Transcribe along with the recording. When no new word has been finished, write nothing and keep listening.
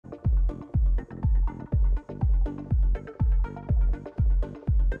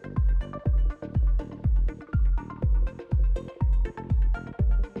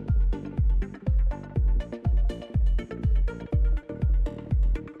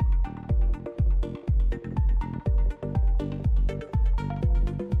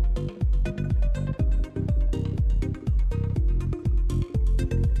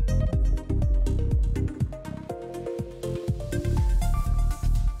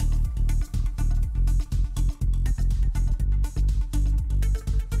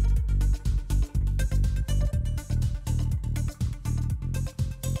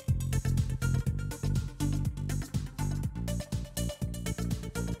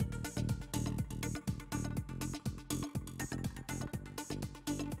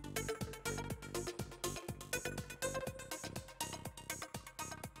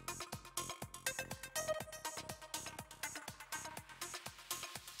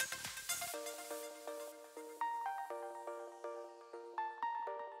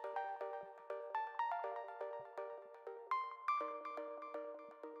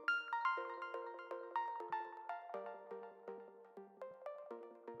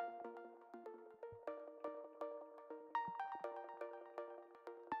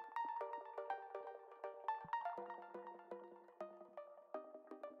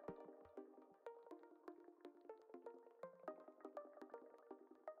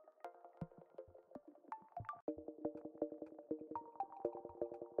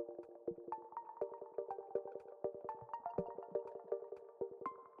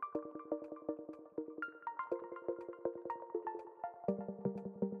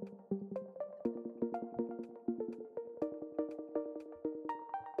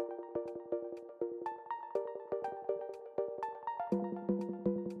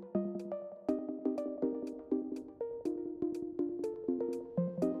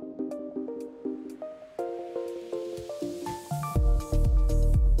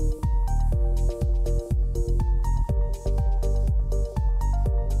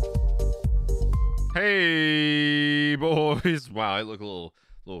Hey, boys. Wow, I look a little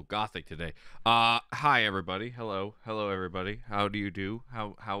gothic today. Hi everybody. Hello, everybody. How do you do?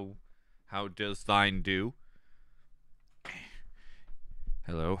 How does thine do?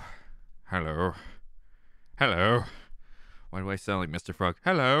 Hello. Hello. Why do I sound like Mr. Frog?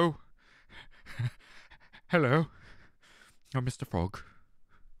 Hello. Hello. I'm Mr. Frog.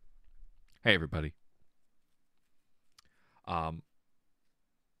 Hey everybody.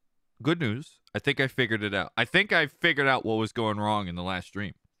 Good news. I think I figured it out. I think I figured out what was going wrong in the last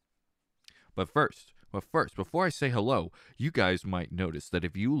stream. But first, before I say hello, you guys might notice that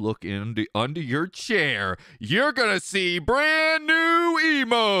if you look under your chair, you're gonna see brand new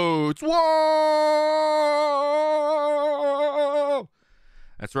emotes. Whoa!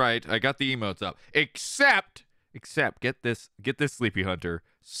 That's right. I got the emotes up. Except, get this, Sleepy Hunter.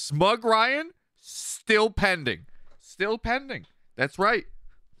 Smug Ryan, still pending. That's right.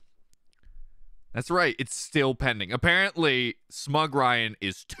 It's still pending. Apparently, Smug Ryan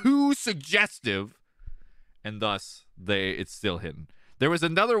is too suggestive, and thus it's still hidden. There was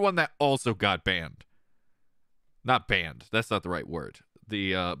another one that also got banned. Not banned. That's not the right word.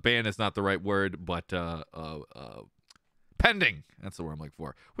 The ban is not the right word, but pending. That's the word I'm looking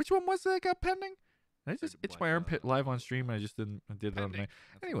for. Which one was it that got pending? I just itch my armpit live on stream. I just didn't. I did it on my.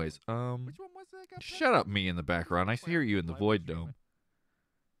 Anyways, which one was that got shut up, me in the background. I hear you in the void dome.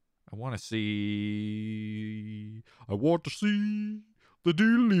 I want to see the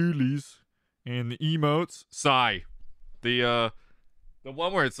doodle-doodlies and the emotes. Sigh. The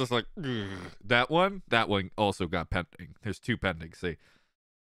one where it's just like, that one also got pending. There's two pending, see.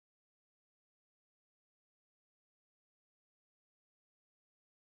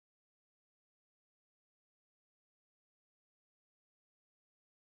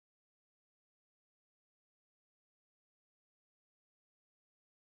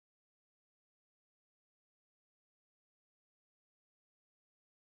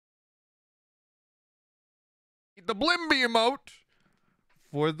 The Blimby emote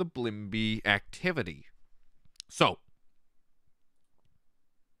for the Blimby activity. So,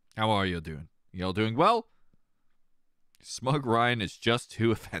 how are you doing? Y'all doing well? Smug Ryan is just too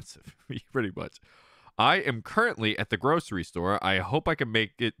offensive. Pretty much. I am currently at the grocery store. I hope I can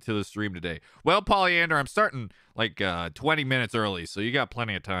make it to the stream today. Well, Polyander, I'm starting like 20 minutes early, so you got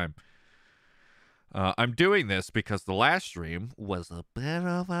plenty of time. I'm doing this because the last stream was a bit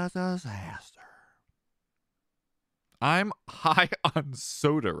of a disaster. I'm high on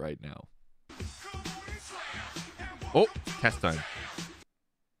soda right now. Oh, test time.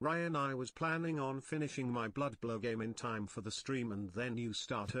 Ryan, I was planning on finishing my Blood Blow game in time for the stream and then you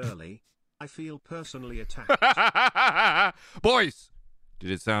start early. I feel personally attacked. Boys,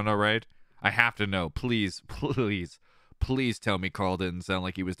 did it sound all right? I have to know. Please tell me Carl didn't sound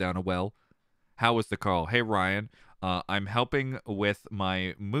like he was down a well. How was the call? Hey, Ryan. I'm helping with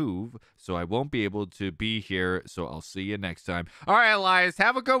my move, so I won't be able to be here, so I'll see you next time. All right, Elias,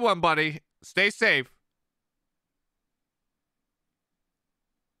 have a good one, buddy. Stay safe.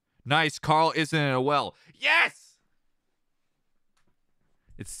 Nice, Carl isn't in a well. Yes!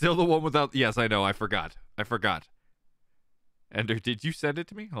 It's still the one without... Yes, I know, I forgot. Ender, did you send it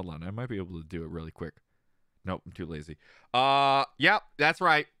to me? Hold on, I might be able to do it really quick. Nope, I'm too lazy. Yep, that's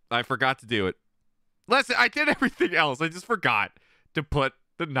right. I forgot to do it. Listen, I did everything else. I just forgot to put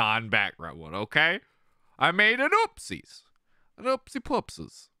the non-background one, okay? I made an oopsies. An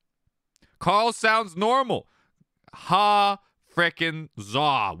oopsie-poopsies. Carl sounds normal. Ha frickin'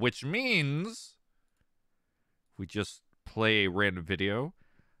 zaw, which means we just play a random video.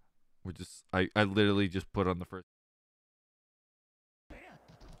 I literally just put on the first.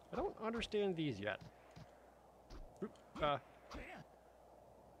 I don't understand these yet. Hello?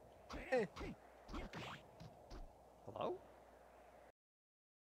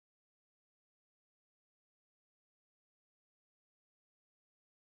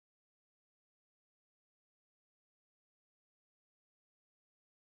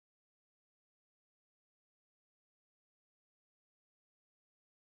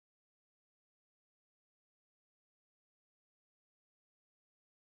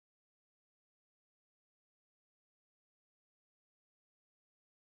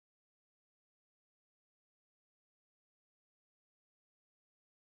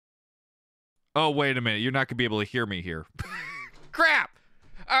 Oh, wait a minute. You're not going to be able to hear me here. Crap!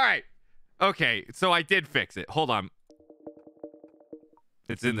 All right. Okay, so I did fix it. Hold on.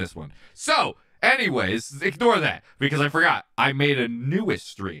 It's in this one. So, anyways, ignore that because I forgot. I made a newest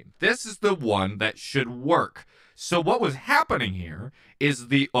stream. This is the one that should work. So what was happening here is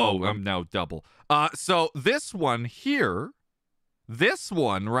oh, I'm now double. So this one here, this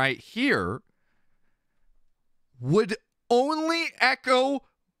one right here would only echo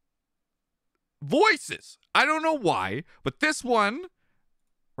voices. I don't know why, but this one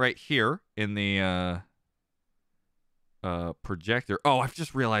right here in the projector. Oh, I've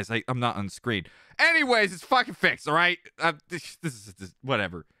just realized I'm not on screen. Anyways, it's fucking fixed, all right? This is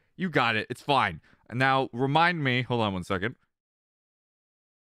whatever. You got it. It's fine. And now remind me. Hold on one second.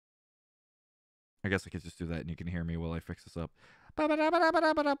 I guess I could just do that and you can hear me while I fix this up.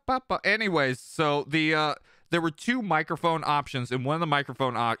 Anyways, so there were two microphone options, and one of the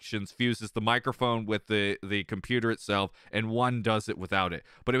microphone options fuses the microphone with the computer itself, and one does it without it.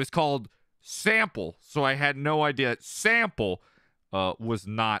 But it was called sample, so I had no idea. Sample was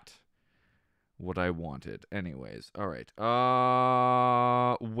not what I wanted. Anyways, all right.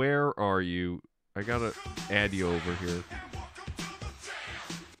 Where are you? I gotta add you over here.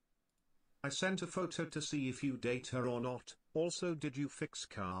 I sent a photo to see if you date her or not. Also, did you fix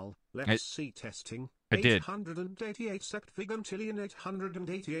Carl? Let's see testing. I did. 888 sect vigintillion,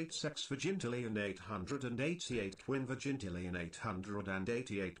 888 sex vigintillion, 888 twin vigintillion,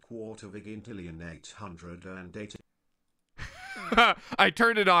 888 quarter vigintillion, 880. I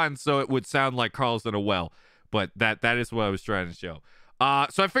turned it on so it would sound like Carl's in a well, but that is what I was trying to show.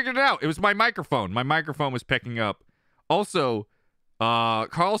 So I figured it out. It was my microphone. My microphone was picking up. Also,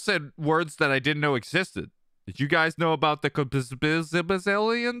 Carl said words that I didn't know existed. Did you guys know about the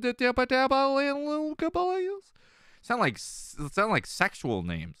sound like sexual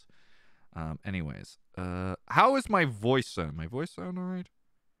names? Anyways, how is my voice sound? My voice sound all right?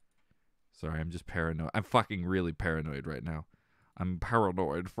 Sorry, I'm just paranoid. I'm fucking really paranoid right now. I'm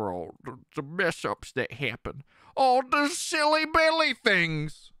paranoid for all the mess ups that happen. All the silly belly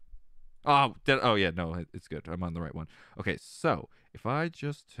things. Oh, yeah, no, it's good. I'm on the right one. Okay, so if I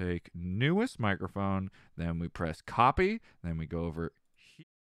just take newest microphone, then we press copy, then we go over here.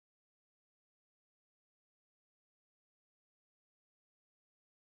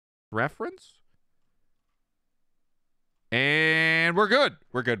 Reference. And we're good.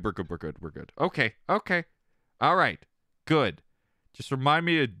 We're good. Okay. All right. Good. Just remind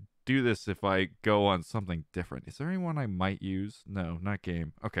me to do this if I go on something different. Is there anyone I might use? No, not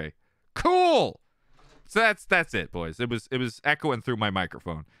game. Okay. Cool. So that's it, boys. It was echoing through my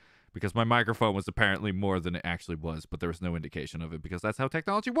microphone because my microphone was apparently more than it actually was, but there was no indication of it because that's how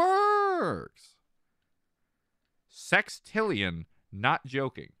technology works. Sextillion, not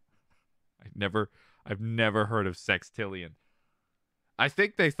joking. I've never heard of sextillion. I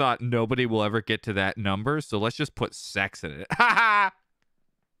think they thought nobody will ever get to that number, so let's just put sex in it. Ha ha!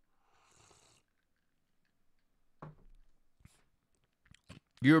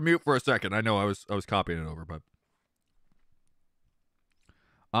 You were mute for a second. I know I was copying it over, but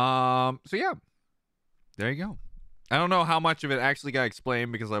so yeah. There you go. I don't know how much of it actually got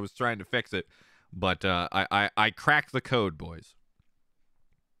explained because I was trying to fix it, but I cracked the code, boys.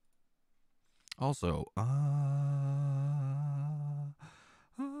 Also,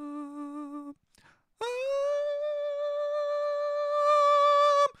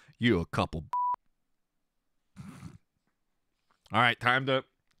 you a couple. All right, time to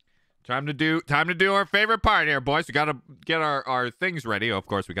do our favorite part here, boys. We gotta get our things ready. Of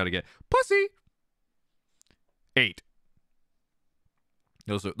course, we gotta get pussy. 8.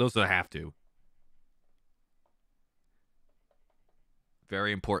 Those are have to.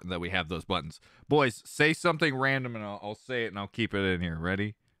 Very important that we have those buttons. Boys, say something random and I'll say it and I'll keep it in here.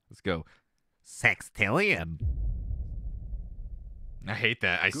 Ready? Let's go. Sextillion. I hate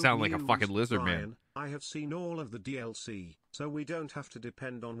that. I sound like a fucking lizard man. I have seen all of the DLC, so we don't have to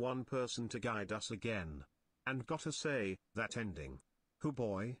depend on one person to guide us again. And gotta say, that ending. Oh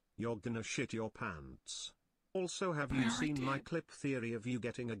boy, you're gonna shit your pants. Also, have you seen my clip theory of you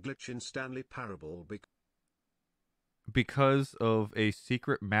getting a glitch in Stanley Parable because of a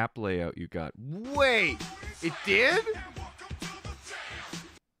secret map layout you got? Wait, it did?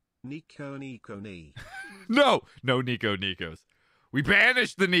 Nico. No Nico Nikos. We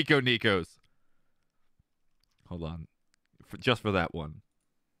banished the Nico Nikos. Hold on. Just for that one.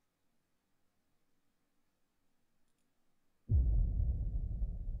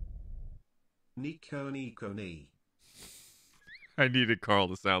 Nico. I needed Carl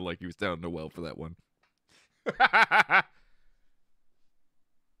to sound like he was down in the well for that one. I'm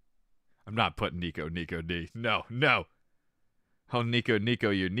not putting Nico D. No. I'll Nico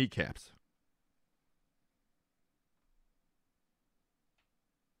your kneecaps.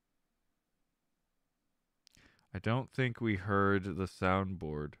 I don't think we heard the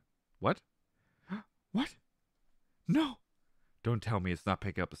soundboard. What? What? No. Don't tell me it's not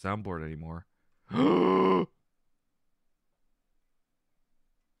picking up a soundboard anymore.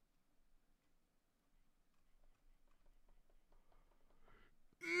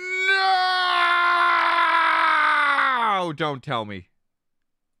 No, don't tell me.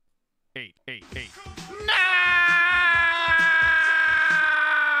 8, 8, 8. No!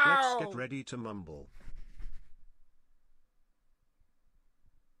 Let's get ready to mumble.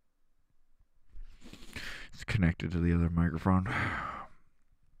 It's connected to the other microphone.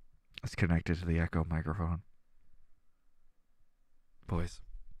 It's connected to the echo microphone. Boys,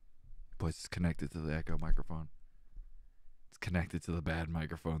 it's connected to the echo microphone. It's connected to the bad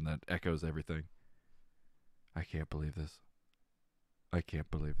microphone that echoes everything. I can't believe this. I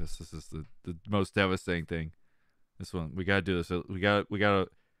can't believe this. This is the most devastating thing. This one, we gotta do this. We gotta.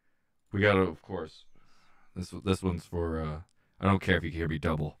 Of course. This one's for. I don't care if you hear me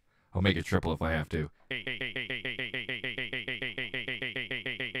double. I'll make it triple if I have to.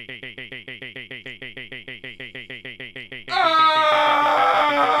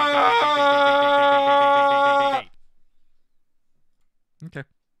 Okay.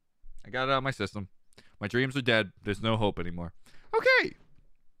 I got it out of my system. My dreams are dead. There's no hope anymore. Okay.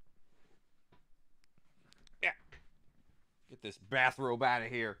 Yeah. Get this bathrobe out of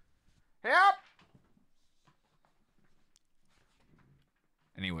here. Help!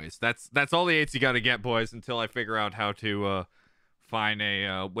 Anyways, that's all the 8s you got to get, boys, until I figure out how to find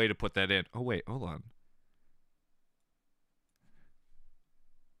a way to put that in. Oh, wait. Hold on.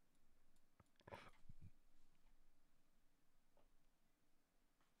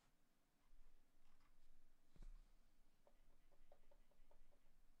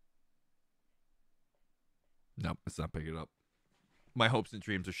 Nope, it's not picking it up. My hopes and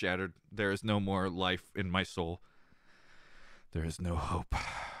dreams are shattered. There is no more life in my soul. There is no hope.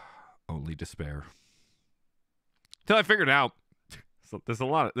 Only despair. Till I figured it out. So there's a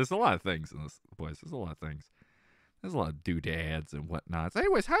lot of things in this, boys. There's a lot of things. There's a lot of doodads and whatnots.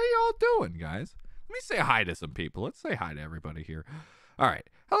 Anyways, how y'all doing, guys? Let me say hi to some people. Let's say hi to everybody here. All right.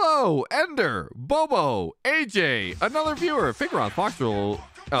 Hello, Ender, Bobo, AJ, another viewer, Figuron, Foxtrol,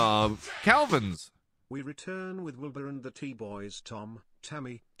 Calvin's. We return with Wilbur and the T-Boys Tom,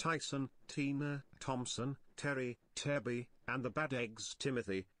 Tammy, Tyson, Tina, Thompson, Terry, Tebby, and the Bad Eggs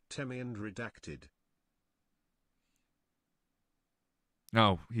Timothy, Temmie and Redacted.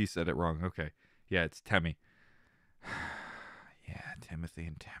 Oh, he said it wrong. Okay. Yeah, it's Temmie. Yeah, Timothy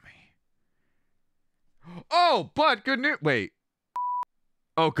and Temmie. Oh, but good news. Wait.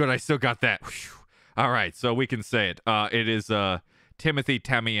 Oh, good. I still got that. Whew. All right, so we can say it. It is Timothy,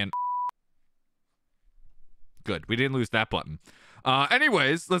 Temmie, and good. We didn't lose that button.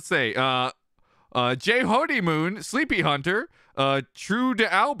 Anyways, let's say J Hody Moon, Sleepy Hunter, True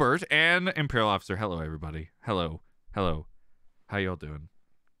de Albert, and Imperial Officer. Hello, everybody. Hello. How y'all doing?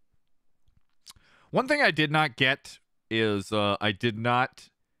 One thing I did not get is I did not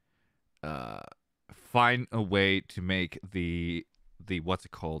find a way to make the what's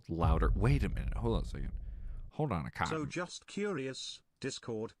it called louder. Wait a minute. Hold on a second. Hold on a cotton. So just curious,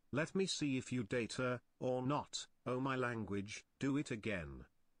 Discord, let me see if you date her, or not. Oh my language, do it again.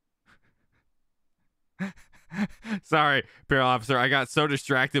 Sorry, Imperial Officer. I got so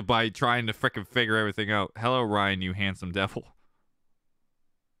distracted by trying to frickin' figure everything out. Hello, Ryan, you handsome devil.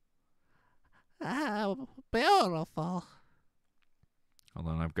 Oh, beautiful. Hold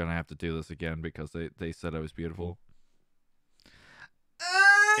on, I'm gonna have to do this again because they said I was beautiful.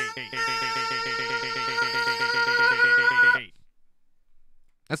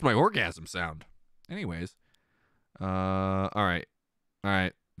 That's my orgasm sound. Anyways. All right.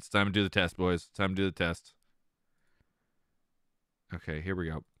 It's time to do the test, boys. It's time to do the test. Okay, here we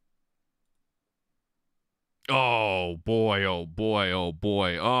go. Oh boy, oh boy, oh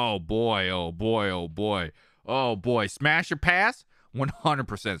boy, oh boy, oh boy, oh boy. Oh boy. Smash or pass?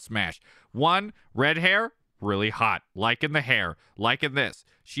 100% smash. 1, red hair, really hot. Liking the hair. Liking this.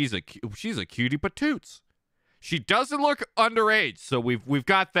 She's a cutie patoots. She doesn't look underage, so we've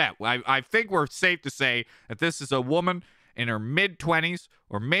got that. I think we're safe to say that this is a woman in her mid-20s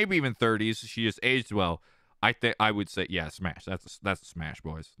or maybe even 30s. She has aged well. I would say, yeah, smash. That's a smash,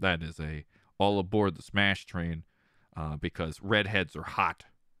 boys. That is a all aboard the smash train because redheads are hot.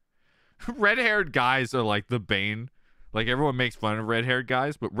 Red-haired guys are like the bane. Like, everyone makes fun of red-haired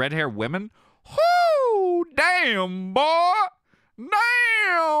guys, but red-haired women, whoo, damn, boy.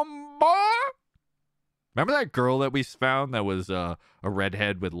 Damn, boy. Remember that girl that we found that was a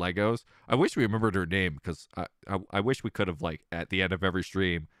redhead with Legos? I wish we remembered her name because I wish we could have, like, at the end of every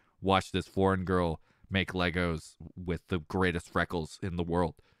stream, watched this foreign girl make Legos with the greatest freckles in the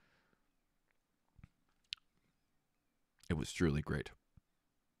world. It was truly great.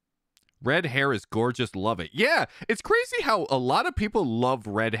 Red hair is gorgeous. Love it. Yeah, it's crazy how a lot of people love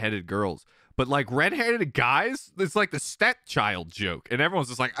redheaded girls. But, like, red-haired guys, it's like the stepchild joke. And everyone's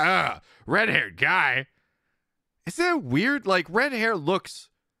just like, red-haired guy. Isn't it weird? Like, red hair looks...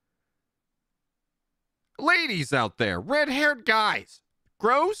 Ladies out there, red-haired guys,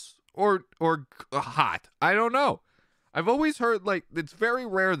 gross or hot? I don't know. I've always heard, like, it's very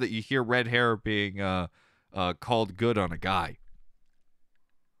rare that you hear red hair being called good on a guy.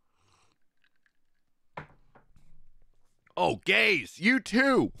 Oh, gays, you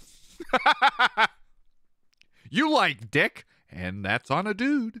too. You like dick, and that's on a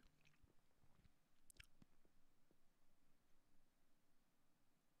dude.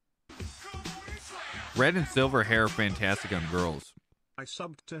 Red and silver hair, fantastic on girls. I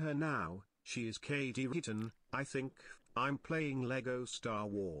subbed to her now. She is Katie Wheaton. I think I'm playing Lego Star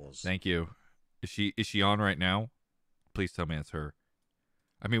Wars. Thank you. Is she on right now? Please tell me it's her.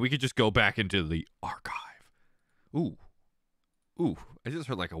 I mean, we could just go back into the archive. Ooh. Ooh. I just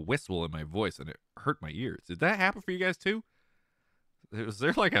heard like a whistle in my voice and it hurt my ears. Did that happen for you guys too? Was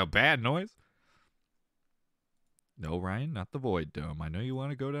there like a bad noise? No, Ryan, not the Void Dome. I know you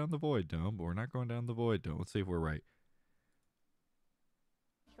want to go down the Void Dome, but we're not going down the Void Dome. Let's see if we're right.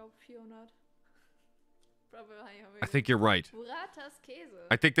 I think you're right.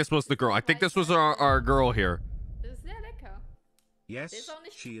 I think this was the girl. I think this was our girl here. Yes,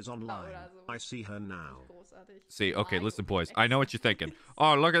 she is online. I see her now. See, okay, listen, boys. I know what you're thinking.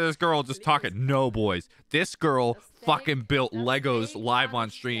 Oh, look at this girl just talking. No, boys. This girl fucking built Legos live on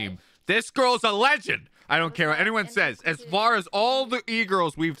stream. This girl's a legend. I don't care what anyone says. As far as all the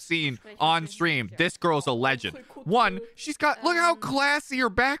e-girls we've seen on stream, this girl's a legend. One, she's got, look how classy her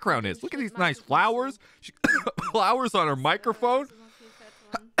background is. Look at these nice flowers. Flowers on her microphone.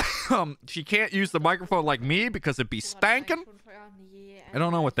 She can't use the microphone like me because it'd be spanking. I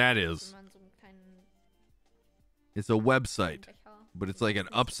don't know what that is. It's a website, but it's like an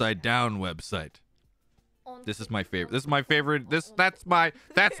upside down website. This is my favorite. This is my favorite. That's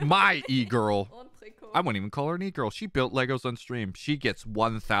my e-girl. I wouldn't even call her an e-girl. She built Legos on stream. She gets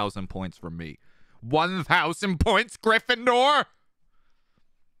 1,000 points from me. 1,000 points, Gryffindor!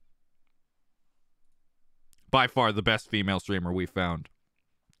 By far the best female streamer we found.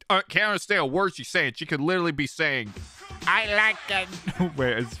 Can't understand a word she's saying. She could literally be saying, I like it.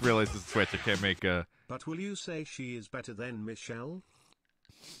 Wait, I just realized this is Twitch. I can't make a... But will you say she is better than Michelle?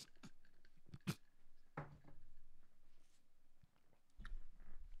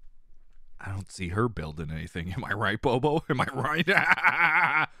 I don't see her building anything. Am I right, Bobo? Am I right?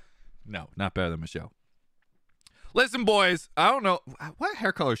 No, not better than Michelle. Listen, boys, I don't know. What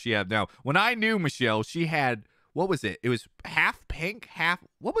hair color she had now? When I knew Michelle, she had, what was it? It was half pink, half,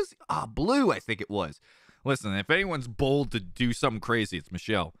 what was, blue, I think it was. Listen, if anyone's bold to do something crazy, it's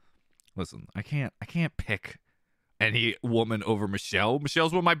Michelle. Listen, I can't pick any woman over Michelle.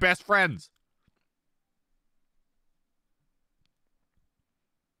 Michelle's one of my best friends.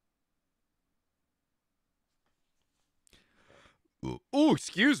 Oh,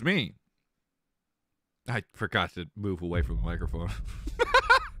 excuse me. I forgot to move away from the microphone.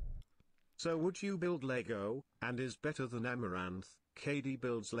 So would you build Lego, and is better than Amaranth? KD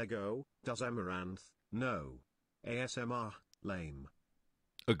builds Lego, does Amaranth? No. ASMR, lame.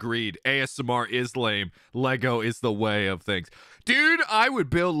 Agreed. ASMR is lame. Lego is the way of things. Dude, I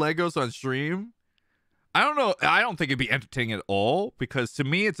would build Legos on stream. I don't know. I don't think it'd be entertaining at all, because to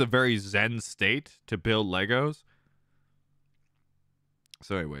me, it's a very zen state to build Legos.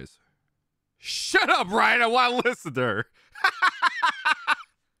 So anyways. Shut up, Ryan. I want to listen to her.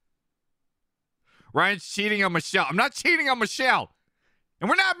 Ryan's cheating on Michelle. I'm not cheating on Michelle. And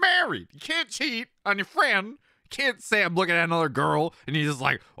we're not married. You can't cheat on your friend. You can't say I'm looking at another girl and he's just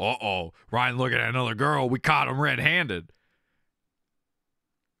like, uh-oh, Ryan looking at another girl. We caught him red-handed.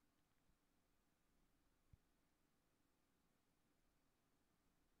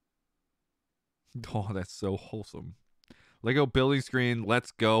 Oh, that's so wholesome. Lego building screen,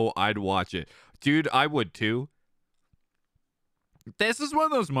 let's go. I'd watch it. Dude, I would too. This is one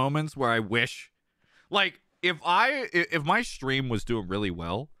of those moments where I wish, like, if my stream was doing really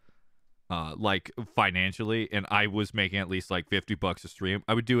well, like financially, and I was making at least like $50 a stream,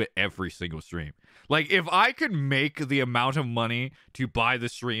 I would do it every single stream. Like, if I could make the amount of money to buy the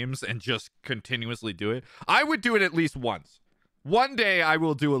streams and just continuously do it, I would do it at least once. One day I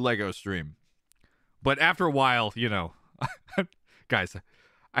will do a Lego stream. But after a while, you know, guys,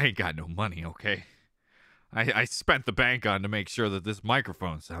 I ain't got no money, okay? I spent the bank on to make sure that this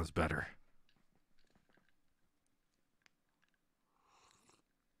microphone sounds better.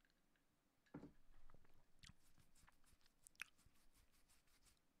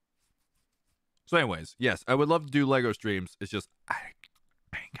 So anyways, yes, I would love to do Lego streams. It's just, I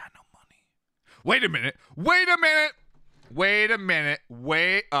ain't got no money. Wait a minute. Wait a minute. Wait a minute.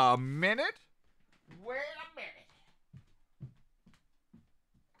 Wait a minute. Wait a minute.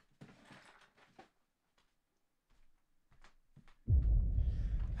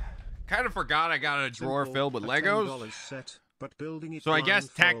 kind of forgot I got a drawer filled with Legos. $10 set, but building it So I guess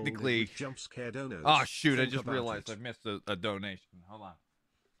blindfolded technically... with jump scare donos. Oh, shoot. I Think just about realized it. I missed a donation. Hold on.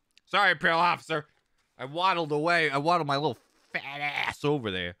 Sorry, Imperial Officer. I waddled away. I waddled my little fat ass over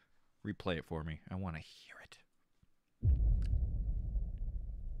there. Replay it for me. I want to hear it.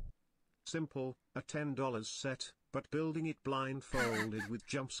 Simple, a $10 set, but building it blindfolded with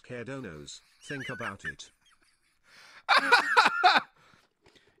jump scare donos. Think about it.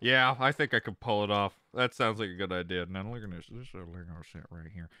 Yeah, I think I could pull it off. That sounds like a good idea. Now look at this. This is a Lego set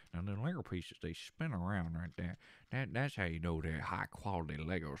right here. Now the Lego pieces, they spin around right there. That's how you know they're high quality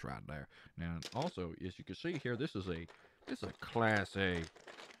Legos right there. Now also, as you can see here, this is a Class A.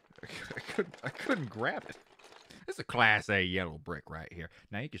 I couldn't grab it. This is a Class A yellow brick right here.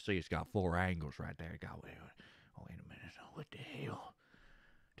 Now you can see it's got 4 angles right there. Oh, wait a minute. What the hell?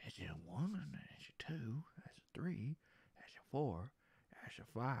 That's a 1, and that's a 2, that's a 3, that's a 4, that's a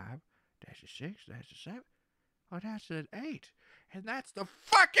 5, that's a 6, that's a 7. Oh, that's an 8. And that's the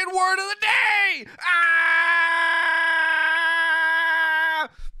fucking word of the day! Ah!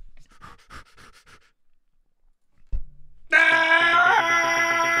 Ah!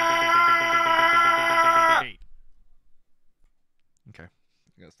 Okay, I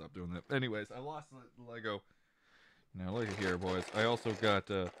gotta stop doing that. Anyways, I lost the Lego. Now look at here, boys. I also got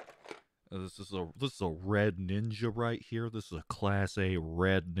this is a red ninja right here. This is a Class A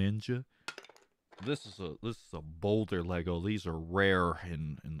red ninja. This is a Boulder Lego. These are rare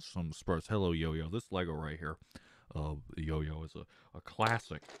in some spots. Hello, Yo-Yo. This Lego right here, Yo-Yo is a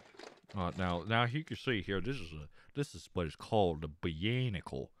classic. Now you can see here. This is what is called a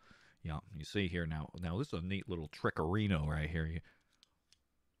Bionicle. Yeah, you see here now. Now this is a neat little trickerino right here.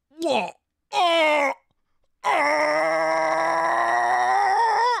 Whoa! Oh!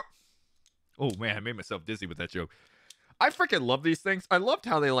 Oh man, I made myself dizzy with that joke. I freaking love these things. I loved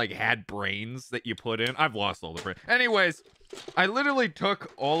how they like had brains that you put in. I've lost all the brains. Anyways, I literally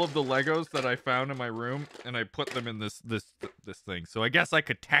took all of the Legos that I found in my room and I put them in this thing. So I guess I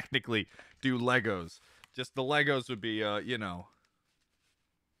could technically do Legos. Just the Legos would be you know,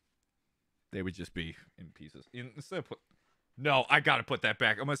 they would just be in pieces. Instead of no, I gotta put that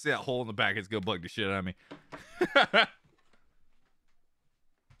back. I'm gonna see that hole in the back. It's gonna bug the shit out of me.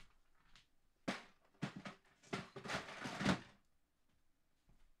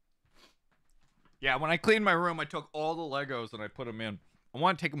 Yeah, when I cleaned my room, I took all the Legos and I put them in. I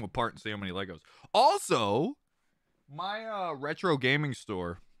want to take them apart and see how many Legos. Also, my retro gaming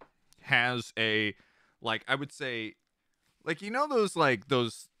store has a, like, I would say, like, you know those, like,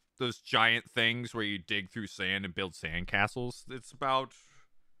 those giant things where you dig through sand and build sand castles? It's about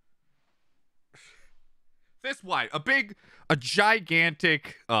this wide. A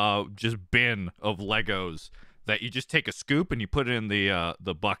gigantic, just bin of Legos that you just take a scoop and you put it in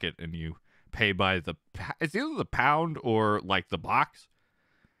the bucket and you pay by the, it's either the pound or like the box.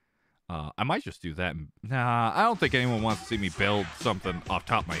 I might just do that. Nah, I don't think anyone wants to see me build something off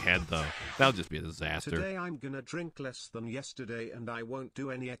top of my head though. That'll just be a disaster. Today I'm gonna drink less than yesterday and I won't do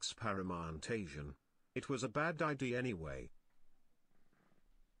any experimentation. It was a bad idea anyway.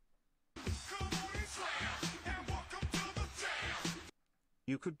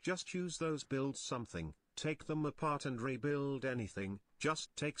 You could just use those, build something, take them apart and rebuild anything.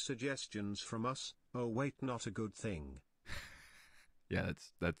 Just take suggestions from us. Oh wait, not a good thing. Yeah,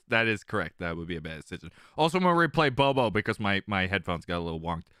 that is correct. That would be a bad decision. Also, I'm gonna replay Bobo because my headphones got a little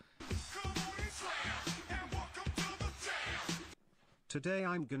wonked. Today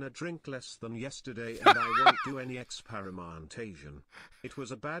I'm gonna drink less than yesterday and I won't do any experimentation. It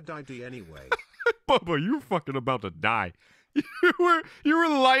was a bad idea anyway. Bobo, you were fucking about to die. You were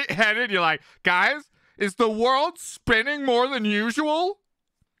lightheaded. You're like, guys, is the world spinning more than usual?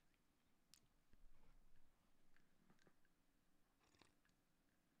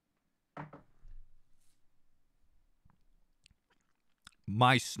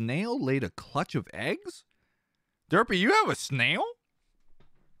 My snail laid a clutch of eggs? Derpy, you have a snail?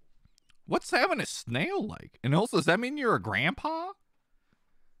 What's having a snail like? And also, does that mean you're a grandpa?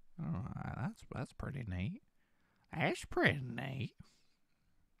 Oh, that's pretty neat. That's pretty neat.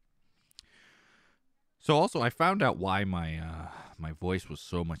 So also, I found out why my voice was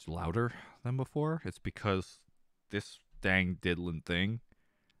so much louder than before. It's because this dang diddlin' thing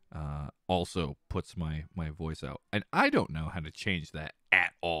also puts my voice out. And I don't know how to change that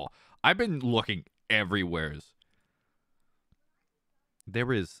at all. I've been looking everywheres.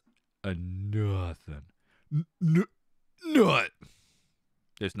 There is a nothing. Nut.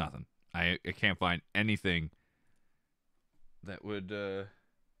 There's nothing. I can't find anything that would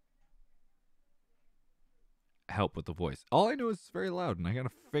help with the voice. All I know is it's very loud, and I gotta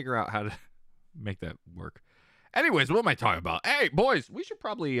figure out how to make that work. Anyways, what am I talking about? Hey, boys, we should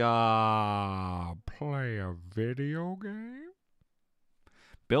probably play a video game.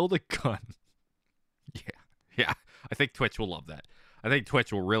 Build a gun. Yeah. I think Twitch will love that. I think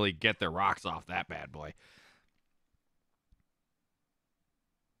Twitch will really get their rocks off that bad boy.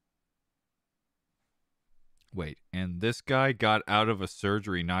 Wait, and this guy got out of a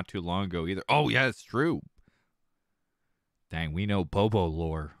surgery not too long ago either. Oh, yeah, it's true. Dang, we know Bobo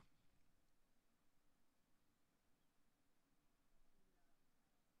lore.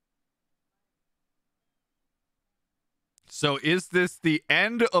 So is this the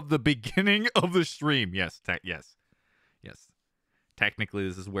end of the beginning of the stream? Yes, yes. Technically,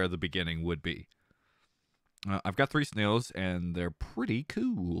 this is where the beginning would be. I've got 3 snails, and they're pretty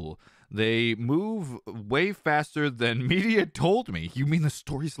cool. They move way faster than media told me. You mean the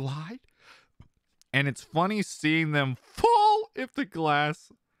stories lied? And it's funny seeing them fall if the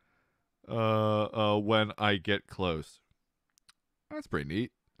glass when I get close. That's pretty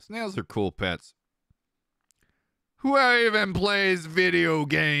neat. Snails are cool pets. Who even plays video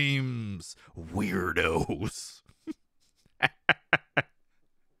games? Weirdos.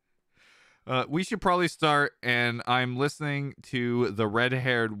 We should probably start, and I'm listening to the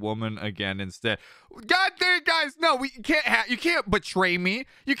red-haired woman again instead. God dang it, guys! No, you can't betray me.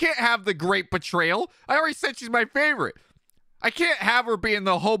 You can't have the great betrayal. I already said she's my favorite. I can't have her be in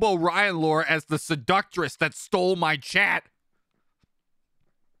the Hobo Ryan lore as the seductress that stole my chat.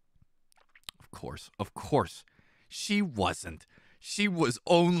 Of course. She wasn't. She was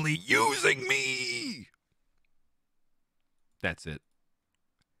only using me. That's it.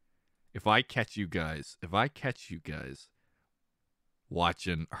 If I catch you guys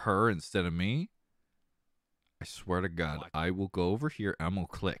watching her instead of me, I swear to God, I will go over here and I'm going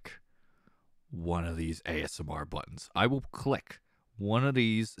to click one of these ASMR buttons. I will click one of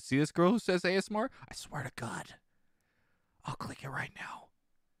these. See this girl who says ASMR? I swear to God, I'll click it right now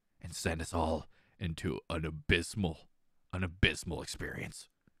and send us all into an abysmal experience.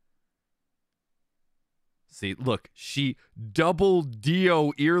 See, look, she double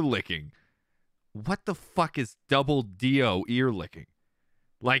Dio ear licking. What the fuck is double Dio ear licking?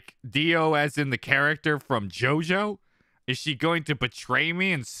 Like Dio as in the character from JoJo? Is she going to betray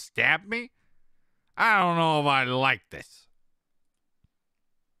me and stab me? I don't know if I like this.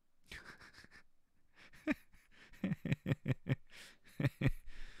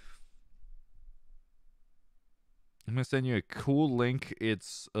 I'm going to send you a cool link.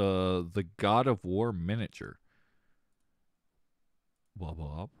 It's the God of War miniature. Wop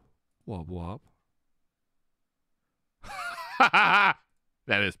wop.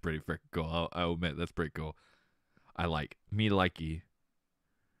 That is pretty freaking cool. I'll admit, that's pretty cool. I like. Me likey.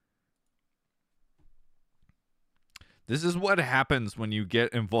 This is what happens when you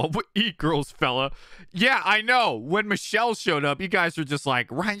get involved with e-girls, fella. Yeah, I know. When Michelle showed up, you guys were just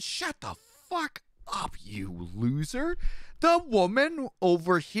like, Ryan, shut the fuck up, you loser. The woman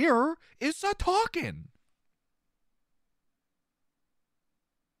over here is a talking.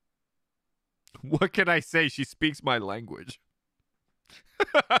 What can I say? She speaks my language.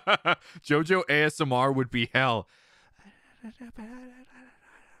 JoJo ASMR would be hell.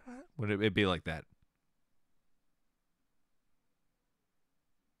 Would it be like that?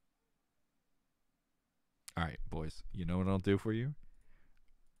 All right, boys. You know what I'll do for you?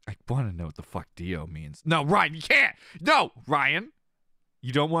 I want to know what the fuck Dio means. No, Ryan, you can't. No, Ryan.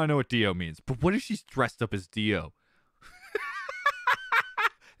 You don't want to know what Dio means. But what if she's dressed up as Dio?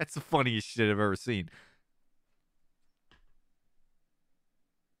 That's the funniest shit I've ever seen.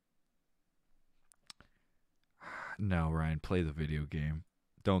 No, Ryan, play the video game.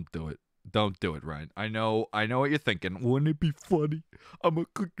 Don't do it. Don't do it, Ryan. I know what you're thinking. Wouldn't it be funny? I'm gonna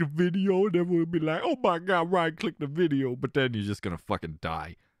click the video and everyone will be like, oh my God, Ryan clicked the video. But then you're just gonna fucking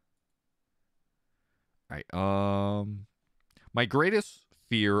die. All right. My greatest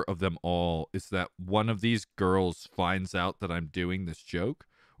fear of them all is that one of these girls finds out that I'm doing this joke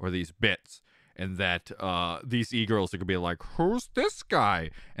or these bits, and that these e-girls are gonna be like, who's this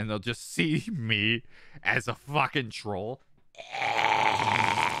guy? And they'll just see me as a fucking troll.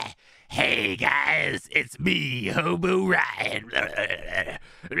 Hey guys, it's me, Hobo Ryan.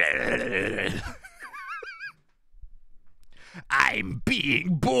 I'm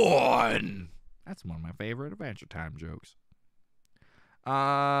being born. That's one of my favorite Adventure Time jokes.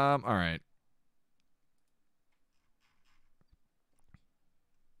 All right.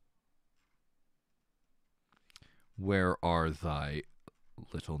 Where are thy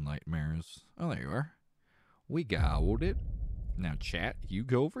little nightmares? Oh, there you are. We got it. Now, chat, you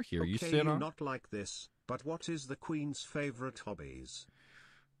go over here. Okay, you sit on. Not like this, But what is the Queen's favorite hobbies?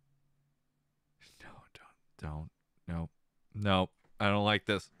 No, don't. No. I don't like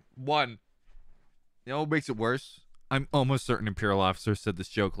this. One. You know what makes it worse? I'm almost certain Imperial Officer said this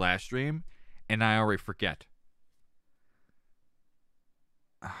joke last stream, and I already forget.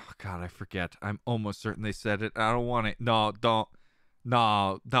 Oh, God, I forget. I'm almost certain they said it. I don't want it. No, don't.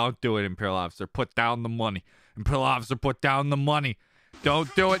 No, don't do it, Imperial Officer. Put down the money. Imperial Officer, put down the money.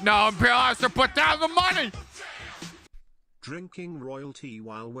 Don't do it. No, Imperial Officer, put down the money. Drinking royalty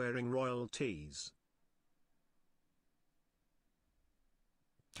while wearing royalties.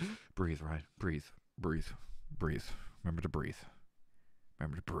 Breathe, right? Breathe. Breathe. Breathe. Remember to breathe.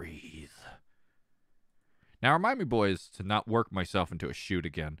 Remember to breathe. Now, remind me, boys, to not work myself into a shoot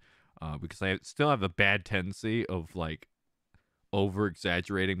again, because I still have a bad tendency of, like,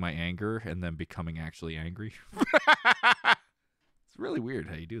 over-exaggerating my anger and then becoming actually angry. It's really weird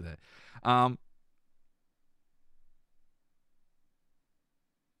how you do that.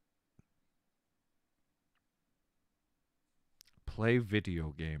 Play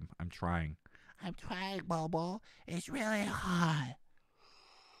video game. I'm trying. I'm trying, Bobo. It's really hot.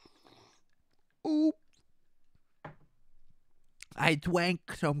 Oop. I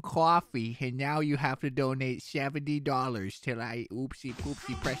drank some coffee, and now you have to donate $70 till I oopsie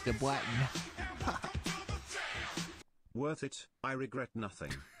poopsie press the button. Worth it. I regret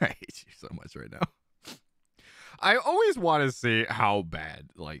nothing. I hate you so much right now. I always want to see how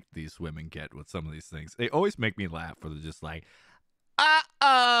bad, like, these women get with some of these things. They always make me laugh where they're just like,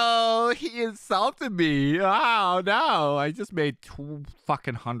 uh-oh, he insulted me. Oh, no. I just made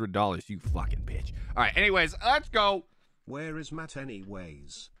 $200, you fucking bitch. All right, anyways, let's go. Where is Matt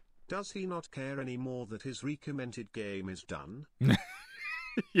anyways? Does he not care anymore that his recommended game is done?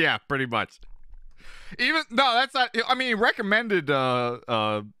 Yeah, pretty much. Even no, that's not. I mean, he recommended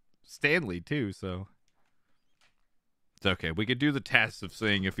Stanley too, so it's okay. We could do the test of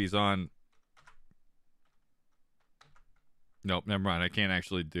seeing if he's on. Nope, never mind. I can't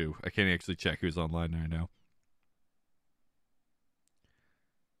actually check who's online right now.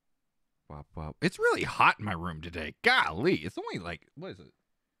 Wow. It's really hot in my room today. Golly, it's only like, what is it,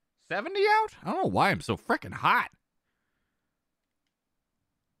 70 out? I don't know why I'm so freaking hot.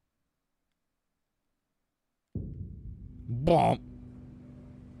 Bomb.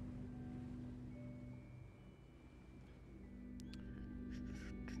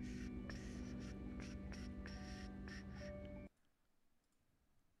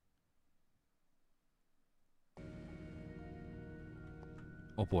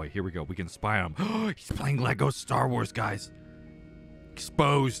 Oh boy, here we go. We can spy on him. He's playing Lego Star Wars, guys.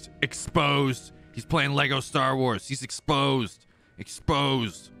 Exposed. He's playing Lego Star Wars. He's exposed.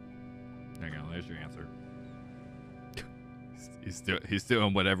 Hang on, there's your answer. He's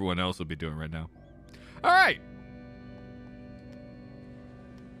doing what everyone else would be doing right now. All right.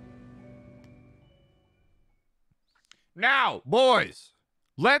 Now, boys,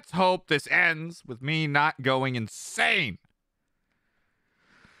 let's hope this ends with me not going insane.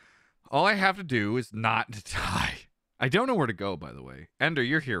 All I have to do is not die. I don't know where to go, by the way. Ender,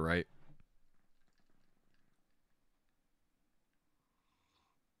 you're here, right?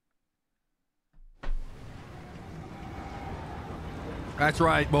 That's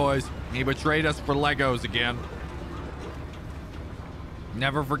right, boys. He betrayed us for Legos again.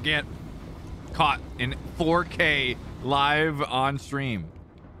 Never forget. Caught in 4K live on stream.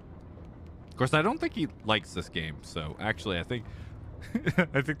 Of course, I don't think he likes this game, so actually, I think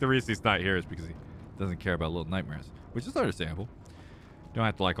the reason he's not here is because he doesn't care about Little Nightmares, which is understandable. Don't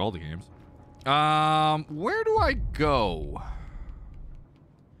have to like all the games. Where do I go?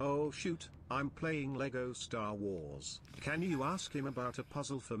 Oh shoot, I'm playing Lego Star Wars. Can you ask him about a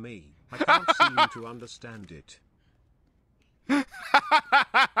puzzle for me? I can't seem to understand it.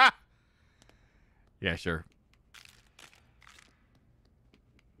 Yeah, sure.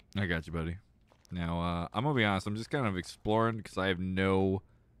 I got you, buddy. Now, I'm gonna be honest, I'm just kind of exploring because I have no...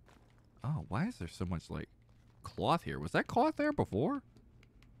 Oh, why is there so much, like, cloth here? Was that cloth there before?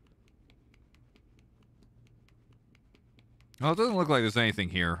 Well, it doesn't look like there's anything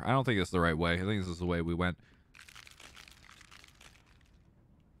here. I don't think it's the right way. I think this is the way we went.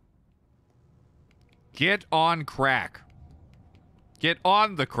 Get on crack. Get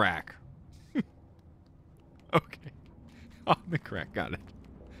on the crack. Okay. On the crack, got it.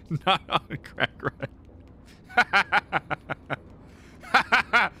 Not on the crack, right?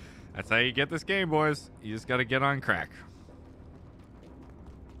 That's how you get this game, boys. You just gotta get on crack.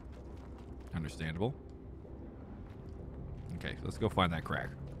 Understandable. Okay, let's go find that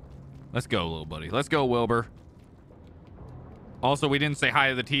crack. Let's go, little buddy. Let's go, Wilbur. Also, we didn't say hi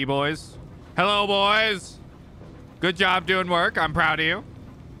to the T-boys. Hello, boys. Good job doing work. I'm proud of you.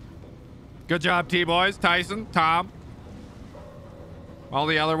 Good job, T-boys. Tyson, Tom. All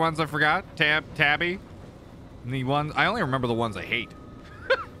the other ones I forgot. Tabby. And the ones... I only remember the ones I hate.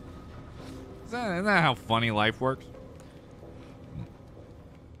 Isn't that how funny life works?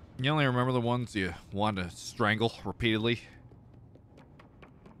 You only remember the ones you want to strangle repeatedly.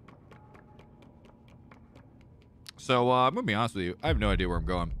 So, I'm gonna be honest with you. I have no idea where I'm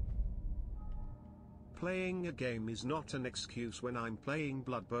going. Playing a game is not an excuse. When I'm playing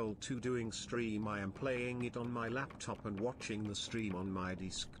Blood Bowl 2 doing stream, I am playing it on my laptop and watching the stream on my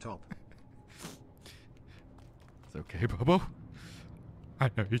desktop. It's okay, Bobo. I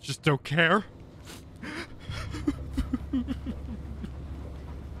know you just don't care.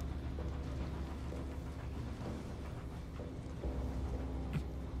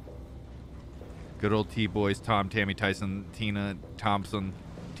 Good old T-boys, Tom, Tammy, Tyson, Tina, Thompson,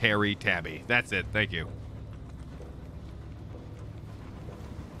 Terry, Tabby. That's it. Thank you.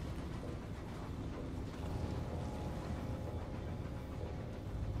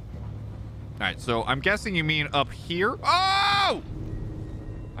 All right, so I'm guessing you mean up here. Oh!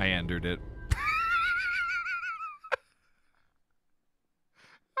 I entered it.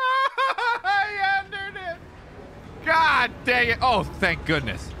 I entered it. God dang it. Oh, thank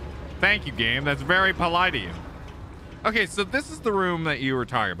goodness. Thank you, game. That's very polite of you. Okay, so this is the room that you were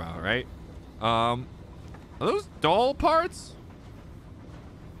talking about, right? Are those doll parts?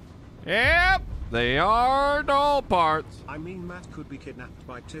 Yep, they are doll parts. I mean, Matt could be kidnapped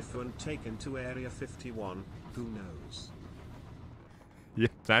by Tiff and taken to Area 51. Who knows? Yeah,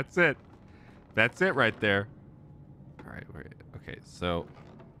 that's it. That's it right there. All right, wait. Okay, so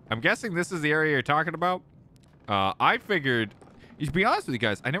I'm guessing this is the area you're talking about. I figured, to be honest with you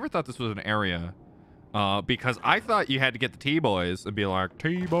guys, I never thought this was an area because I thought you had to get the T-boys and be like,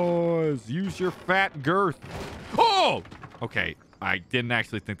 T-boys, use your fat girth. Oh! Okay, I didn't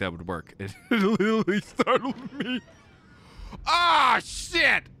actually think that would work. It literally startled me. Ah,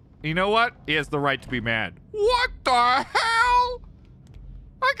 shit! You know what? He has the right to be mad. What the hell?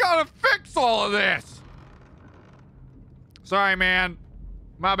 I gotta fix all of this. Sorry, man.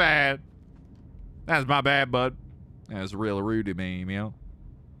 My bad. That's my bad, bud. That's real rude to me, you know?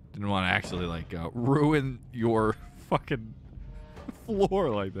 Didn't want to actually, like, ruin your fucking floor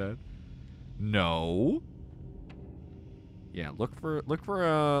like that. No. Yeah, look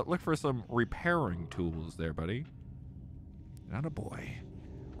for some repairing tools there, buddy. Not a boy.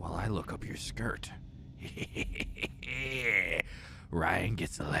 While I look up your skirt. Ryan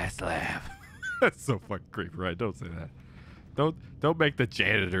gets the last laugh. That's so fucking creepy, right? Don't say that. Don't make the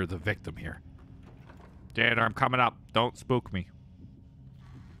janitor the victim here. Janitor, I'm coming up. Don't spook me.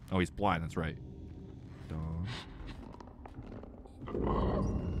 Oh, he's blind. That's right. Don't.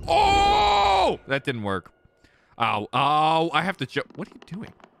 Oh! That didn't work. Oh, I have to jump. What are you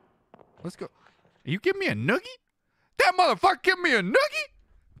doing? Let's go. Are you giving me a noogie? That motherfucker giving me a noogie?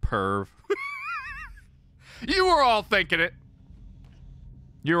 Perv. You were all thinking it.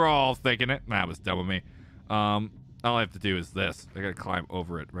 You were all thinking it. That was dumb of me. All I have to do is this. I gotta climb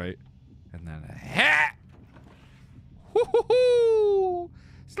over it, right? And then a hat. Woo-hoo-hoo!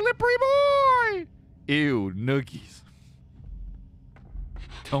 Slippery boy! Ew, noogies.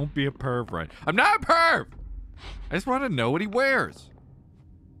 Don't be a perv, right? I'm not a perv! I just want to know what he wears.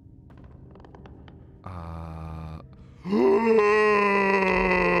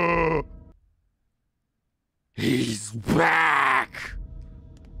 He's back!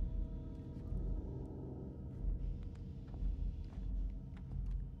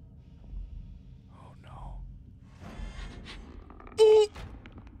 Oh no. Ooh.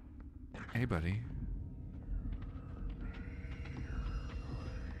 Hey, buddy.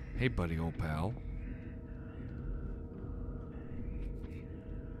 Hey, buddy, old pal.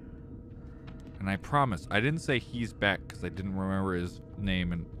 And I promise, I didn't say he's back because I didn't remember his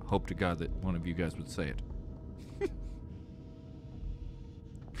name and hope to God that one of you guys would say it.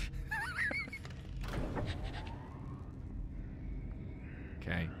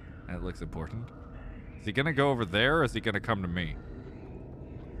 Okay, that looks important. Is he gonna go over there or is he gonna come to me?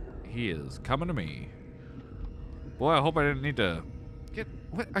 He is coming to me. Boy, I hope I didn't need to get...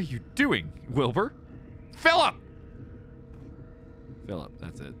 What are you doing, Wilbur? Philip! Philip,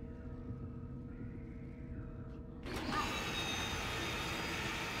 that's it.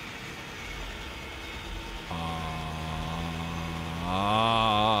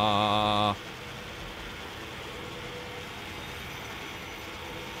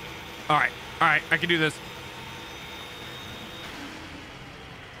 All right, I can do this.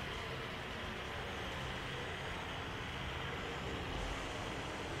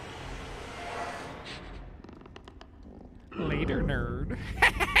 Later, nerd.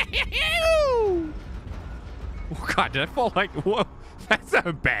 Oh, God, did I fall like... Whoa, that's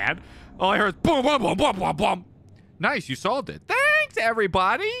not bad. All I heard is boom, boom, boom, boom, boom, boom. Nice, you solved it. Thanks,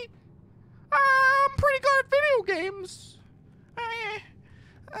 everybody. I'm pretty good at video games.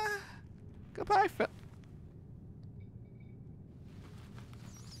 Goodbye, Phil.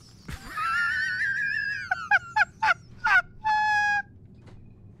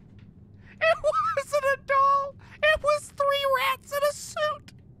 It wasn't a doll. It was 3 rats in a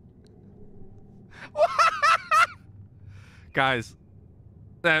suit. Guys,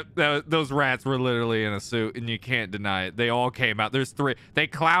 those rats were literally in a suit, and you can't deny it. They all came out. There's 3. They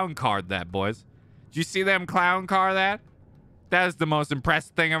clown card that, boys. Did you see them clown car that? That is the most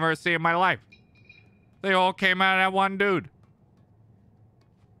impressive thing I've ever seen in my life. They all came out of that one dude.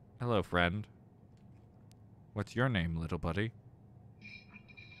 Hello, friend. What's your name, little buddy?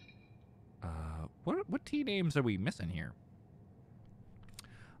 What T names are we missing here?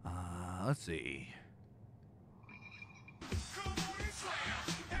 Let's see.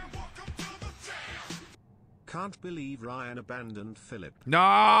 Can't believe Ryan abandoned Philip.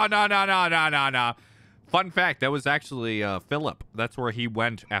 No. Fun fact, that was actually Philip. That's where he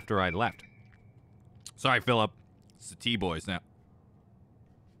went after I left. Sorry, Philip. It's the T-Boys now.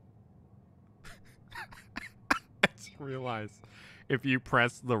 I just realized if you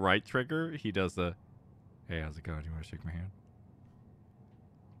press the right trigger, he does the, hey, how's it going? You want to shake my hand?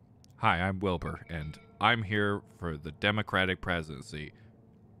 Hi, I'm Wilbur, and I'm here for the Democratic presidency.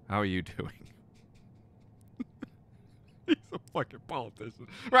 How are you doing? He's a fucking politician.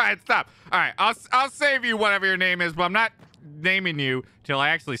 Right, stop. All right, I'll save you whatever your name is, but I'm not naming you till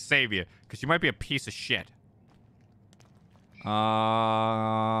I actually save you, because you might be a piece of shit. I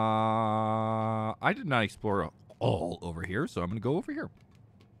did not explore all over here, so I'm going to go over here.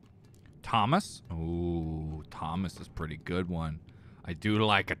 Thomas. Ooh, Thomas is a pretty good one. I do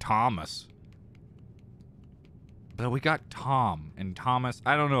like a Thomas. But we got Tom and Thomas.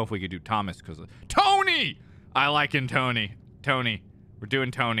 I don't know if we could do Thomas because of Tony! I like him, Tony. Tony. We're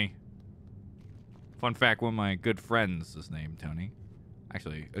doing Tony. Fun fact, one of my good friends is named Tony.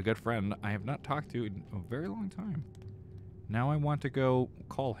 Actually, a good friend I have not talked to in a very long time. Now I want to go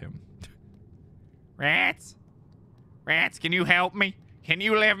call him. Rats? Rats, can you help me? Can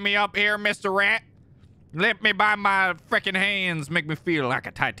you lift me up here, Mr. Rat? Lift me by my frickin' hands. Make me feel like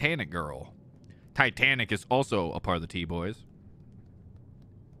a Titanic girl. Titanic is also a part of the T-Boys.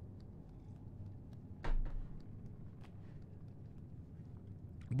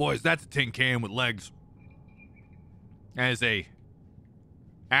 Boys, that's a tin can with legs. That is a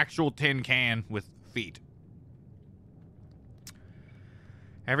actual tin can with feet.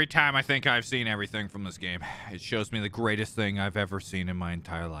 Every time I think I've seen everything from this game, it shows me the greatest thing I've ever seen in my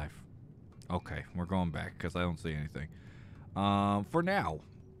entire life. Okay, we're going back because I don't see anything. For now.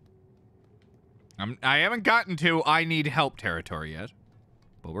 I haven't gotten to I need help territory yet,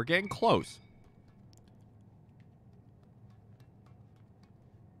 but we're getting close.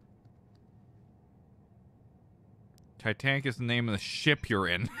 Titanic is the name of the ship you're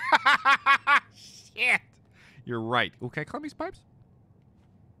in. Shit. You're right. Oh, can I climb these pipes?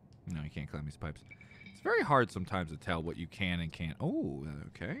 No, you can't climb these pipes. It's very hard sometimes to tell what you can and can't. Oh,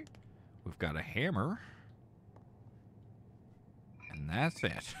 okay. We've got a hammer. And that's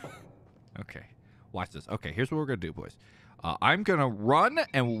it. Okay. Watch this. Okay, here's what we're going to do, boys. I'm going to run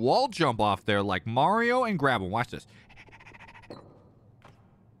and wall jump off there like Mario and grab him. Watch this.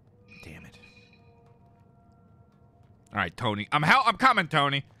 Damn it. All right, Tony. I'm coming,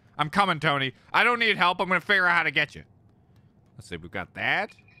 Tony. I'm coming, Tony. I don't need help. I'm going to figure out how to get you. Let's see. We've got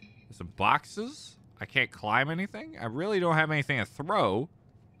that. There's some boxes. I can't climb anything. I really don't have anything to throw.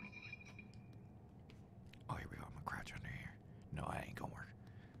 Oh, here we go. I'm going to crouch under here. No, that ain't going to work.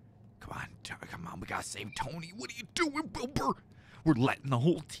 Come on. Come on. We got to save Tony. What are you doing, Wilbur? We're letting the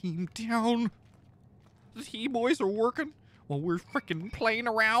whole team down. The T-Boys are working while we're freaking playing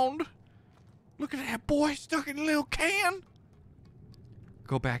around. Look at that boy stuck in a little can.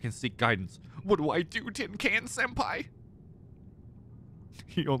 Go back and seek guidance. What do I do, Tin Can Senpai?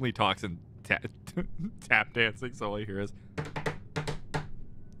 He only talks in tap dancing, so all I hear is...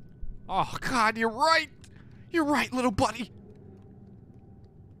 Oh, God, you're right. You're right, little buddy.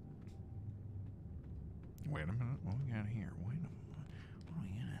 Wait a minute. What we got here? Wait a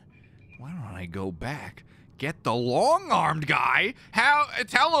minute. Why don't I go back? Get the long-armed guy.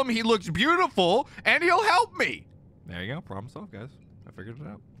 Tell him he looks beautiful, and he'll help me. There you go. Problem solved, guys. I figured it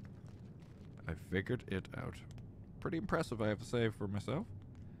out. I figured it out. Pretty impressive, I have to say, for myself.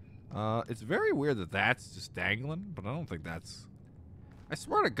 It's very weird that that's just dangling, but I don't think that's... I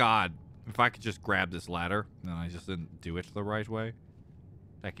swear to God, If I could just grab this ladder, then I just didn't do it the right way.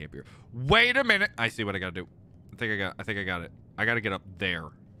 That can't be. Wait a minute. I see what I gotta do. I think I got it. I gotta get up there.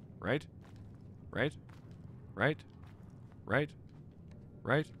 Right? Right? Right? Right?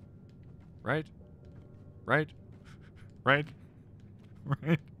 Right? Right? Right? Right?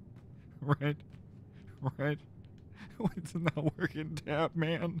 Right? Right? Right? It's not working, Tap,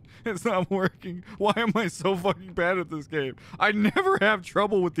 man. It's not working. Why am I so fucking bad at this game? I never have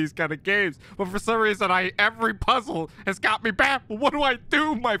trouble with these kind of games, but for some reason, every puzzle has got me back. What do I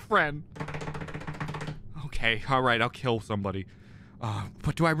do, my friend? Okay, all right, I'll kill somebody.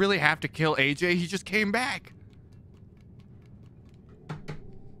 But do I really have to kill AJ? He just came back.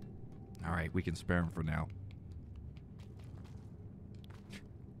 All right, we can spare him for now.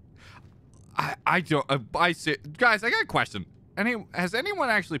 I don't. Guys, I got a question. Has anyone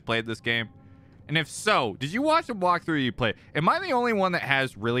actually played this game? And if so, did you watch the walkthrough you play? Am I the only one that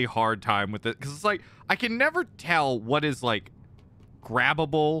has really hard time with it? Because it's like I can never tell what is like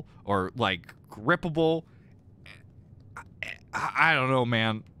grabbable or like grippable. I don't know,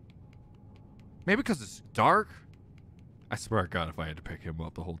 man. Maybe because it's dark. I swear to God, if I had to pick him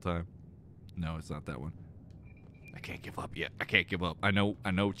up the whole time. No, it's not that one. I can't give up yet. I can't give up. I know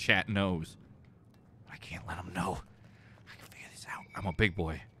chat knows. I can't let them know. I can figure this out. I'm a big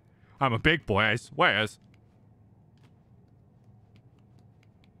boy. I'm a big boy, I swear.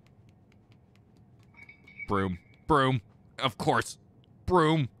 Broom. Broom. Of course.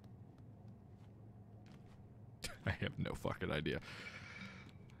 Broom. I have no fucking idea.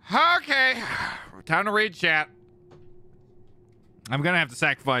 Okay. Time to read chat. I'm gonna have to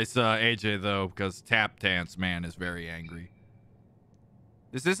sacrifice AJ though, because Tap Dance Man is very angry.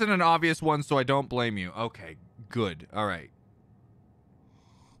 This isn't an obvious one, so I don't blame you. Okay, good. All right.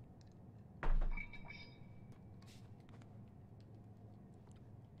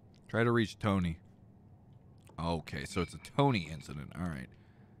 Try to reach Tony. Okay, so it's a Tony incident. All right.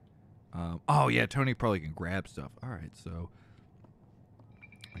 Oh yeah, Tony probably can grab stuff. All right, so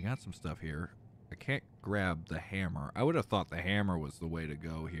I got some stuff here. I can't grab the hammer. I would have thought the hammer was the way to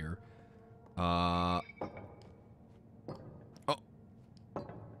go here. Oh.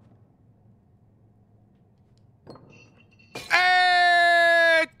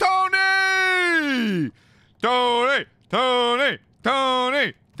 Hey, Tony! Tony! Tony!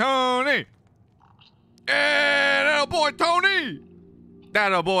 Tony! Tony! Hey, that boy, Tony!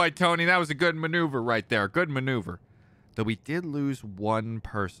 That boy, Tony. That was a good maneuver right there. Good maneuver. Though we did lose one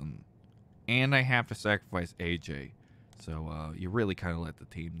person. And I have to sacrifice AJ. So, you really kind of let the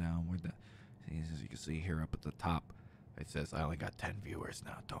team down with that. As you can see here up at the top, it says, I only got 10 viewers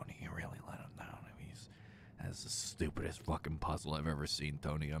now, Tony. You really let him down. I mean, that's the stupidest fucking puzzle I've ever seen,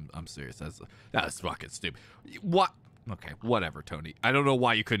 Tony. I'm serious. That's fucking stupid. What? Okay, whatever, Tony. I don't know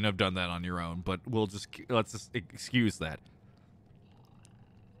why you couldn't have done that on your own, but let's just excuse that.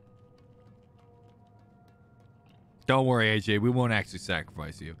 Don't worry, AJ. We won't actually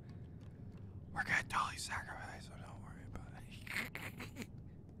sacrifice you. We're gonna totally sacrifice, so don't worry about it.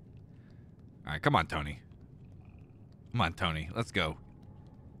 Alright, come on, Tony. Come on, Tony. Let's go.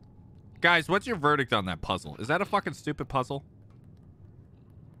 Guys, what's your verdict on that puzzle? Is that a fucking stupid puzzle?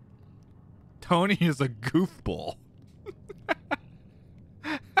 Tony is a goofball.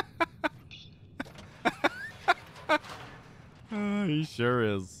 He sure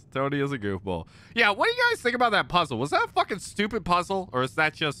is. Tony is a goofball. Yeah, what do you guys think about that puzzle? Was that a fucking stupid puzzle? Or is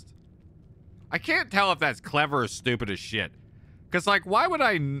that just... I can't tell if that's clever or stupid as shit. Because, like, why would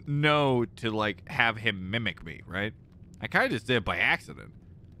I know to, like, have him mimic me, right? I kind of just did it by accident.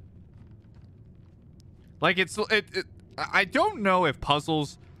 Like, I don't know if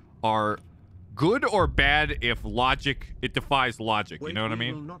puzzles are good or bad if it defies logic. You know what I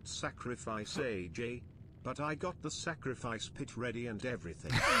mean? We will not sacrifice AJ, but I got the sacrifice pit ready and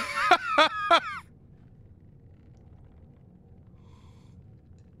everything.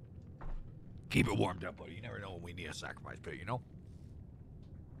 Keep it warmed up, buddy. You never know when we need a sacrifice pit, you know?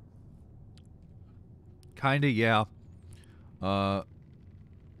 Kinda, yeah. I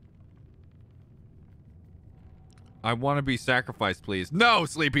want to be sacrificed, please. No,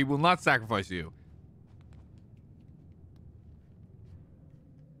 Sleepy, will not sacrifice you.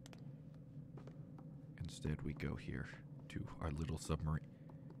 Instead, we go here to our little submarine.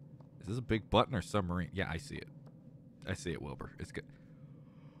 Is this a big button or submarine? Yeah, I see it. I see it, Wilbur. It's good.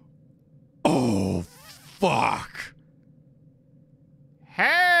 Oh, fuck.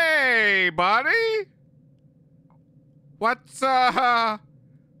 Hey, buddy. What's going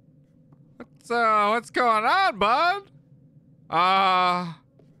on, bud? I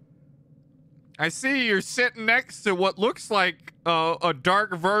I see you're sitting next to what looks like a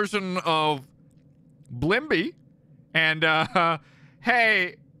dark version of Blimby. And,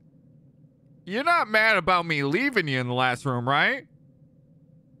 hey, you're not mad about me leaving you in the last room, right?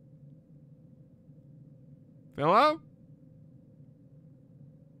 Philip?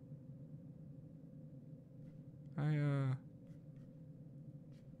 I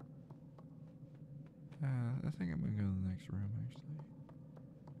think I'm gonna go to the next room, actually.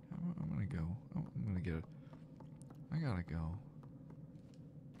 I'm gonna go. I'm gonna get it. I gotta go.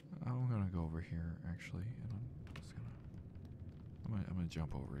 I'm gonna go over here, actually, and I'm just gonna... I'm gonna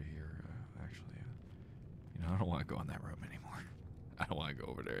jump over here, actually. You know, I don't want to go in that room anymore. I don't want to go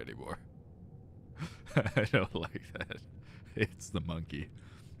over there anymore. I don't like that. It's the monkey.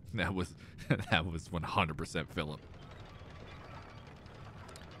 That was 100% Philip.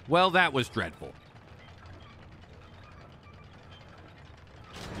 Well, that was dreadful.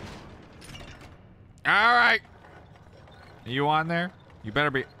 All right. Are you on there? You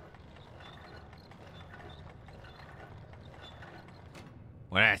better be.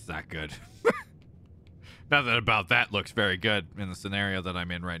 Well, that's not good. Nothing about that looks very good in the scenario that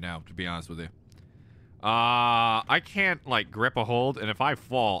I'm in right now, to be honest with you. I can't, like, grip a hold, and if I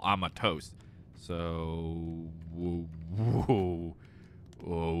fall, I'm a toast. So... Whoa, whoa,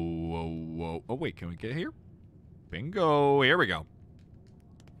 whoa, whoa, whoa. Oh, wait, can we get here? Bingo. Here we go.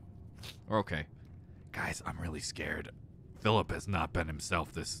 Okay. Guys, I'm really scared. Philip has not been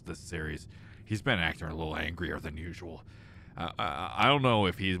himself this series. He's been acting a little angrier than usual. I don't know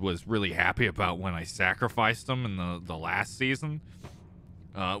if he was really happy about when I sacrificed him in the last season.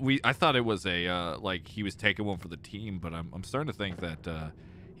 I thought it was like he was taking one for the team, but I'm starting to think that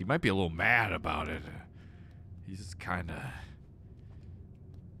he might be a little mad about it. He's just kind of...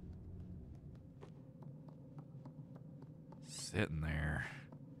 sitting there.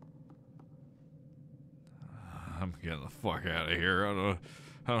 I'm getting the fuck out of here. I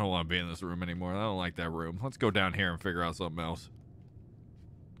don't want to be in this room anymore. I don't like that room. Let's go down here and figure out something else.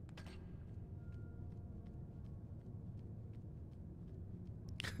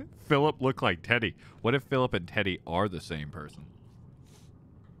 Philip looked like Teddy. What if Philip and Teddy are the same person?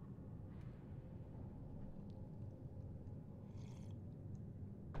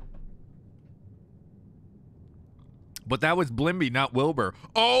 But that was Blimby, not Wilbur.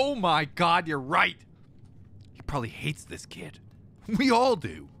 Oh my God, you're right. He probably hates this kid. We all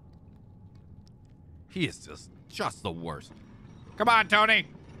do. He is just the worst. Come on, Tony.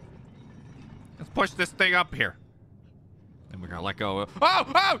 Let's push this thing up here. And we're gonna let go of...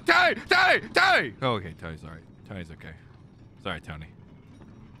 Oh, Tony! Oh, okay, Tony's all right. Tony's okay. Sorry, Tony.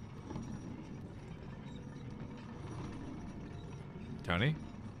 Tony?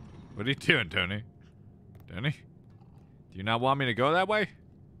 What are you doing, Tony? Tony? Do you not want me to go that way?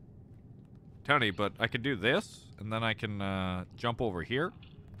 Tony, but I can do this, and then I can jump over here,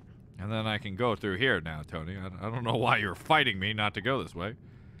 and then I can go through here now, Tony. I don't know why you're fighting me not to go this way.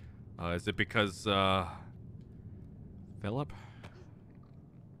 Is it because, Philip?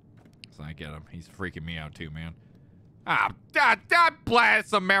 So I get him. He's freaking me out too, man. Ah, God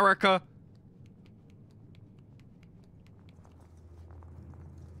bless America!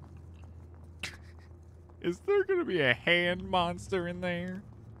 Is there gonna be a hand monster in there?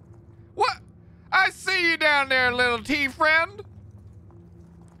 What? I see you down there, little tea friend.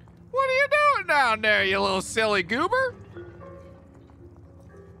 What are you doing down there, you little silly goober?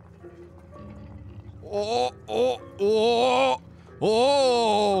 Oh.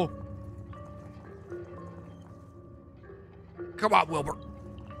 Come on, Wilbur.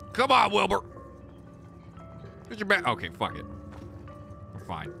 Come on, Wilbur. Get your back. Okay, fuck it. We're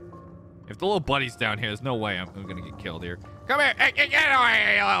fine. If the little buddy's down here, there's no way I'm gonna get killed here. Come here. Hey, get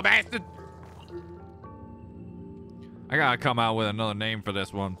away, you little bastard. I gotta come out with another name for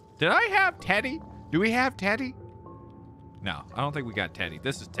this one. Did I have Teddy? Do we have Teddy? No, I don't think we got Teddy.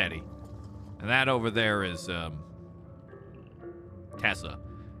 This is Teddy. And that over there is, Tessa.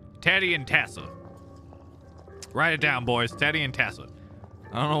 Teddy and Tessa. Write it down, boys. Teddy and Tessa.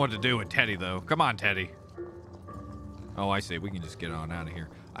 I don't know what to do with Teddy, though. Come on, Teddy. Oh, I see. We can just get on out of here.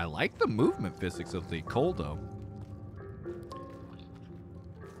 I like the movement physics of the coal dome.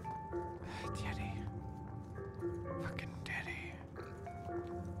 Teddy. Fucking Teddy.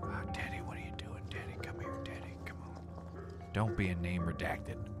 Oh, Teddy, what are you doing, Teddy? Come here, Teddy. Come on. Don't be a name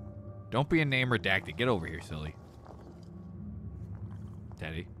redacted. Don't be a name redacted. Get over here, silly.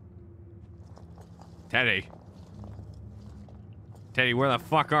 Teddy. Teddy. Teddy, where the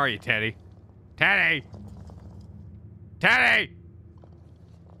fuck are you, Teddy? Teddy! Teddy!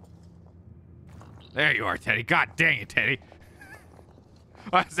 There you are, Teddy. God dang it, Teddy.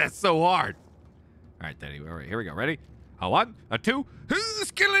 Why is that so hard? All right, Teddy. All right, here we go. Ready? A 1, a 2.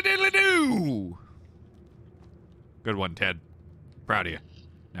 Skilladilladoo! Good one, Ted. Proud of you.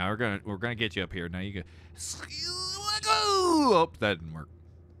 Now we're gonna get you up here. Now you go. Oh, that didn't work.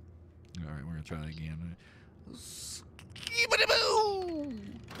 All right, we're gonna try that again.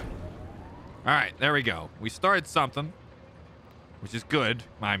 All right, there we go. We started something, which is good.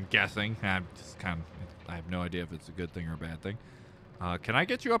 I'm guessing. I have no idea if it's a good thing or a bad thing. Can I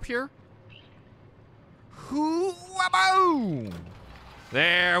get you up here? Boom!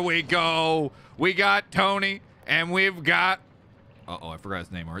 There we go. We got Tony, and we've got. I forgot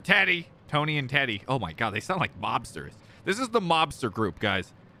his name. Or Teddy. Tony and Teddy. Oh my God, they sound like mobsters. This is the mobster group,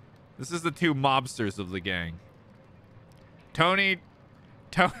 guys. This is the 2 mobsters of the gang. Tony,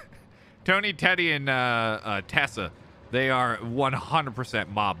 Teddy, and Tessa. They are 100%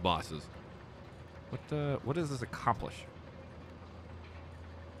 mob bosses. What does this accomplish?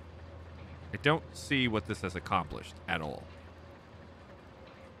 I don't see what this has accomplished at all.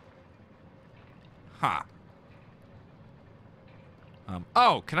 Huh.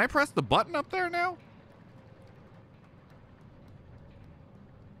 Oh, can I press the button up there now?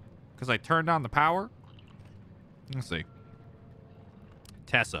 Because I turned on the power? Let's see.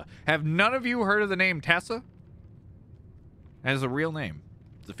 Tessa. Have none of you heard of the name Tessa? That is a real name.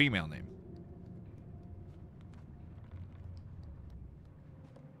 It's a female name.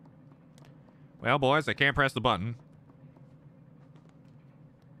 Well, boys, I can't press the button.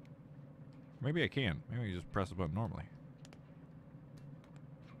 Maybe I can. Maybe I just press the button normally.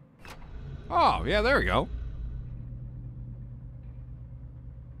 Oh, yeah, there we go.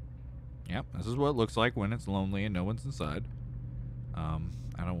 Yep, this is what it looks like when it's lonely and no one's inside.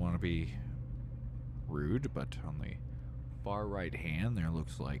 I don't want to be rude, but on the far right hand, there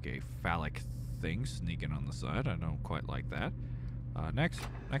looks like a phallic thing sneaking on the side. I don't quite like that. Next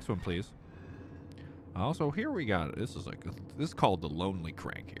one, please. Also, here we got, this is called the Lonely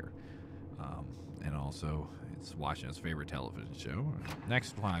Crank here. And also, it's watching his favorite television show.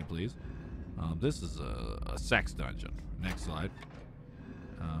 Next slide, please. This is a sex dungeon. Next slide.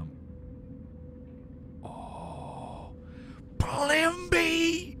 Oh,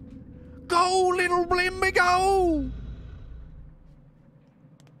 Blimby! Go, little Blimby, go!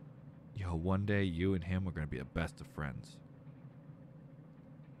 Yo, one day you and him are gonna be the best of friends.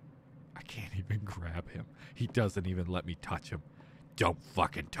 I can't even grab him. He doesn't even let me touch him. Don't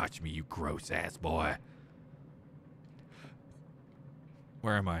fucking touch me, you gross ass boy.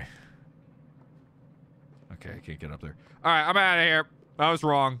 Where am I? Okay, I can't get up there. All right, I'm out of here. I was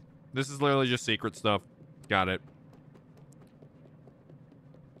wrong. This is literally just secret stuff. Got it.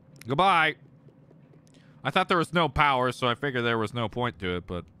 Goodbye. I thought there was no power, so I figured there was no point to it,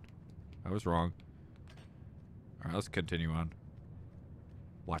 but I was wrong. All right, let's continue on.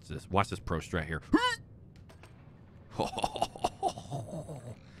 Watch this. Watch this pro strat here.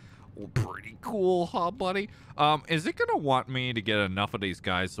 Pretty cool, huh, buddy? Is it gonna want me to get enough of these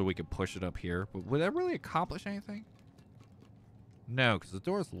guys so we can push it up here? But would that really accomplish anything? No, because the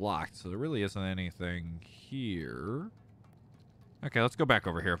door's locked, so there really isn't anything here. Okay, let's go back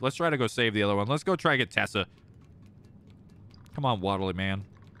over here. Let's try to go save the other one. Let's go try to get Tessa. Come on, Waddly man.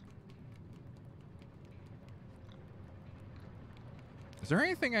 Is there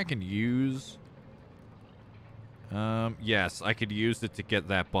anything I can use? Yes, I could use it to get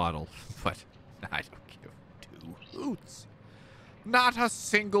that bottle, but I don't give 2 hoots. Not a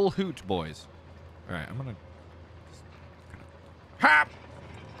single hoot, boys. All right, I'm gonna... Hap!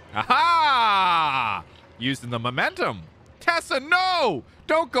 Aha! Using the momentum. Tessa, no!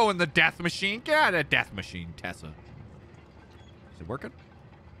 Don't go in the death machine. Get out of the death machine, Tessa. Is it working?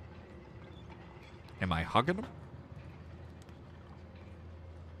 Am I hugging him?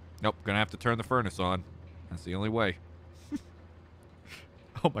 Nope, gonna have to turn the furnace on. That's the only way.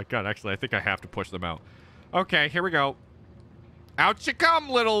 Oh my god, actually, I think I have to push them out. Okay, here we go. Out you come,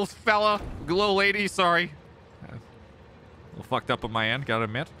 little fella. Little lady, sorry. A little fucked up on my end, gotta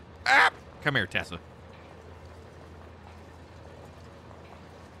admit. Ah! Come here, Tessa.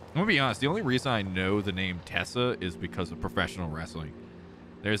 I'm gonna be honest, the only reason I know the name Tessa is because of professional wrestling.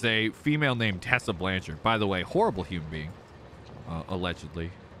 There's a female named Tessa Blanchard. By the way, horrible human being.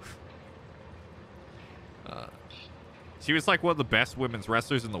 Allegedly. She was like one of the best women's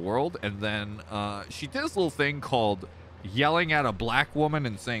wrestlers in the world, and then she did this little thing called yelling at a black woman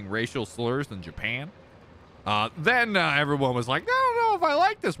and saying racial slurs in Japan. Then everyone was like, I don't know if I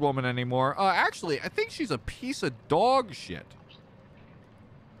like this woman anymore. Actually, I think she's a piece of dog shit.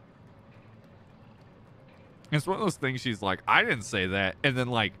 It's one of those things she's like, I didn't say that. And then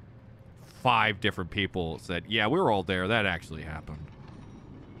like 5 different people said, yeah, we were all there. That actually happened.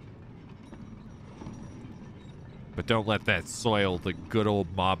 But don't let that soil the good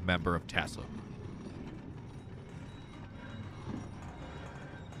old mob member of Tessa.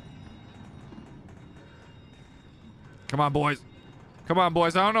 Come on, boys. Come on,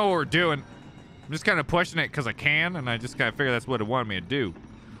 boys. I don't know what we're doing. I'm just kind of pushing it because I can, and I just kind of figure that's what it wanted me to do.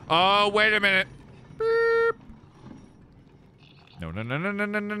 Oh, wait a minute. Beep. No, no, no, no, no,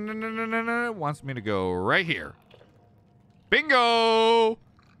 no, no, no, no, no, no, no. It wants me to go right here. Bingo!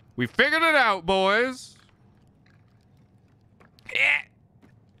 We figured it out, boys. Yeah.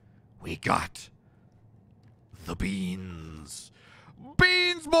 We got the beans.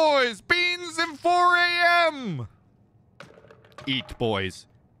 Beans, boys! Beans at 4 a.m. Eat, boys.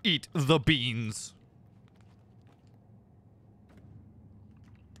 Eat the beans.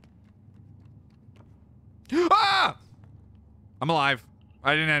 Ah! I'm alive.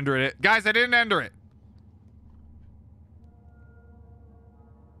 I didn't enter it. Guys, I didn't enter it.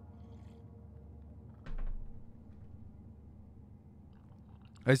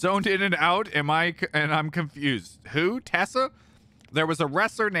 I zoned in and out. And I'm confused. Who? Tessa? There was a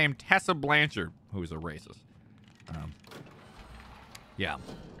wrestler named Tessa Blanchard who was a racist. Yeah.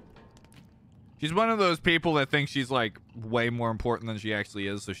 She's one of those people that thinks she's like way more important than she actually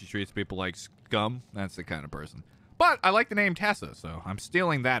is, so she treats people like scum. That's the kind of person. But I like the name Tessa, so I'm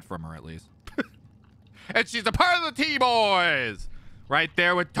stealing that from her at least. And she's a part of the T-Boys! Right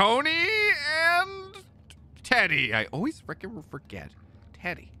there with Tony and Teddy. I always freaking forget.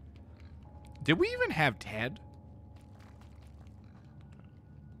 Teddy. Did we even have Ted?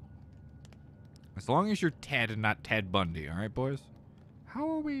 As long as you're Ted and not Ted Bundy, alright, boys? How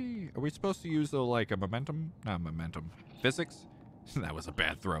are we? Are we supposed to use, though, like a momentum? Not momentum. Physics? That was a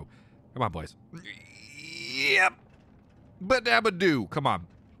bad throw. Come on, boys. Yep. Ba-dabba-doo. Come on.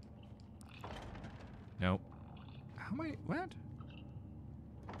 Nope. How am I? What?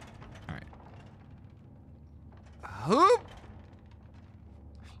 Alright. Hoop.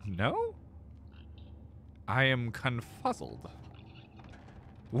 No? I am confuzzled.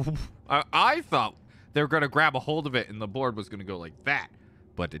 I thought they were going to grab a hold of it and the board was going to go like that.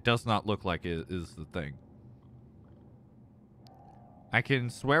 But it does not look like it is the thing. I can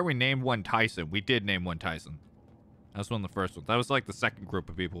swear we named one Tyson. We did name one Tyson. That was one of the first ones. That was like the second group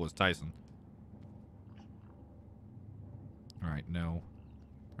of people was Tyson. Alright, no.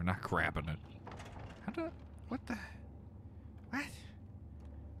 We're not grabbing it. How do... What the... What?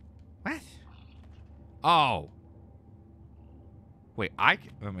 What? Oh. Wait, I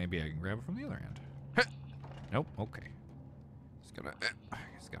can... Well, maybe I can grab it from the other end. Nope, okay. It's gotta...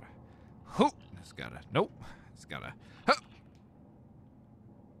 It's gotta... Hoop! It's gotta... Nope. It's gotta...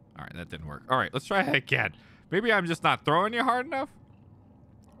 Alright, that didn't work. Alright, let's try that again. Maybe I'm just not throwing you hard enough?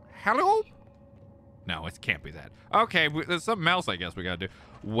 Hello? No, it can't be that. Okay, there's something else I guess we gotta do.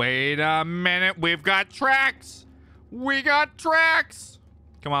 Wait a minute. We've got tracks! We got tracks!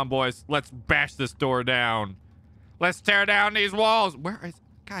 Come on, boys. Let's bash this door down. Let's tear down these walls. Where is...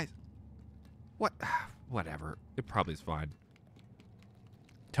 Guys. What? Whatever. It probably is fine.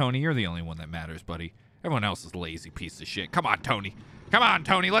 Tony, you're the only one that matters, buddy. Everyone else is a lazy piece of shit. Come on, Tony. Come on,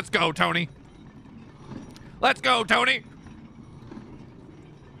 Tony. Let's go, Tony. Let's go, Tony.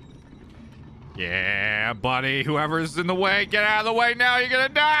 Yeah, buddy. Whoever's in the way, get out of the way now. You're gonna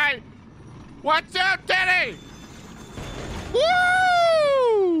die. Watch out, Teddy.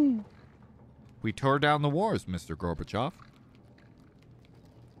 Woo! We tore down the wars, Mr. Gorbachev.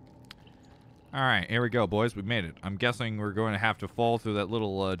 All right, here we go, boys. We made it. I'm guessing we're going to have to fall through that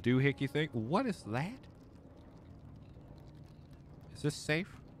little doohickey thing. What is that? Is this safe?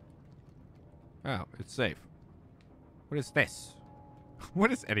 Oh, it's safe. What is this?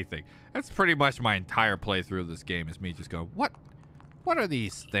 What is anything? That's pretty much my entire playthrough of this game is me just going, what are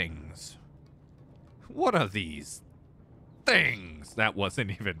these things? What are these things? That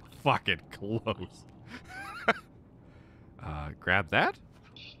wasn't even fucking close. Grab that?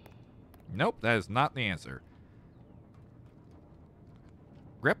 Nope, that is not the answer.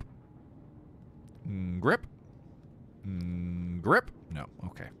 Grip. Grip. Grip. No,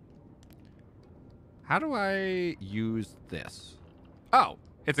 okay. How do I use this? Oh,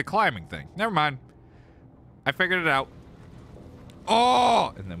 it's a climbing thing. Never mind. I figured it out.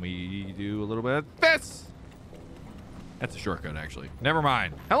 Oh! And then we do a little bit of this. That's a shortcut, actually. Never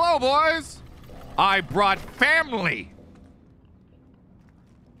mind. Hello, boys! I brought family!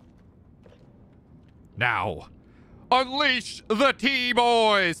 Now, unleash the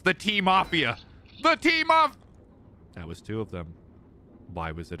T-Boys! The T-Mafia! The T-Mafia! That was two of them.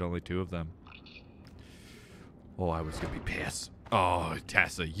 Why was it only two of them? Oh, I was gonna be pissed. Oh,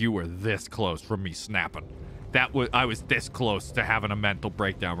 Tessa, you were this close from me snapping. I was this close to having a mental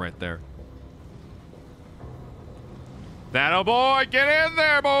breakdown right there. That'll boy, get in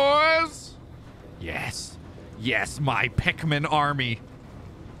there, boys. Yes. Yes, my Pikmin army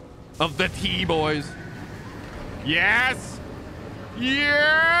of the T-boys. Yes.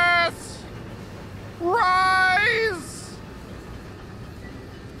 Yes. Rise.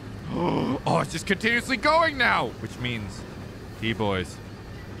 Oh, it's just continuously going now, which means T-boys.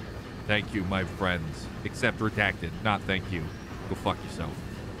 Thank you, my friends. Except redacted. Not thank you. Go fuck yourself.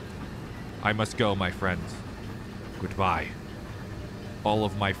 I must go, my friends. Goodbye. All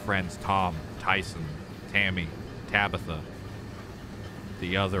of my friends, Tom, Tyson, Tammy, Tabitha.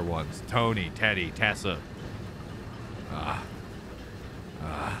 The other ones, Tony, Teddy, Tessa.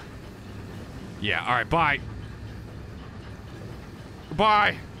 Yeah, all right, bye.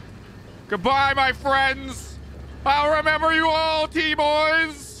 Goodbye. Goodbye, my friends. I'll remember you all,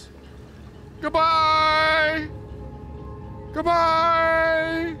 T-boys. Goodbye.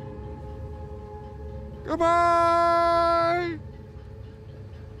 Goodbye. Goodbye.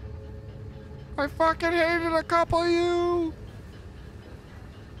 I fucking hated a couple of you.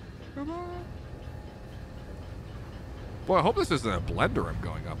 Goodbye. Boy, I hope this isn't a blender I'm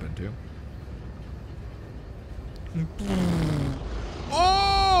going up into.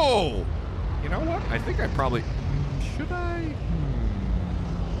 Oh! You know what? I think I probably... Should I?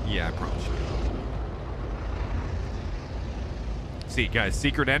 Yeah, I probably should. See, guys,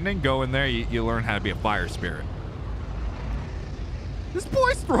 secret ending. Go in there. You learn how to be a fire spirit. This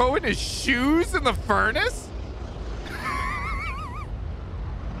boy's throwing his shoes in the furnace?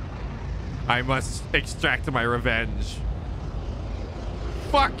 I must extract my revenge.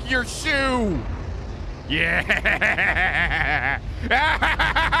 Fuck your shoe! Yeah!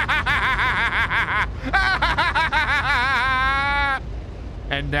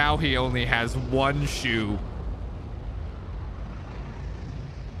 And now he only has one shoe.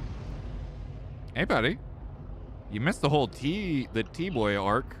 Hey, buddy. You missed the whole the T-boy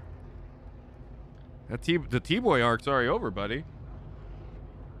arc. The T-boy arc's already over, buddy.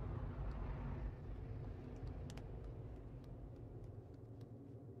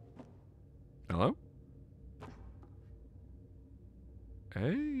 Hello?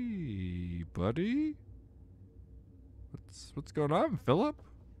 Hey, buddy. What's going on, Philip?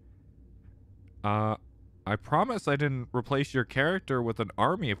 I promise I didn't replace your character with an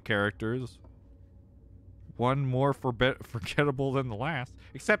army of characters. One more forgettable than the last.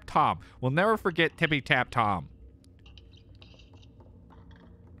 Except Tom. We'll never forget Tippy Tap Tom.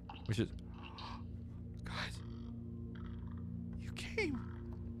 Which is... Guys. You came.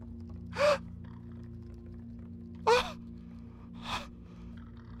 The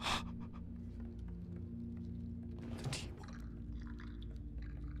T-boy.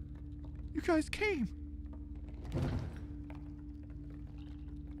 You guys came.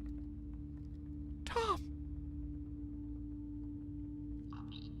 Tom.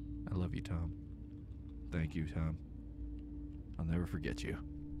 I love you, Tom. Thank you, Tom. I'll never forget you.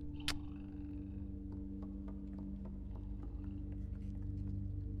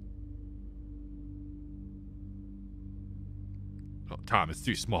 Oh, Tom, it's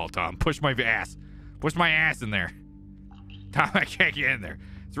too small, Tom. Push my ass. Push my ass in there. Tom, I can't get in there.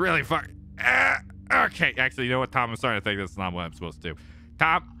 It's really far. Okay, actually, you know what, Tom? I'm starting to think that's not what I'm supposed to do.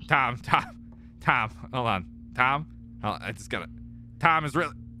 Tom. Hold on. Tom? I just gotta... Tom is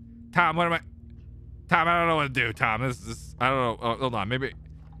really... Tom, what am I... Tom, I don't know what to do, Tom. This I don't know. Oh, hold on, maybe...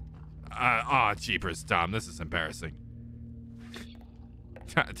 Oh, jeepers, Tom. This is embarrassing.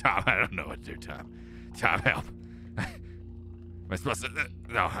 Tom, I don't know what to do, Tom. Tom, help. Am I supposed to...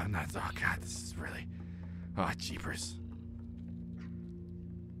 No, I'm not... Oh, God, this is really... Oh, jeepers.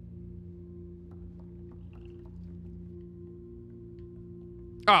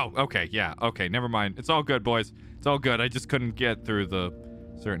 Oh, okay, yeah, okay, never mind. It's all good, boys. It's all good. I just couldn't get through the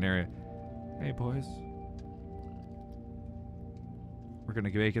certain area. Hey, boys. We're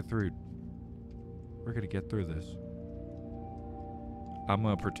gonna make it through. We're gonna get through this. I'm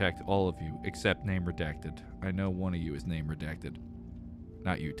gonna protect all of you, except name redacted. I know one of you is name redacted.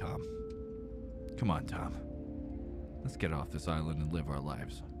 Not you, Tom. Come on, Tom. Let's get off this island and live our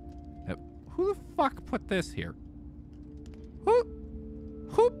lives. Now, who the fuck put this here?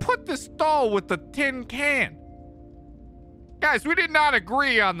 Who put this doll with the tin can? Guys, we did not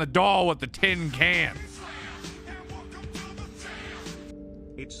agree on the doll with the tin can.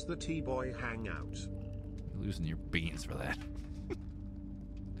 It's the T-boy hangout. You're losing your beans for that.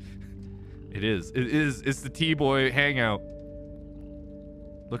 It is. It's the T-boy hangout.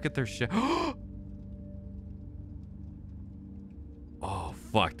 Look at their shit. Oh,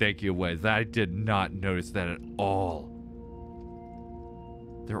 fuck. Thank you, Wes. I did not notice that at all.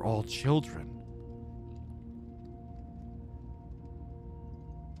 They're all children.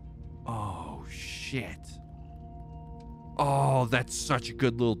 shit. Oh, that's such a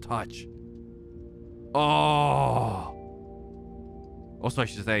good little touch. Oh. Also, I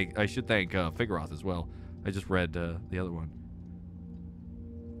should thank Figueroth as well. I just read the other one.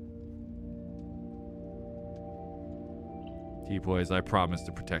 T-boys, I promise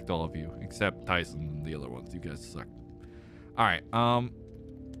to protect all of you, except Tyson and the other ones. You guys suck. All right. Oh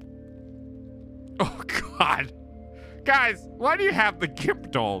God, guys, why do you have the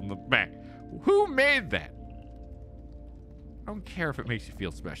Gimp doll in the back? Who made that? I don't care if it makes you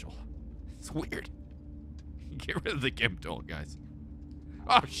feel special. It's weird. Get rid of the Gimp doll, guys.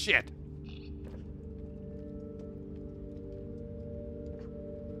 Oh shit.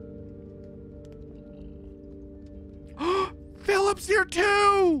 Philip's here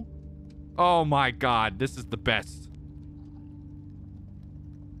too! Oh my God, this is the best.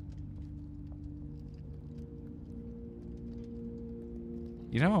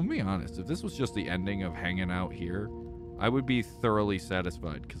 You know, I'm gonna be honest. If this was just the ending of hanging out here, I would be thoroughly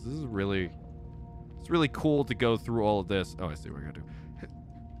satisfied because this is really, it's really cool to go through all of this. Oh, I see what I gotta do.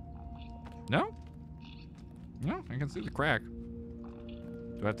 No? No, I can see the crack.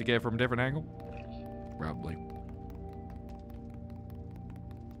 Do I have to get it from a different angle? Probably.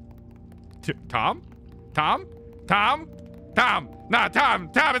 Tom? Tom? Tom? Tom! No,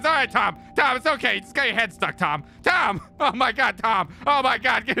 Tom! Tom, it's all right, Tom! Tom, it's okay. You just got your head stuck, Tom. Tom! Oh my God, Tom! Oh my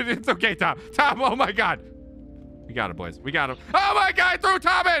God, it's okay, Tom. Tom, oh my God. We got him, boys. We got him. Oh my God, I threw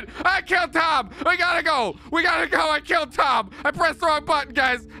Tom in! I killed Tom! We gotta go! We gotta go! I killed Tom! I pressed the wrong button,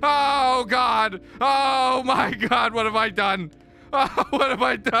 guys! Oh God! Oh my God, what have I done? Oh, what have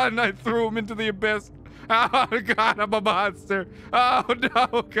I done? I threw him into the abyss. Oh God, I'm a monster. Oh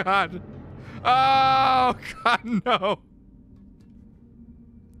no, God. Oh God, no.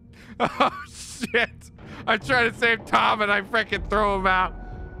 Oh shit. I tried to save Tom and I freaking throw him out.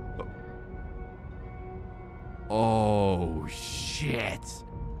 Oh shit.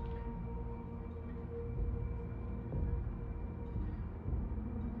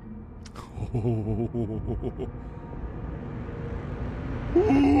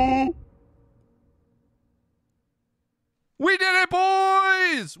 We did it,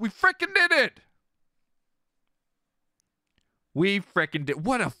 boys! We freaking did it! We freaking did.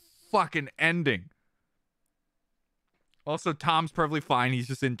 What a fucking ending. Also, Tom's perfectly fine. He's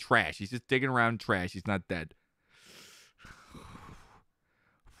just in trash. He's just digging around trash. He's not dead.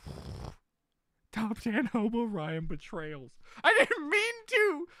 Top 10 Hobo Ryan betrayals. I didn't mean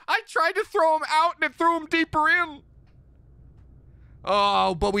to. I tried to throw him out and it threw him deeper in.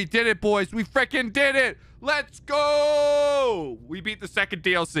 Oh, but we did it, boys. We freaking did it. Let's go. We beat the second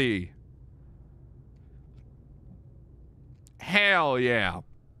DLC. Hell yeah.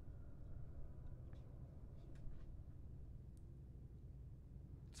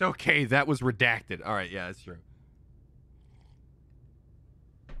 It's okay. That was redacted. All right. Yeah, that's true.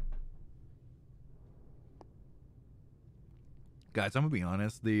 Guys, I'm gonna be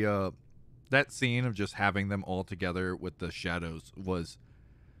honest. The that scene of just having them all together with the shadows was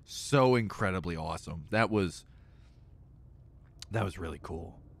so incredibly awesome. That was really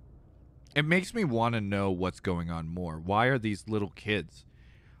cool. It makes me want to know what's going on more. Why are these little kids?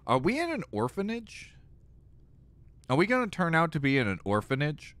 Are we in an orphanage? Are we going to turn out to be in an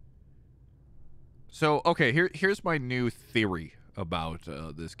orphanage? So, okay, here's my new theory about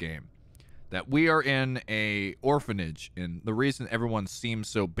this game. That we are in a orphanage, and the reason everyone seems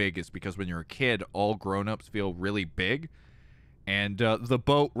so big is because when you're a kid, all grown-ups feel really big, and the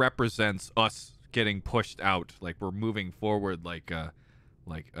boat represents us getting pushed out, like we're moving forward, like an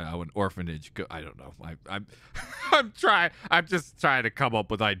orphanage. I don't know. I'm just trying to come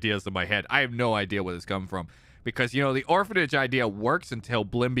up with ideas in my head. I have no idea where this comes from, because you know the orphanage idea works until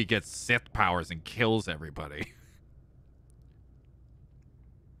Blimby gets Sith powers and kills everybody.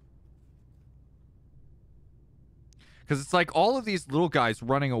 Because it's like all of these little guys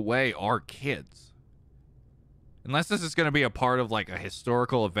running away are kids. Unless this is going to be a part of like a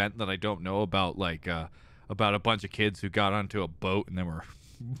historical event that I don't know about, like about a bunch of kids who got onto a boat and then were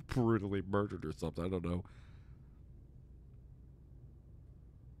brutally murdered or something. I don't know.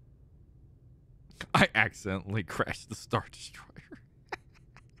 I accidentally crashed the Star Destroyer.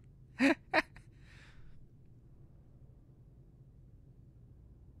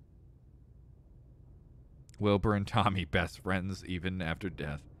 Wilbur and Tommy, best friends even after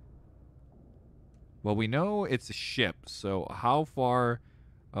death. Well, we know it's a ship, so how far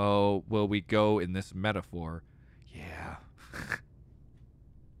will we go in this metaphor? Yeah.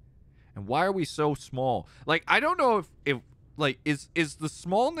 And why are we so small? Like, I don't know if like, is the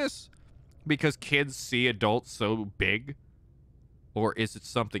smallness because kids see adults so big? Or is it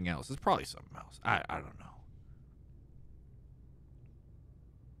something else? It's probably something else. I don't know.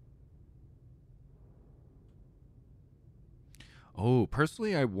 Oh,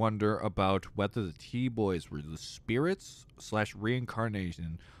 personally, I wonder about whether the T-Boys were the spirits /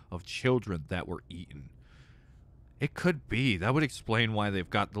 reincarnation of children that were eaten. It could be. That would explain why they've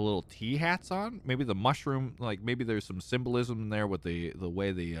got the little tea hats on. Maybe the mushroom, like maybe there's some symbolism there with the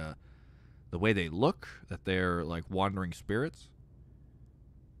way they look, that they're like wandering spirits.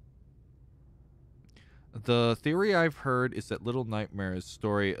 The theory I've heard is that Little Nightmares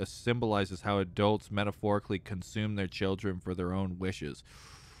story symbolizes how adults metaphorically consume their children for their own wishes.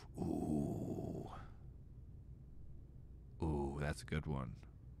 Ooh. Ooh, that's a good one.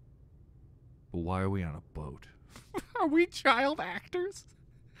 But why are we on a boat? Are we child actors?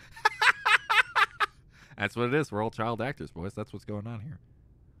 That's what it is. We're all child actors, boys. That's what's going on here.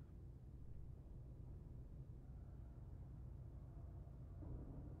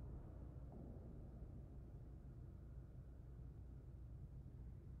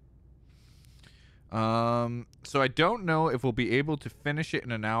 So I don't know if we'll be able to finish it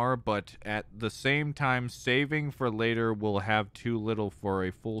in an hour, but at the same time, saving for later will have too little for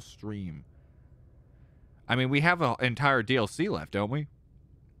a full stream. I mean, we have an entire DLC left, don't we?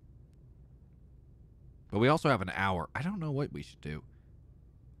 But we also have an hour. I don't know what we should do.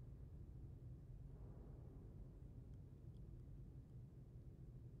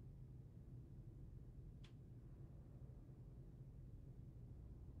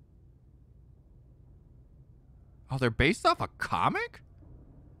 Oh, they're based off a comic?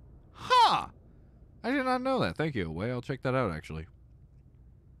 Huh. I did not know that. Thank you. Way, I'll check that out, actually.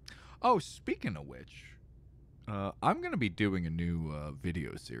 Oh, speaking of which, I'm going to be doing a new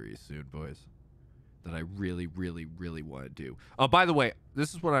video series soon, boys, that I really, really, really want to do. Oh, by the way,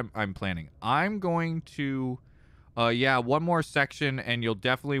 this is what I'm planning. I'm going to, yeah, one more section, and you'll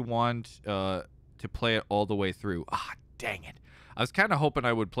definitely want to play it all the way through. Ah, dang it. I was kind of hoping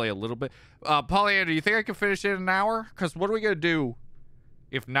I would play a little bit. Pollyanna, do you think I can finish it in an hour? Because what are we going to do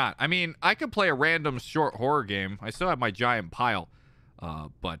if not? I mean, I could play a random short horror game. I still have my giant pile.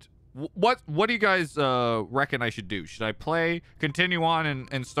 But what do you guys reckon I should do? Should I continue on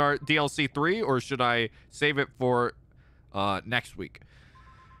and start DLC 3? Or should I save it for next week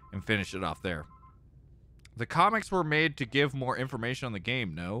and finish it off there? The comics were made to give more information on the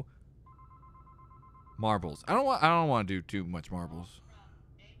game, no? Marbles. I don't want to do too much marbles.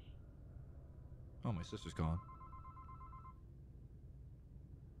 Oh, my sister's gone.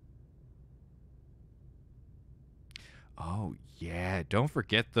 Oh, yeah. Don't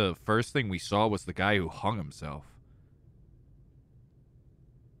forget the first thing we saw was the guy who hung himself.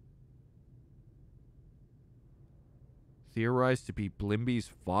 Theorized to be Blimby's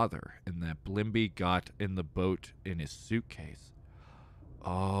father, and that Blimby got in the boat in his suitcase.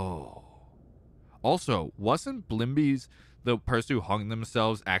 Oh. Also, wasn't Blimby's, the person who hung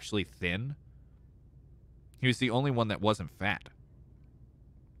themselves, actually thin? He was the only one that wasn't fat.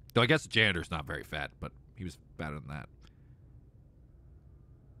 Though I guess the janitor's not very fat, but he was fatter than that.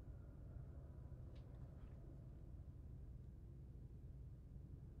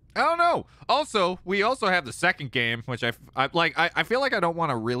 I don't know. Also, we also have the second game, which I feel like I don't want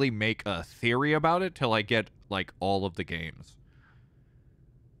to really make a theory about it till I get like all of the games.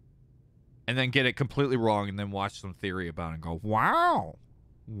 And then get it completely wrong and then watch some theory about it and go, wow.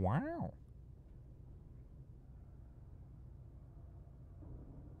 Wow.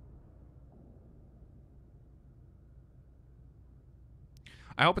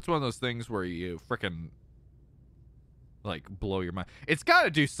 I hope it's one of those things where you frickin' like blow your mind. It's got to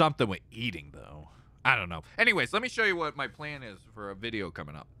do something with eating, though. I don't know. Anyways, let me show you what my plan is for a video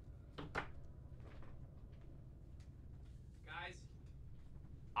coming up.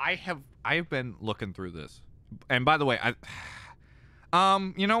 Guys, I've been looking through this. And by the way,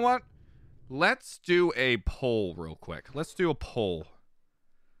 you know what? Let's do a poll real quick. Let's do a poll.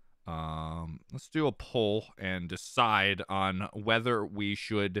 Let's do a poll and decide on whether we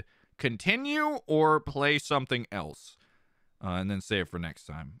should continue or play something else. And then save it for next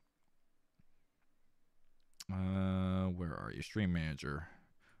time. Where are you? Stream manager.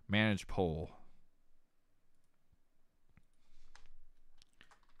 Manage poll.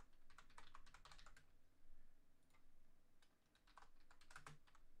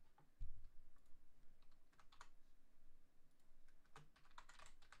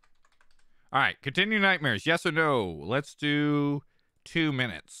 All right, continue Nightmares. Yes or no? Let's do 2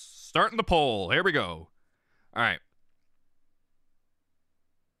 minutes. Starting the poll. Here we go. All right.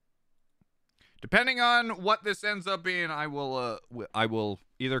 Depending on what this ends up being, I will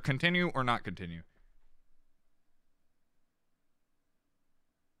either continue or not continue.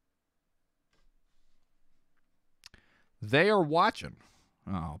 They are watching.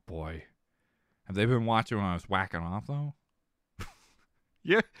 Oh, boy. Have they been watching when I was whacking off, though?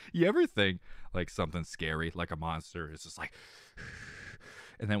 Yeah, you ever think, like, something scary, like a monster, is just like...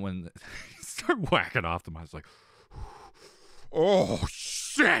 And then when you start whacking off, the monster's like... Oh,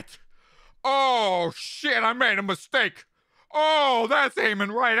 shit! Oh, shit, I made a mistake! Oh, that's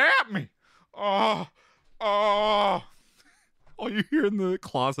aiming right at me! Oh, oh... All you hear in the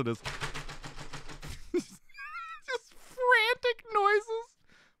closet is... just frantic noises.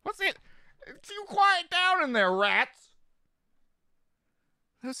 What's it? You quiet down in there, rats.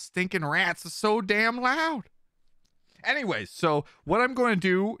 Those stinking rats are so damn loud. Anyways, so what I'm going to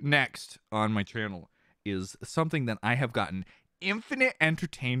do next on my channel is something that I have gotten infinite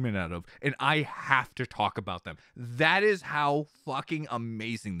entertainment out of, and I have to talk about them. That is how fucking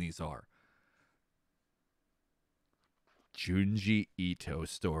amazing these are. Junji Ito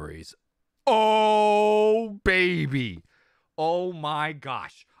stories. Oh, baby. Oh, my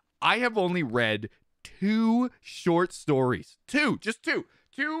gosh. I have only read 2 short stories. 2. Just 2.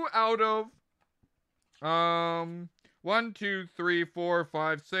 2 out of 1, 2, 3, 4,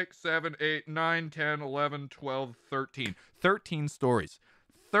 5, 6, 7, 8, 9, 10, 11, 12, 13. 13 stories.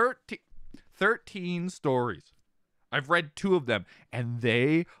 13 stories. I've read 2 of them, and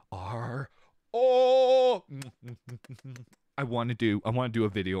they are... Oh, I want to do a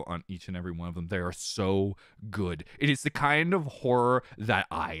video on each and every one of them. They are so good. It is the kind of horror that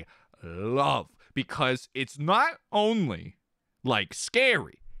I love because it's not only like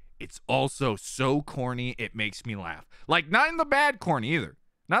scary, it's also so corny it makes me laugh. Like, not in the bad corny either.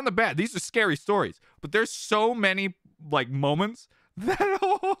 Not in the bad. These are scary stories, but there's so many like moments that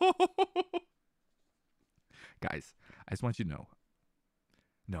guys, I just want you to know.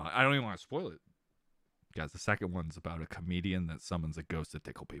 No, I don't even want to spoil it. Guys, the second one's about a comedian that summons a ghost to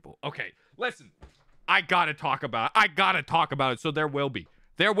tickle people. Okay, listen. I gotta talk about it. So there will be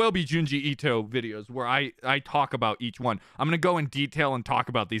Junji Ito videos where I talk about each one. I'm gonna go in detail and talk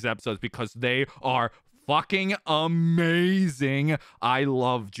about these episodes because they are fucking amazing. I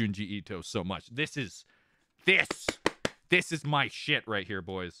love Junji Ito so much. This is my shit right here,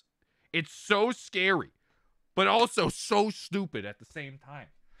 boys. It's so scary, but also so stupid at the same time.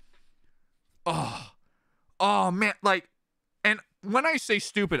 Oh man, like, and when I say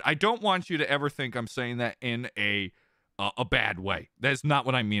stupid, I don't want you to ever think I'm saying that in a bad way. That's not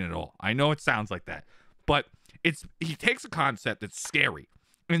what I mean at all. I know it sounds like that, but he takes a concept that's scary,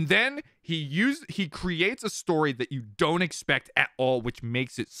 and then he creates a story that you don't expect at all, which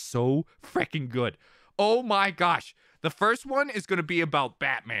makes it so freaking good. Oh my gosh, the first one is going to be about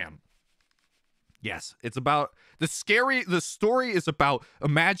Batman. Yes, it's about the story is about,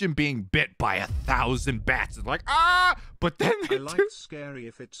 imagine being bit by 1,000 bats. It's like, but then I like scary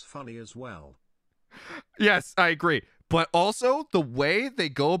if it's funny as well. Yes, I agree. But also the way they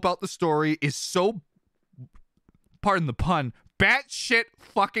go about the story is so, pardon the pun, batshit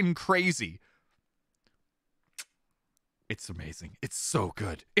fucking crazy. It's amazing. It's so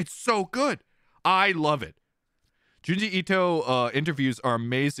good. It's so good. I love it. Junji Ito interviews are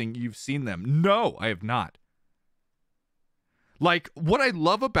amazing. You've seen them. No, I have not. Like, what I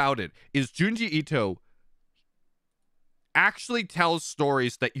love about it is Junji Ito actually tells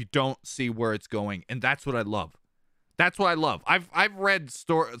stories that you don't see where it's going, and that's what I love. That's what I love. I've read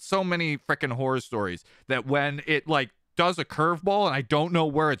so many freaking horror stories that when it like does a curveball and I don't know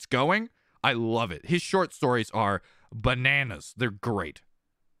where it's going, I love it. His short stories are bananas. They're great.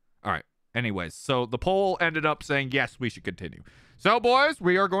 All right. Anyways, so the poll ended up saying, yes, we should continue. So, boys,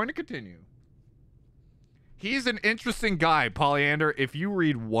 we are going to continue. He's an interesting guy, Polyander. If you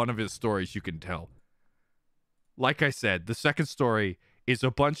read one of his stories, you can tell. Like I said, the second story is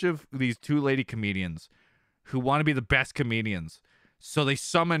a bunch of these 2 lady comedians who want to be the best comedians. So they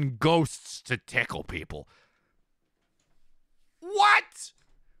summon ghosts to tickle people. What?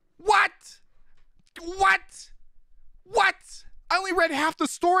 What? What? What? I only read half the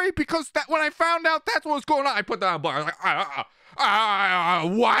story because that when I found out that's what was going on, I put that on bar. I was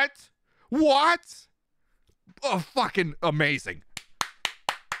like, what? What? Oh, fucking amazing.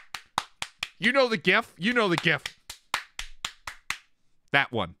 You know the GIF? You know the GIF.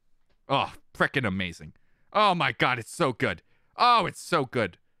 That one. Oh, freaking amazing. Oh my God, it's so good. Oh, it's so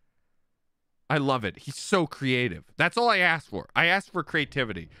good. I love it. He's so creative. That's all I ask for. I ask for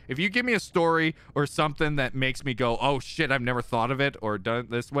creativity. If you give me a story or something that makes me go, oh shit, I've never thought of it or done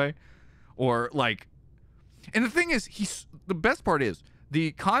it this way, or like, and the thing is, the best part is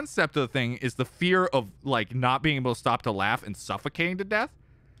the concept of the thing is the fear of like not being able to stop to laugh and suffocating to death,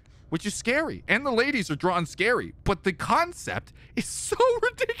 which is scary. And the ladies are drawn scary, but the concept is so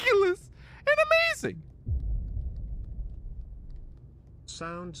ridiculous and amazing.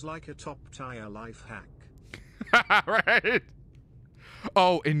 Sounds like a top tier life hack. Right?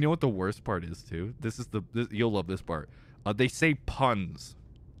 Oh, and you know what the worst part is too? You'll love this part. They say puns.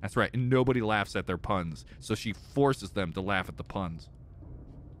 That's right, and nobody laughs at their puns, so she forces them to laugh at the puns.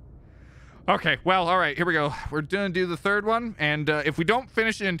 Okay, well, all right, here we go. We're gonna do the third one, and if we don't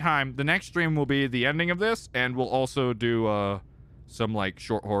finish it in time, the next stream will be the ending of this, and we'll also do some like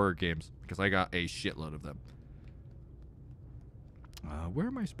short horror games because I got a shitload of them. Where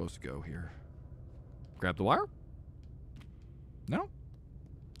am I supposed to go here? Grab the wire? No?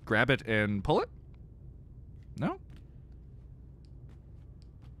 Grab it and pull it? No?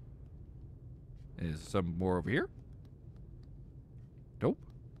 Is some more over here? Nope.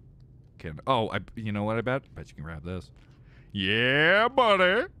 You know what I bet? Bet you can grab this. Yeah,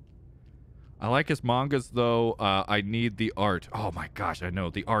 buddy. I like his mangas though. I need the art. Oh my gosh, I know.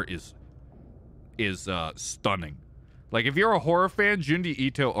 The art is stunning. Like if you're a horror fan, Junji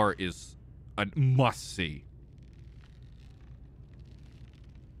Ito art is a must see.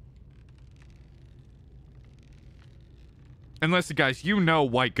 And listen, guys, you know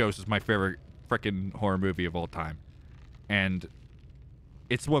White Ghost is my favorite freaking horror movie of all time. And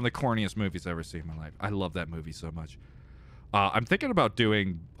it's one of the corniest movies I've ever seen in my life. I love that movie so much. I'm thinking about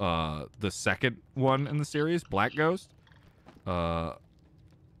doing the second one in the series, Black Ghost.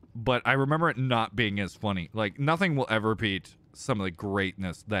 But I remember it not being as funny. Like, nothing will ever beat some of the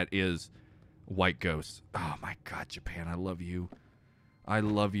greatness that is White Ghost. Oh my god, Japan, I love you. I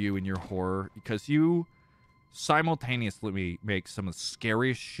love you and your horror. Because you simultaneously make some of the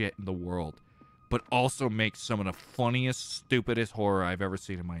scariest shit in the world, but also make some of the funniest, stupidest horror I've ever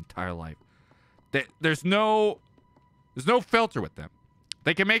seen in my entire life. There's no filter with them.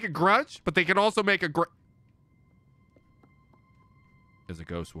 They can make a Grudge, but they can also make a There's a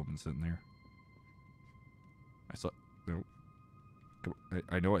ghost woman sitting there. I saw... No.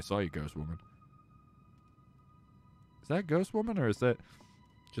 I know I saw you, ghost woman. Is that a ghost woman, or is that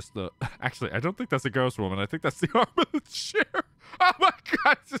just the... Actually, I don't think that's a ghost woman. I think that's the arm of the chair. Oh my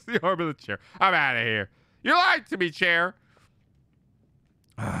god, it's just the arm of the chair. I'm out of here. You lied to me, chair.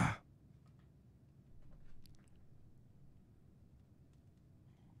 I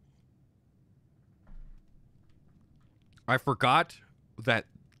forgot that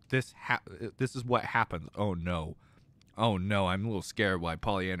this is what happens. Oh no. Oh no, I'm a little scared why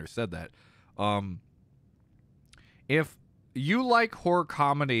Pollyanna said that. If you like horror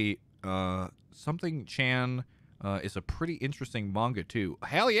comedy, Something Chan is a pretty interesting manga too.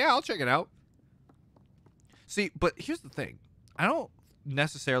 Hell yeah, I'll check it out. See, but here's the thing. I don't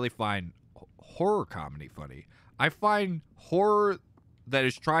necessarily find horror comedy funny. I find horror that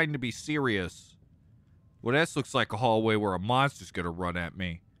is trying to be serious. Well, this looks like a hallway where a monster's gonna run at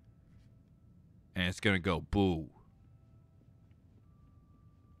me. And it's gonna go boo.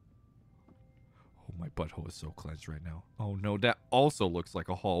 Oh, my butthole is so clenched right now. Oh no, that also looks like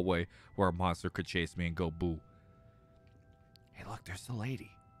a hallway where a monster could chase me and go boo. Hey, look, there's the lady.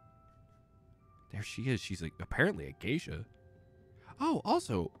 There she is. She's like apparently a geisha. Oh,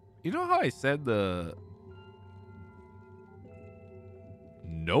 also, you know how I said the...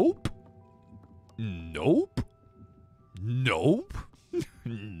 Nope. Nope. Nope.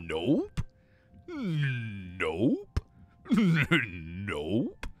 Nope. Nope.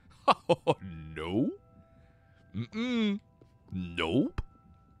 Nope. Oh, no. Mm-mm. Nope.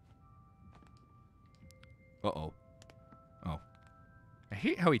 Uh-oh. Oh. I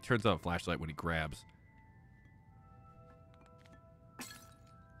hate how he turns on a flashlight when he grabs.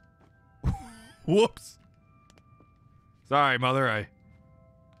 Whoops. Sorry, mother.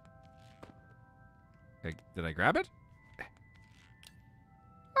 Did I grab it?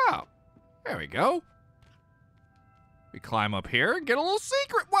 Oh, there we go. We climb up here and get a little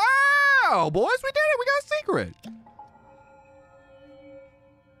secret. Wow, boys, we did it. We got a secret.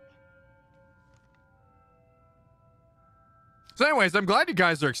 So anyways, I'm glad you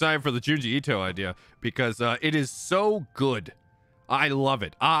guys are excited for the Junji Ito idea because it is so good. I love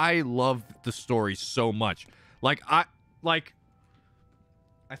it. I love the story so much. I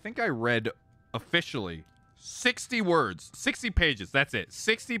think I read officially 60 words, 60 pages. That's it.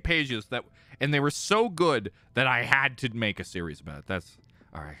 60 pages and they were so good that I had to make a series about it. That's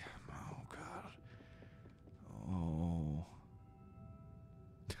all right. Oh god. Oh.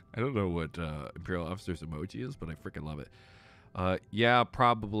 I don't know what Imperial Officer's emoji is, but I freaking love it. Yeah,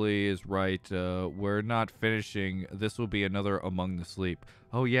 probably is right. We're not finishing. This will be another Among the Sleep.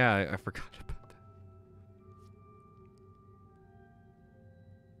 Oh yeah, I forgot about that.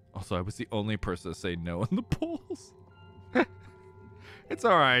 Also, I was the only person to say no in the polls. It's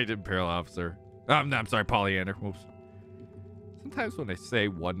all right, Imperial Officer. I'm sorry, Pollyanna. Whoops. Sometimes when I say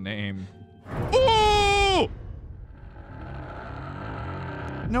one name... Oh!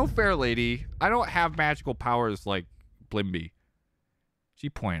 No, fair lady. I don't have magical powers like Blimby. She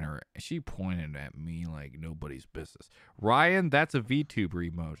pointed at me like nobody's business. Ryan, that's a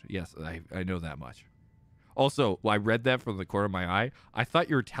VTuber emote. Yes, I know that much. Also, I read that from the corner of my eye. I thought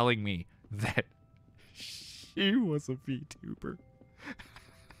you were telling me that she was a VTuber.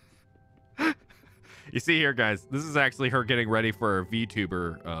 You see here, guys, this is actually her getting ready for a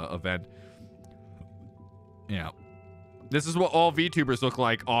VTuber event. Yeah. This is what all VTubers look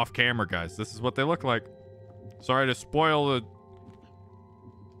like off camera, guys. This is what they look like. Sorry to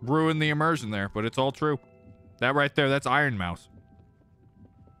ruin the immersion there, but it's all true. That right there, that's Iron Mouse.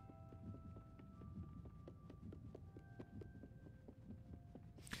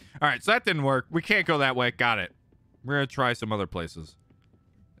 All right, so that didn't work. We can't go that way. Got it. We're going to try some other places.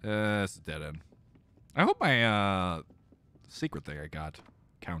 It's a dead end. I hope my secret thing I got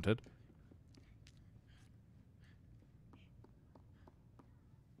counted.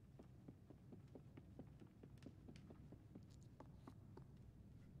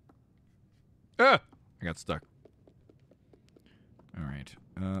 I got stuck. All right.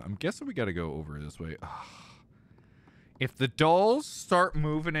 I'm guessing we got to go over this way. Ugh. If the dolls start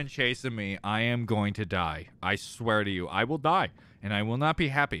moving and chasing me, I am going to die. I swear to you, I will die. And I will not be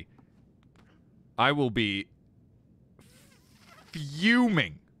happy. I will be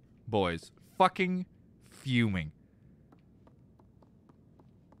fuming, boys. Fucking fuming.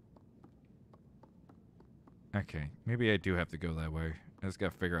 Okay, maybe I do have to go that way. I just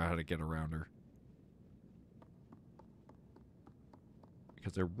gotta figure out how to get around her.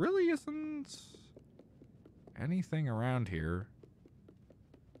 Because there really isn't anything around here.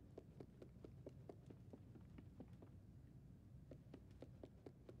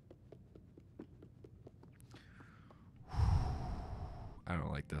 I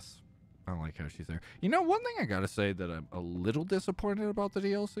don't like this. I don't like how she's there. You know, one thing I gotta say that I'm a little disappointed about the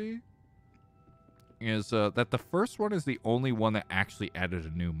DLC is that the first one is the only one that actually added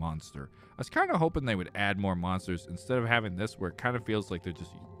a new monster. I was kind of hoping they would add more monsters instead of having this where it kind of feels like they're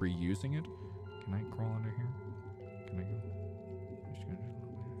just reusing it. Can I crawl under here? Can I go? I'm just gonna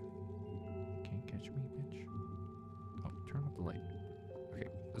can't catch me, bitch. Oh, turn off the light. Okay,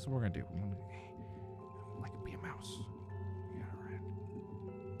 this is what we're gonna do. I'm gonna like be a mouse. You got it right.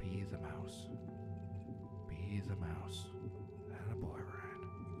 Be the mouse. Be the mouse. That a boy, Ryan.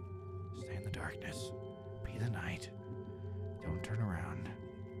 Stay in the darkness. Be the night. Don't turn around.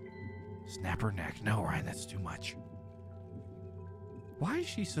 Snap her neck. No, Ryan, that's too much. Why is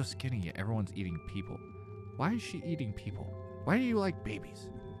she so skinny yet everyone's eating people? Why is she eating people? Why do you like babies?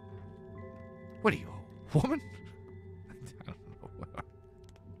 What are you, a woman? I don't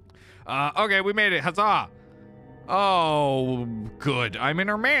know. Okay, we made it. Huzzah! Oh, good. I'm in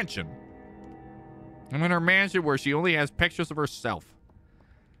her mansion. I'm in her mansion where she only has pictures of herself.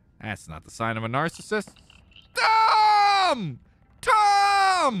 That's not the sign of a narcissist. Tom!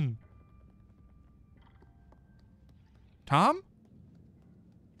 Tom! Tom?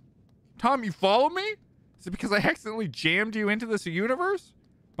 Tom, you follow me? Is it because I accidentally jammed you into this universe?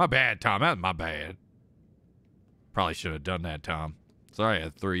 My bad, Tom. That's my bad. Probably should have done that, Tom. Sorry I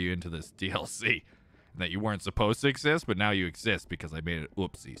threw you into this DLC. That you weren't supposed to exist, but now you exist because I made it.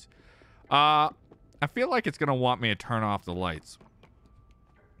 Oopsies. I feel like it's going to want me to turn off the lights.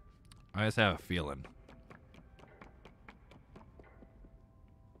 I just have a feeling.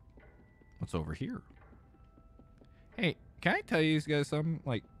 What's over here? Hey, can I tell you guys something?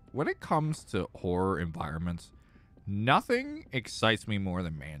 Like, when it comes to horror environments, nothing excites me more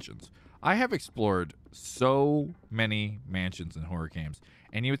than mansions. I have explored so many mansions in horror games,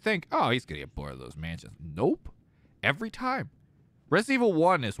 and you would think, oh, he's going to get bored of those mansions. Nope. Every time. Resident Evil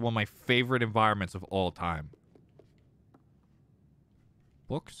 1 is one of my favorite environments of all time.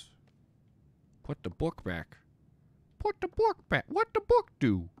 Books? Put the book back. Put the book back. What the book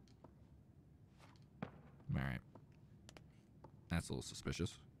do? All right. That's a little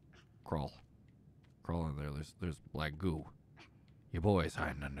suspicious. Crawl. Crawl in there. There's black goo. Your boy's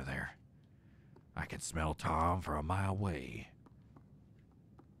hiding under there. I can smell Tom from a mile away.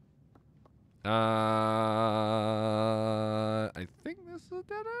 I think this is a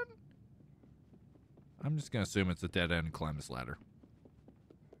dead end. I'm just gonna assume it's a dead end and climb this ladder.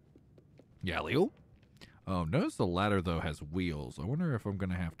 Yeah, Leo? Oh, notice the ladder, though, has wheels. I wonder if I'm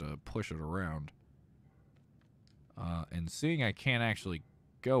gonna have to push it around. And seeing I can't actually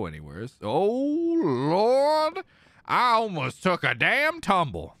go anywhere. Oh, Lord! I almost took a damn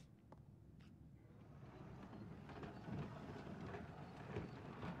tumble.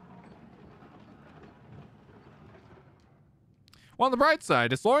 Well, on the bright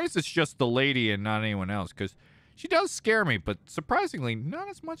side, as long as it's just the lady and not anyone else, because she does scare me, but surprisingly, not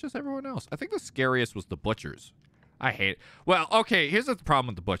as much as everyone else. I think the scariest was the butchers. I hate it. Well, okay, here's the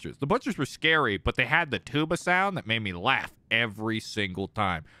problem with the butchers. The butchers were scary, but they had the tuba sound that made me laugh every single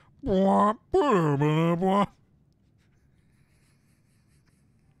time. See?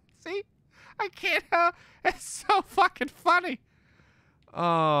 I can't. It's so fucking funny.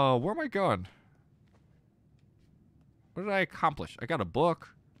 Oh, where am I going? What did I accomplish? I got a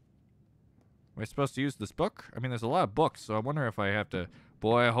book. Am I supposed to use this book? I mean, there's a lot of books, so I wonder if I have to...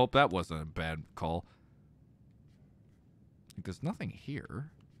 Boy, I hope that wasn't a bad call. There's nothing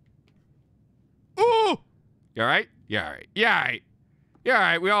here. Ooh! You alright? Yeah, alright. Yeah, alright. Yeah,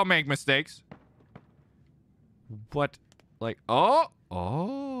 alright. We all make mistakes. But, like, oh!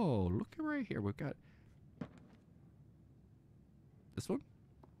 Oh, look at right here. We've got... This one?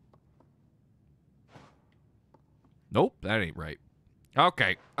 Nope, that ain't right.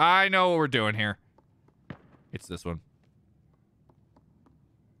 Okay, I know what we're doing here. It's this one.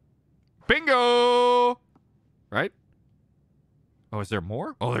 Bingo! Right? Oh, is there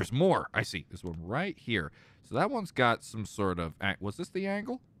more? Oh, there's more. I see. This one right here. So that one's got some sort of... Was this the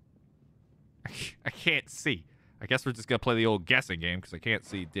angle? I can't see. I guess we're just going to play the old guessing game because I can't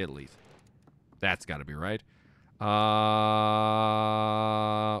see diddlies. That's got to be right. Right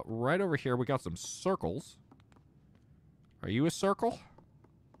over here, we got some circles. Are you a circle?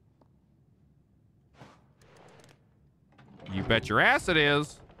 You bet your ass it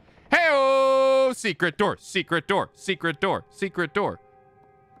is. Hey-oh! Secret door, secret door, secret door, secret door.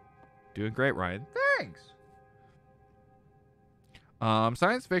 Doing great, Ryan. Thanks.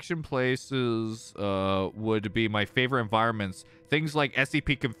 Science fiction places would be my favorite environments. Things like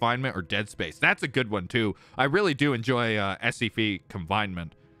SCP confinement or Dead Space. That's a good one, too. I really do enjoy SCP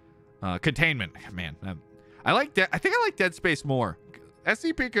confinement. Containment. Man, I think I like Dead Space more.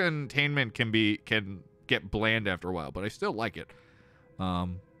 SCP containment can get bland after a while, but I still like it.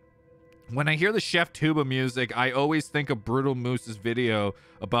 When I hear the Chef Tuba music, I always think of Brutal Moose's video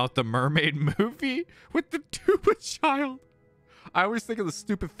about the mermaid movie with the tuba child. I always think of the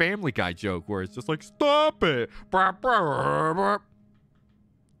stupid Family Guy joke where it's just like, stop it. Ryan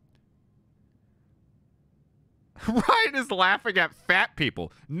is laughing at fat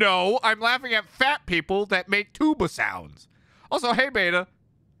people. No, I'm laughing at fat people that make tuba sounds. Also, hey, Beta.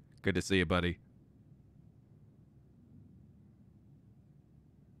 Good to see you, buddy.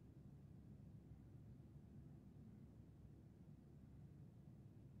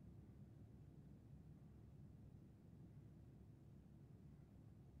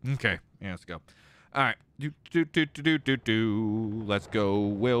 Okay, yeah, let's go. All right, let's go,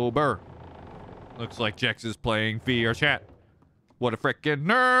 Wilbur. Looks like Jex is playing VR chat. What a frickin'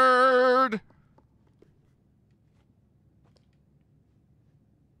 nerd!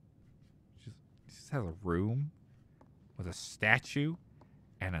 She just has a room with a statue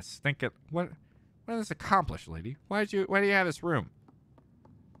and a stinking. What does this accomplish, lady? Why do you have this room?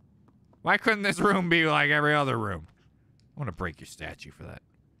 Why couldn't this room be like every other room? I want to break your statue for that.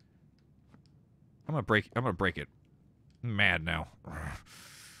 I'm gonna break it. I'm mad now.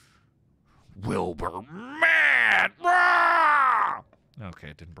 Wilbur mad.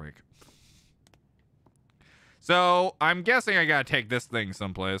 Okay, it didn't break. So I'm guessing I gotta take this thing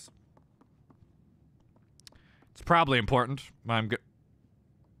someplace. It's probably important. I'm good.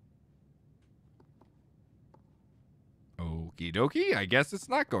 Okie dokie. I guess it's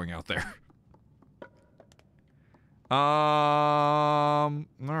not going out there. All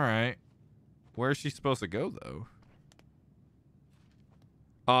right. Where is she supposed to go, though?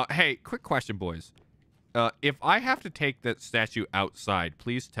 Hey, quick question, boys. If I have to take that statue outside,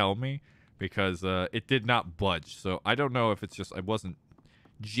 please tell me, because it did not budge. So I don't know if it's just I wasn't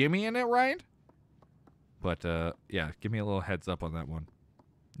jimmying it right. But yeah, give me a little heads up on that one.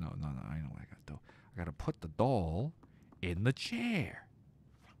 No, I know what I got to do. I got to put the doll in the chair.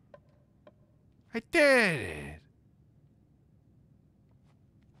 I did it.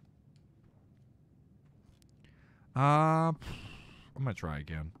 I'm gonna try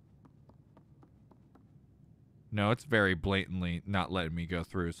again. No, it's very blatantly not letting me go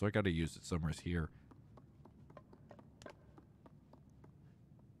through, so I gotta use it somewhere here.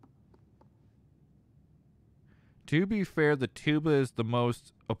 To be fair, the tuba is the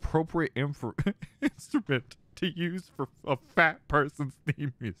most appropriate instrument to use for a fat person's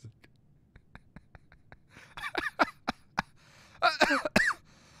theme music.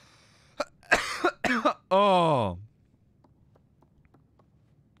 Oh.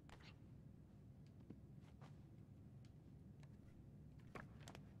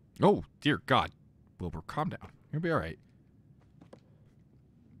 Oh, dear God. Wilbur, calm down. You'll be all right.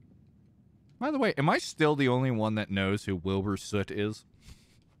 By the way, am I still the only one that knows who Wilbur Soot is?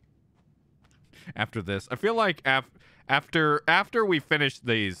 After this, I feel like after we finish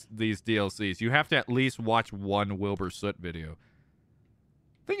these DLCs, you have to at least watch one Wilbur Soot video.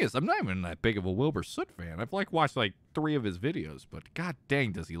 Thing is, I'm not even that big of a Wilbur Soot fan. I've watched like 3 of his videos, but god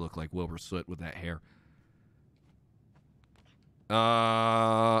dang, does he look like Wilbur Soot with that hair?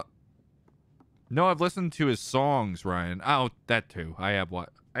 No, I've listened to his songs, Ryan. Oh, that too. I have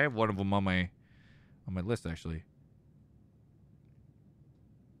one of them on my list actually.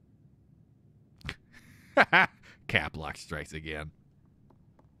 Cap lock strikes again.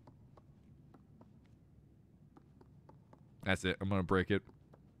 That's it. I'm gonna break it.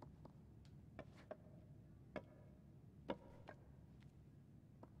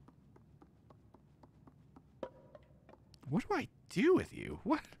 What do I do with you?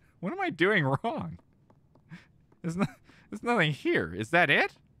 What am I doing wrong? There's nothing here. Is that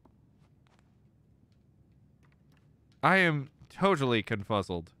it? I am totally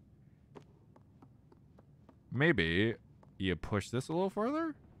confuzzled. Maybe you push this a little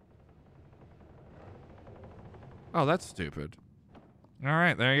further? Oh, that's stupid.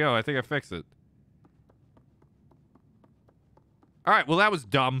 Alright, there you go. I think I fixed it. Alright, well that was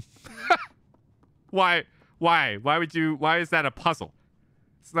dumb. Why is that a puzzle?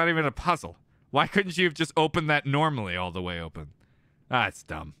 It's not even a puzzle. Why couldn't you have just opened that normally all the way open? Ah, it's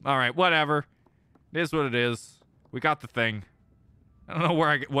dumb. Alright, whatever. It is what it is. We got the thing. I don't know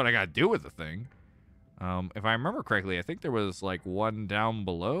what I gotta do with the thing. If I remember correctly, I think there was like one down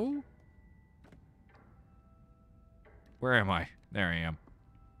below. Where am I? There I am.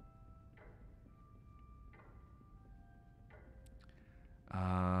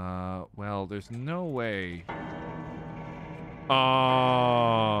 Well, there's no way.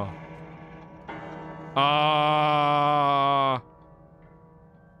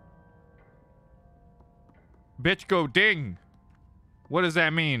 Bitch go ding. What does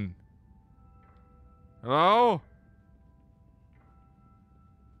that mean? Hello?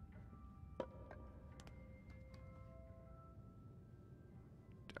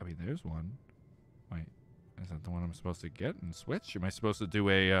 I mean, there's one. Wait, is that the one I'm supposed to get and switch? Am I supposed to do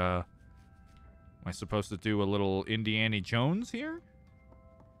a, little Indiana Jones here?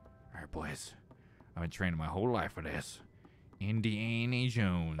 Alright, boys. I've been training my whole life for this. Indiana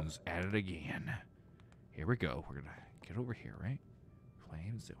Jones at it again. Here we go. We're gonna get over here, right?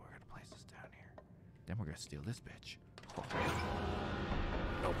 Flames, we're gonna place this down here. Then we're gonna steal this bitch. Oh,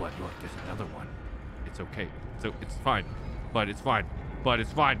 but look, there's another one. It's okay. So it's fine. But it's fine. But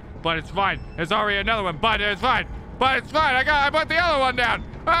it's fine. But it's fine. There's already another one. But it's fine. But it's fine. I put the other one down.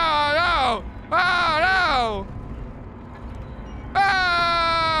 Oh no! Oh no!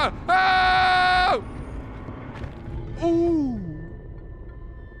 Oh! Oh! Ooh!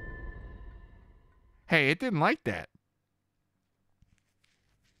 Hey, it didn't like that.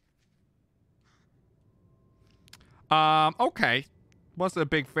 Okay. Wasn't a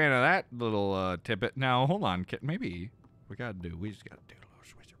big fan of that little tidbit. Now, hold on. Maybe we just gotta do a little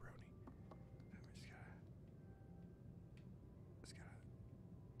switcheroonie.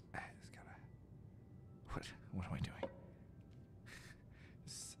 What am I doing?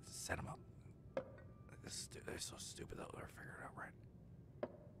 Set them up. They're so stupid they'll never figure it out right.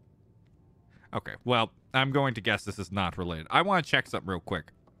 Okay, well, I'm going to guess this is not related. I want to check something real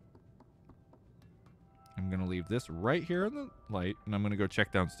quick. I'm going to leave this right here in the light, and I'm going to go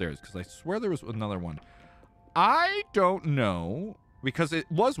check downstairs, because I swear there was another one. I don't know, because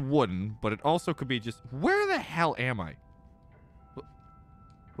it was wooden, but it also could be just... Where the hell am I?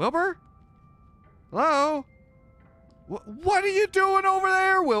 Wilbur? Hello? What are you doing over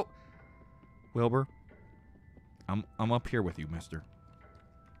there, Wilbur? I'm up here with you, mister.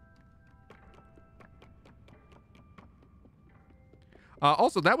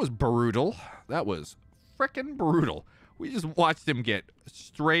 Also, that was brutal. That was frickin' brutal. We just watched him get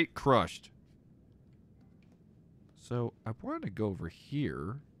straight crushed. So, I wanted to go over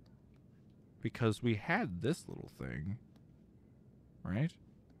here because we had this little thing, right?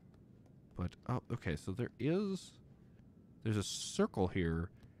 But, oh, okay, so there's a circle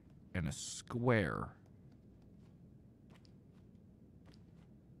here and a square.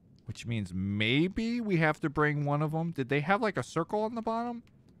 Which means maybe we have to bring one of them. Did they have like a circle on the bottom?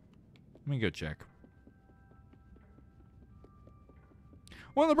 Let me go check.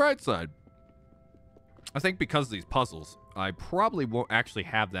 Well, on the bright side, I think because of these puzzles, I probably won't actually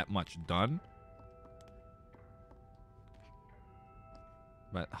have that much done.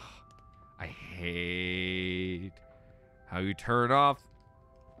 But I hate how you turn off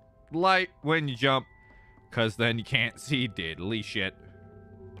light when you jump, because then you can't see diddly shit.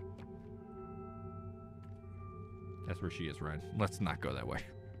 That's where she is, Ryan. Let's not go that way.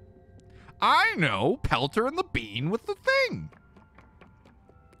 I know! Pelter and the bean with the thing!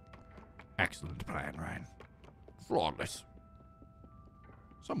 Excellent plan, Ryan. Flawless.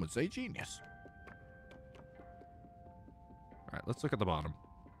 Some would say genius. Alright, let's look at the bottom.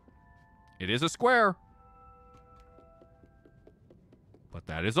 It is a square. But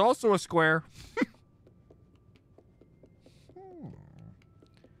that is also a square.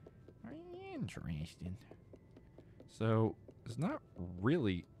 Interesting. So, it's not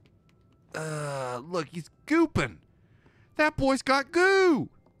really... look, he's gooping. That boy's got goo.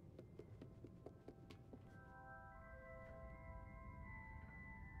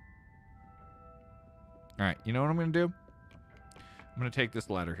 Alright, you know what I'm going to do? I'm going to take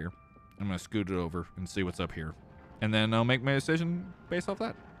this ladder here. I'm going to scoot it over and see what's up here. And then I'll make my decision based off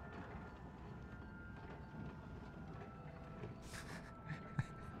that.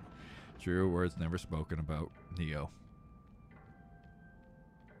 True words never spoken about Neo.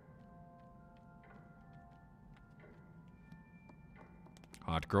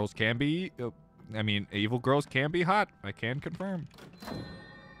 Hot girls can be... evil girls can be hot. I can confirm.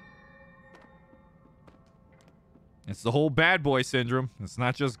 It's the whole bad boy syndrome. It's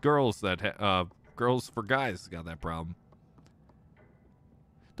not just girls that... girls for guys got that problem.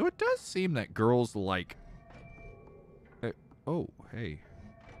 Though it does seem that girls like... oh, hey.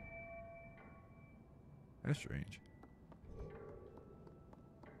 That's strange.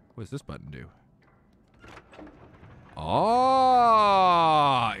 What does this button do?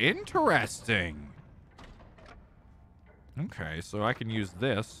 Oh, interesting. Okay, so I can use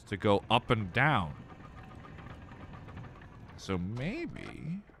this to go up and down. So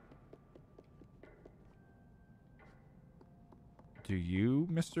maybe... Do you,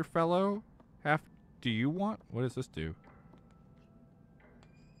 Mr. Fellow, do you want... What does this do?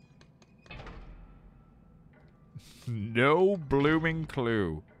 No blooming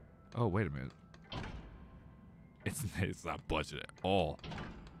clue. Oh, wait a minute. It's not budget at all.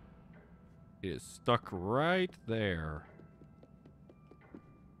 It is stuck right there.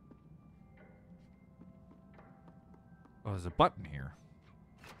 Oh, there's a button here.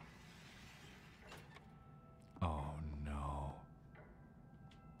 Oh, no.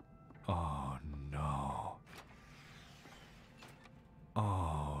 Oh, no.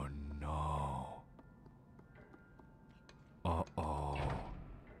 Oh, no. Uh-oh.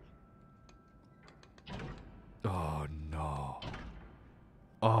 Oh, no.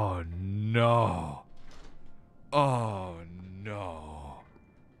 Oh, no. Oh, no.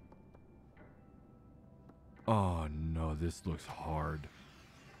 Oh, no. This looks hard.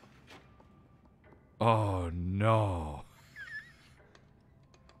 Oh, no.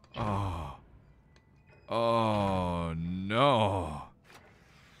 Oh. Oh, no.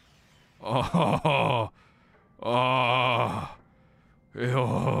 Oh. Oh.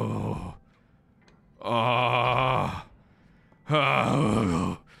 Ew. Oh.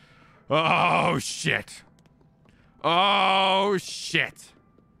 Oh. Oh, shit. Oh, shit.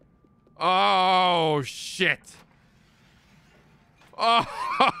 Oh, shit.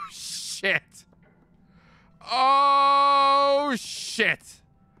 Oh, shit. Oh, shit.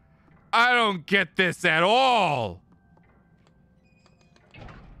 I don't get this at all.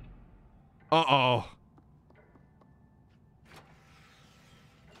 Uh-oh.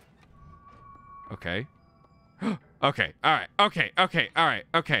 Okay. Okay. All right. Okay. Okay. All right.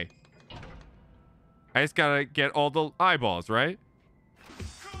 Okay. I just gotta get all the eyeballs, right?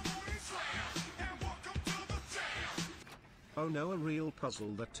 Oh no, a real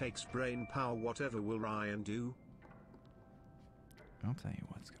puzzle that takes brain power. Whatever will Ryan do? I'll tell you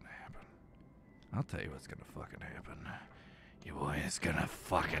what's gonna happen. I'll tell you what's gonna fucking happen. Your boy is gonna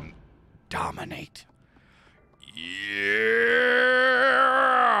fucking dominate. Yeah!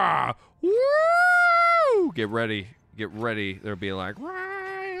 Woo! Get ready. Get ready. They'll be like,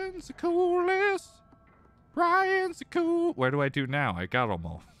 Ryan's the coolest. Ryan's the cool. Where do I do now? I got them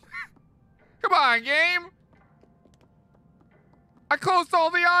all. Come on, game. I closed all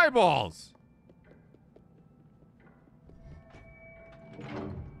the eyeballs.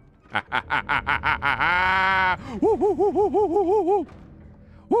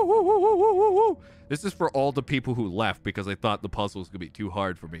 This is for all the people who left because they thought the puzzle was going to be too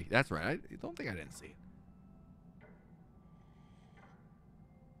hard for me. That's right. I don't think I didn't see it.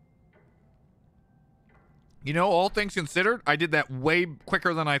 You know, all things considered, I did that way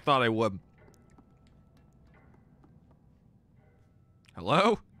quicker than I thought I would.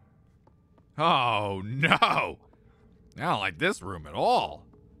 Hello? Oh, no. I don't like this room at all.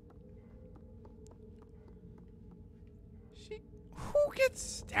 Who gets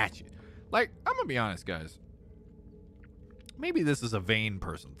statue? Like, I'm going to be honest, guys. maybe this is a vain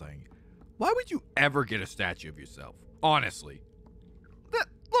person thing. Why would you ever get a statue of yourself? Honestly.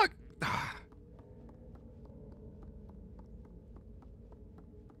 Look.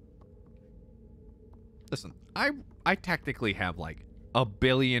 Listen, I technically have like a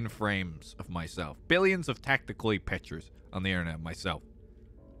billion frames of myself. Billions of technically pictures on the internet of myself.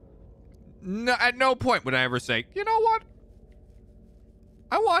 No, at no point would I ever say, you know what?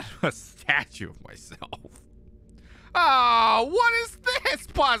 I want a statue of myself. Oh, what is this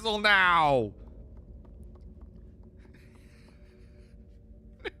puzzle now?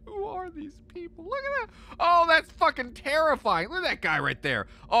 Who are these people? Look at that. Oh, that's fucking terrifying. Look at that guy right there.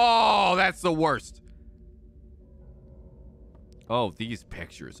 Oh, that's the worst. Oh, these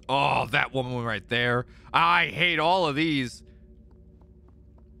pictures. Oh, that woman right there. I hate all of these.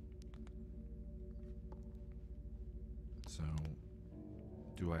 So,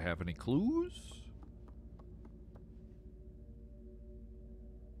 do I have any clues?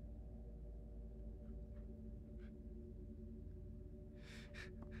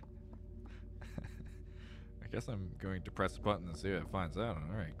 I guess I'm going to press the button and see what it finds out.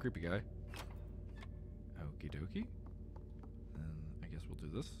 All right, creepy guy. Okie dokie. I guess we'll do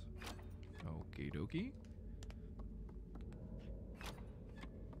this. Okie dokie.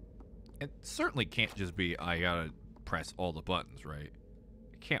 It certainly can't just be I gotta press all the buttons, right?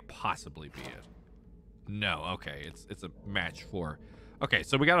 It can't possibly be it. No, okay, it's a match for. Okay,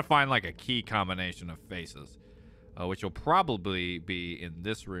 so we gotta find like a key combination of faces, which will probably be in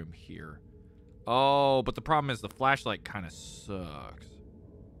this room here. Oh, but the problem is the flashlight kind of sucks.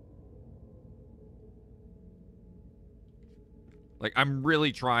 Like, I'm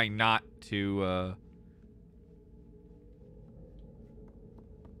really trying not to,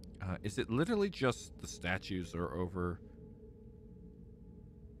 is it literally just the statues are over?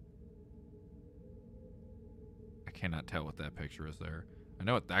 I cannot tell what that picture is there. I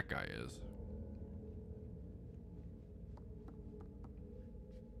know what that guy is.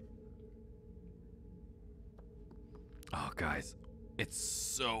 Oh, guys, it's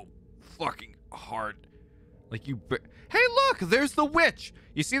so fucking hard. Like, hey, look, there's the witch.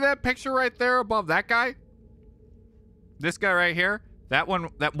 You see that picture right there above that guy? This guy right here? That one,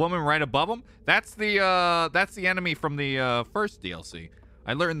 that woman right above him? That's the enemy from the first DLC.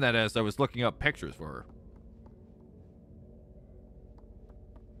 I learned that as I was looking up pictures for her.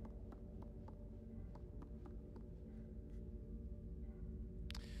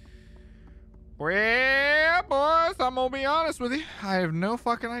 Well, boys, I'm gonna be honest with you. I have no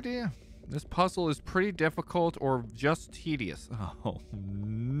fucking idea. This puzzle is pretty difficult or just tedious. Oh,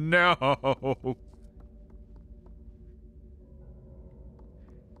 no.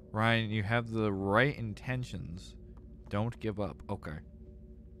 Ryan, you have the right intentions. Don't give up. Okay.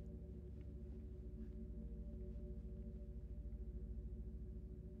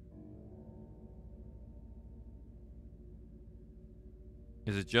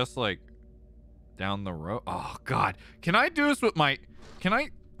 Is it just like down the road? Oh, God. Can I do this with my... Can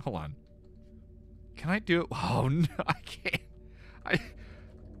I... Hold on. Can I do it? Oh, no. I can't.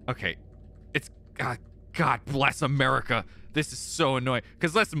 Okay. It's... God bless America. This is so annoying.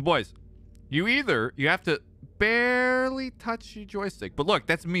 Because listen, boys. You have to barely touch your joystick. But look,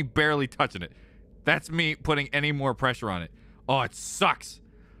 that's me barely touching it. That's me putting any more pressure on it. Oh, it sucks.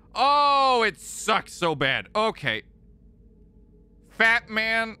 Oh, it sucks so bad. Okay. Fat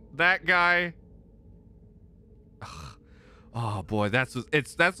man, that guy... Ugh. Oh boy, that's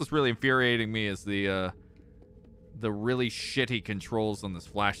what's really infuriating me is the really shitty controls on this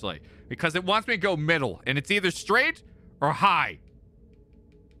flashlight, because it wants me to go middle and it's either straight or high.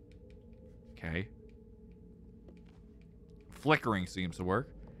 Okay. Flickering seems to work.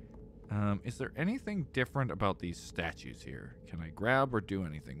 Is there anything different about these statues here? Can I grab or do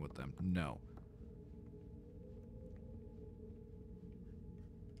anything with them? No.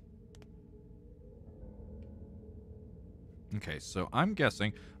 Okay, so I'm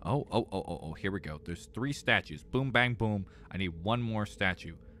guessing... Oh, here we go. There's 3 statues. Boom, bang, boom. I need one more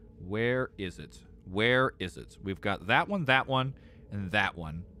statue. Where is it? Where is it? We've got that one, and that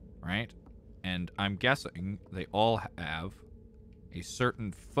one, right? And I'm guessing they all have a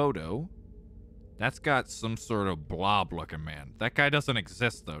certain photo that's got some sort of blob-looking man. That guy doesn't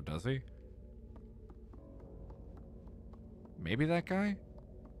exist, though, does he? Maybe that guy?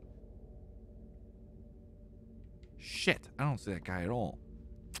 Shit, I don't see that guy at all.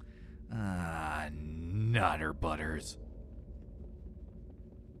 Nutter butters.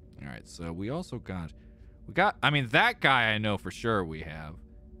 Alright, so we also got... I mean, that guy I know for sure we have.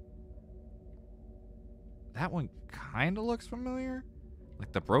 That one kind of looks familiar.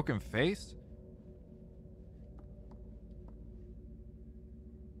 Like the broken face.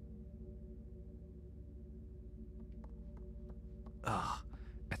 Ugh.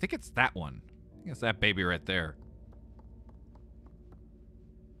 I think it's that one. I think it's that baby right there.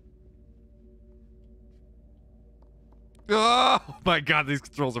 Oh my god, these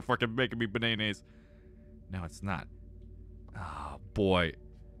controls are fucking making me bananas. No, it's not. Oh boy.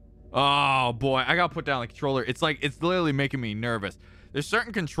 Oh boy, I gotta put down the controller. It's like, it's literally making me nervous. There's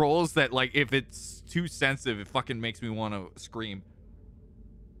certain controls that, like, if it's too sensitive, it fucking makes me want to scream.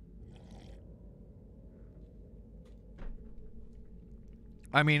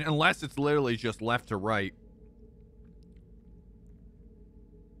 I mean, unless it's literally just left to right.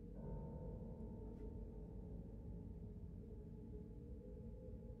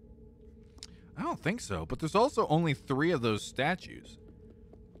 I don't think so, but there's also only 3 of those statues.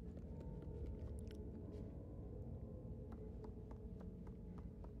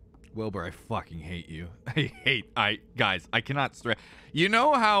 Wilbur, I fucking hate you. Guys, I cannot stress. You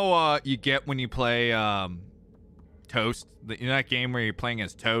know how you get when you play Toast? You know that game where you're playing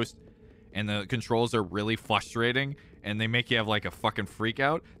as Toast and the controls are really frustrating and they make you have like a fucking freak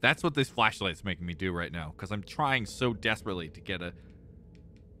out? That's what this flashlight's making me do right now, because I'm trying so desperately to get a...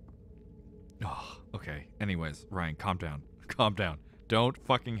 Oh, okay. Anyways, Ryan, calm down. Calm down. Don't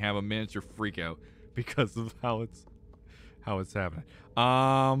fucking have a miniature freak out because of how it's happening.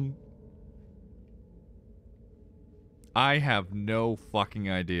 I have no fucking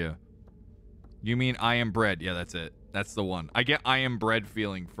idea. You mean I am bread? Yeah, that's it. That's the one. I get I am bread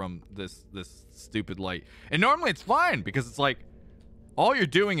feeling from this stupid light. And normally it's fine because it's like all you're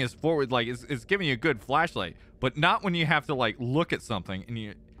doing is forward, like is giving you a good flashlight, but not when you have to like look at something and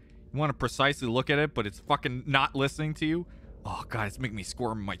you want to precisely look at it, but it's fucking not listening to you. Oh god, it's making me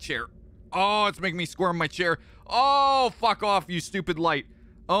squirm in my chair. Oh, it's making me squirm in my chair. Oh, fuck off, you stupid light.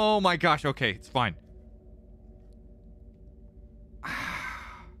 Oh my gosh, okay, it's fine.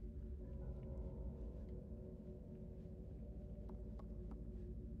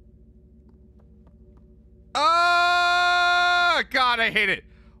 Oh god, I hate it.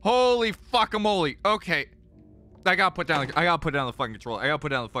 Holy fuckamole. Okay. I gotta put down the fucking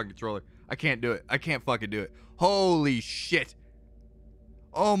controller. I can't do it. I can't fucking do it. Holy shit.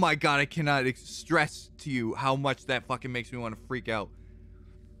 Oh my god, I cannot stress to you how much that fucking makes me want to freak out.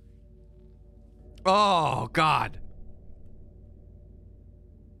 Oh god.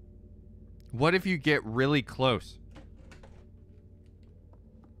 What if you get really close?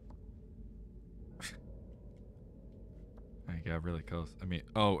 I got really close. I mean,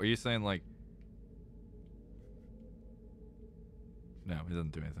 oh, are you saying like... No, he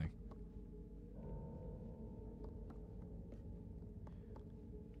doesn't do anything.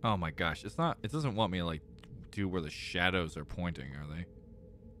 Oh my gosh, it's not... It doesn't want me to like do where the shadows are pointing, are they?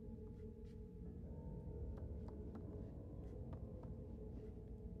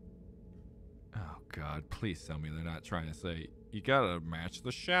 Oh god, please tell me they're not trying to say, you gotta match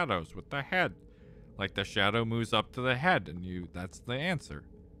the shadows with the head. Like the shadow moves up to the head and that's the answer.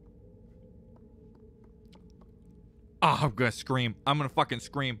 Oh, I'm gonna scream. I'm gonna fucking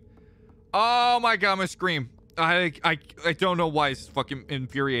scream. Oh my god, I'm gonna scream. I don't know why it's fucking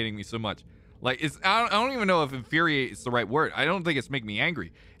infuriating me so much. Like, I don't even know if infuriate is the right word. I don't think it's making me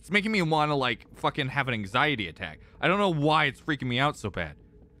angry. It's making me want to like fucking have an anxiety attack. I don't know why it's freaking me out so bad.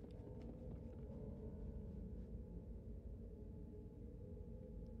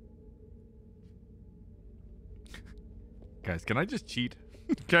 Guys, can I just cheat?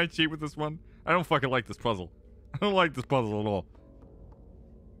 Can I cheat with this one? I don't fucking like this puzzle. I don't like this puzzle at all.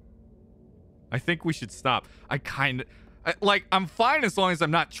 I think we should stop. Like, I'm fine as long as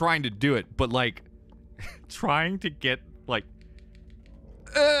I'm not trying to do it, but like, trying to get, like,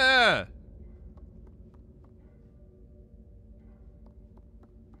 I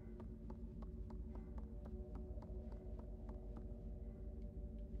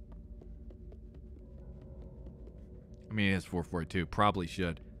mean, it is 442. Probably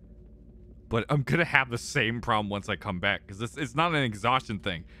should. But I'm gonna have the same problem once I come back, because it's not an exhaustion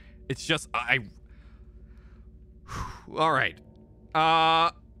thing. It's just, all right.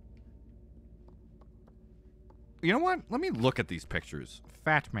 You know what? Let me look at these pictures.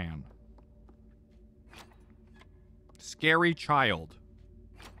 Fat man. Scary child.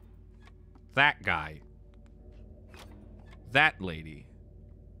 That guy. That lady.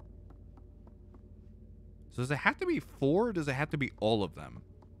 So does it have to be 4 or does it have to be all of them?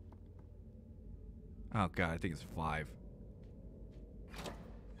 Oh god, I think it's 5.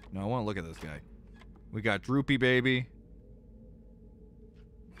 No, I want to look at this guy. We got Droopy Baby.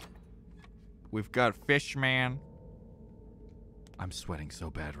 We've got Fish Man. I'm sweating so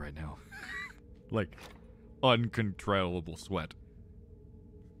bad right now. Like, uncontrollable sweat.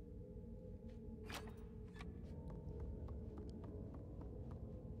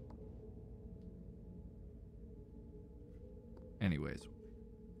 Anyways.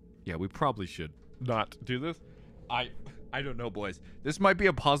 Yeah, we probably should not do this. I don't know, boys. This might be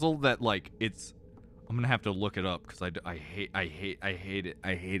a puzzle that, like, it's... I'm gonna have to look it up, because I hate it. I hate it.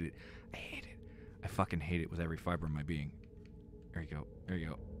 I fucking hate it with every fiber of my being. There you go. There you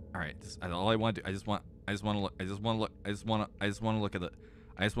go. All right. All I want to do, I just want to look at the face.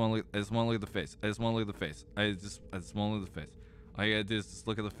 I just want to look at the face. I just want to look at the face. I just want to look at the face. All you gotta do is just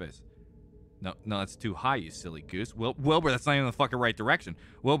look at the face. No, that's too high, you silly goose. Wilbur, that's not even the fucking right direction.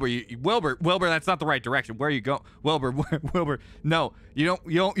 Wilbur, Wilbur, that's not the right direction. Where are you going? Wilbur, no, you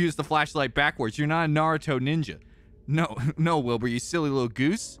don't use the flashlight backwards. You're not a Naruto ninja. No, Wilbur, you silly little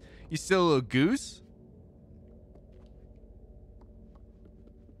goose. You silly little goose.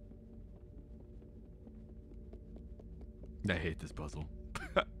 I hate this puzzle.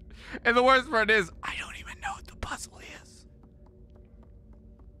 And the worst part is, I don't even know what the puzzle is.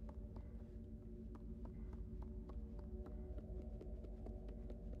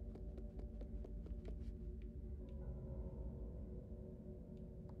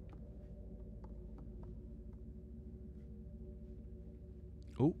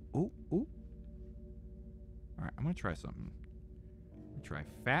 Ooh. All right, I'm gonna try something. Try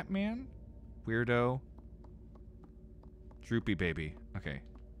fat man, weirdo, droopy baby. Okay.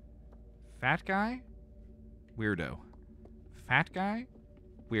 Fat guy, weirdo. Fat guy,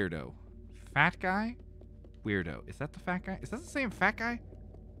 weirdo. Fat guy, weirdo. Is that the fat guy? Is that the same fat guy?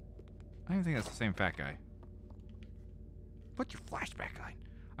 I don't think that's the same fat guy. Put your flashback on.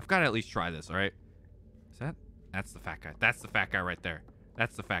 I've got to at least try this, all right? Is that? That's the fat guy. That's the fat guy right there.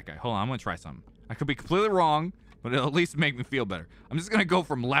 That's the fat guy. Hold on, I'm going to try something. I could be completely wrong, but it'll at least make me feel better. I'm just going to go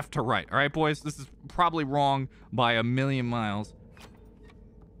from left to right. All right, boys? This is probably wrong by a million miles.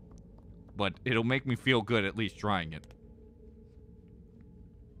 But it'll make me feel good at least trying it.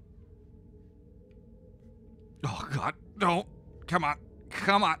 Oh, God. No. Come on.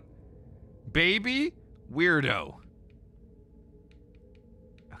 Come on. Baby weirdo.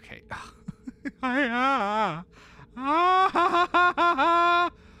 Okay.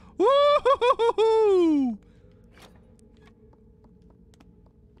 Woo-hoo-hoo-hoo-hoo.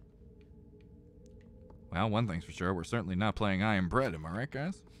 Well, one thing's for sure, we're certainly not playing I Am Bread, am I right,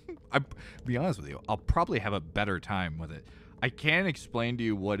 guys? I'll be honest with you, I'll probably have a better time with it. I can't explain to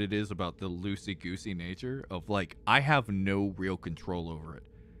you what it is about the loosey-goosey nature of, like, I have no real control over it.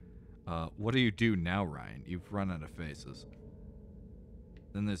 What do you do now, Ryan? You've run out of faces.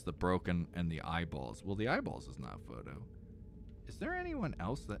 Then there's the broken and the eyeballs. Well, the eyeballs is not a photo. Is there anyone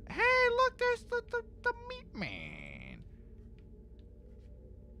else that... Hey, look, there's the meat man.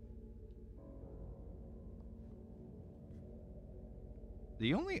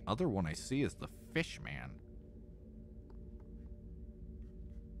 The only other one I see is the fish man.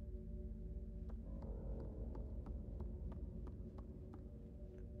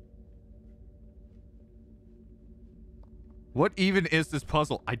 What even is this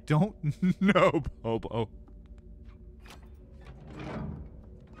puzzle? I don't know, Hobo.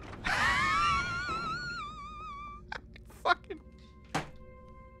 Fucking...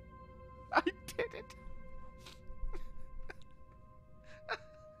 I did it.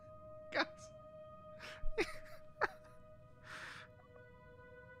 Guys.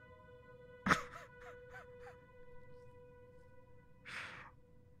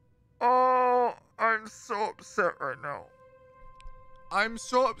 Oh, I'm so upset right now. I'm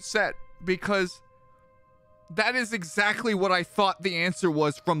so upset because that is exactly what I thought the answer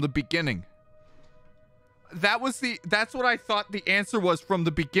was from the beginning. That's what I thought the answer was from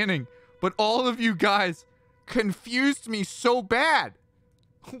the beginning. But all of you guys confused me so bad.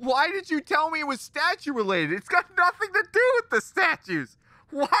 Why did you tell me it was statue related? It's got nothing to do with the statues.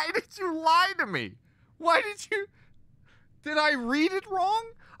 Why did you lie to me? Did I read it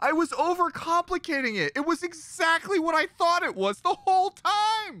wrong? I was overcomplicating it. It was exactly what I thought it was the whole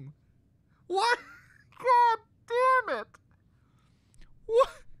time. What? God damn it. What?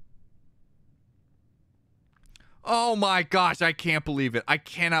 Oh my gosh, I can't believe it. I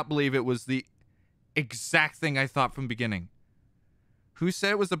cannot believe it was the exact thing I thought from the beginning. Who said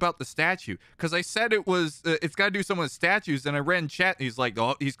it was about the statue? Because I said it was, it's got to do something with statues, and I read in chat, and he's like,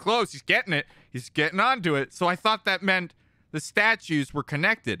 oh, he's close, he's getting it. He's getting onto it. So I thought that meant the statues were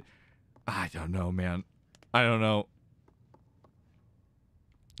connected. I don't know, man. I don't know.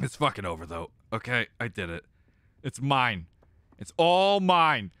 It's fucking over, though. Okay, I did it. It's mine. It's all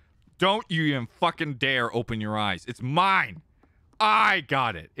mine. Don't you even fucking dare open your eyes. It's mine. I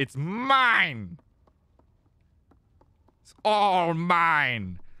got it. It's mine. It's all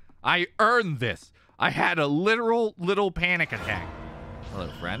mine. I earned this. I had a literal little panic attack. Hello,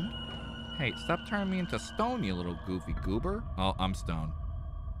 friend. Hey, stop turning me into stone, you little goofy goober. Oh, I'm stone.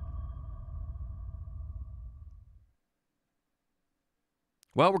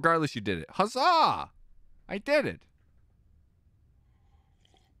 Well, regardless, you did it. Huzzah! I did it.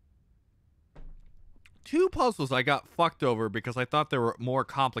 2 puzzles I got fucked over because I thought they were more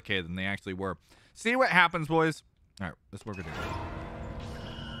complicated than they actually were. See what happens, boys? All right, that's what we're gonna do.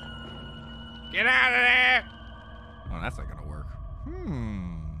 Get out of there! Oh, that's not gonna work.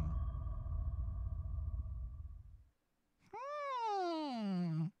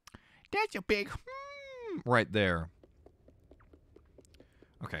 That's a big Right there.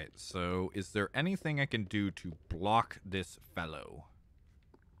 Okay, so is there anything I can do to block this fellow?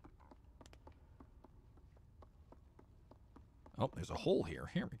 Oh, there's a hole here.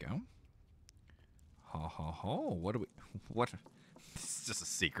 Here we go. Ha ha ha. What do we... What? This is just a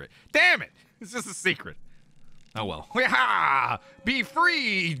secret. Damn it! It's just a secret. Oh well. Ha! Be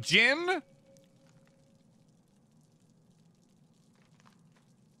free, Jin!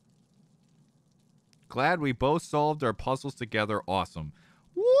 Glad we both solved our puzzles together. Awesome.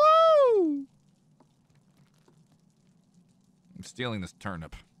 Woo! I'm stealing this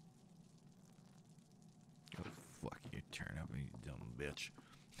turnip. Oh, fuck you, turnip, you dumb bitch.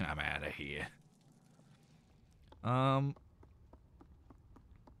 I'm out of here.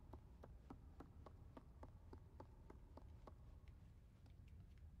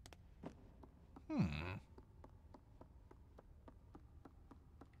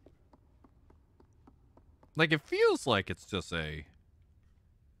 Like, it feels like it's just a...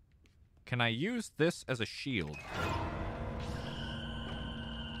 Can I use this as a shield?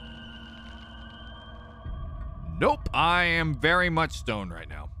 Nope, I am very much stoned right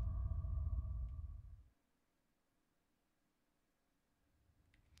now.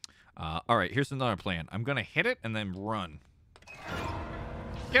 All right, here's another plan. I'm gonna hit it and then run.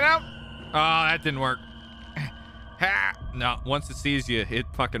 Get out! Oh, that didn't work. Ha! No, once it sees you, it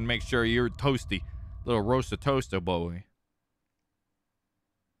fucking makes sure you're toasty. Little roast of toaster boy.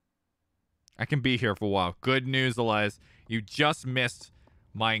 I can be here for a while. Good news, Elias. You just missed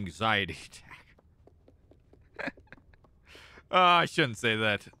my anxiety attack. Oh, I shouldn't say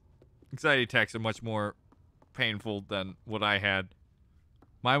that. Anxiety attacks are much more painful than what I had.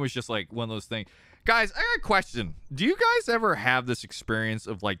 Mine was just like one of those things. Guys, I got a question. Do you guys ever have this experience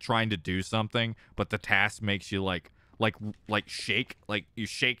of like trying to do something, but the task makes you like shake? Like you're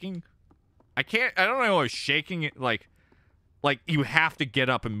shaking? I don't know if shaking it like you have to get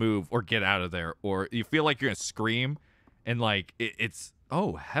up and move or get out of there, or you feel like you're gonna scream and like it's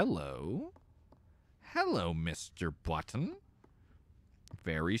oh, hello. Hello, Mr. Button.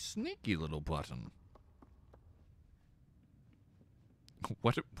 Very sneaky little button.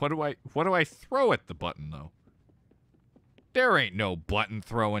 What do I throw at the button though? There ain't no button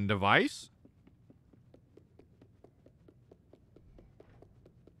throwing device.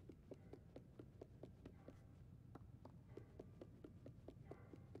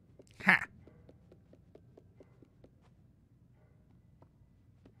 Ha.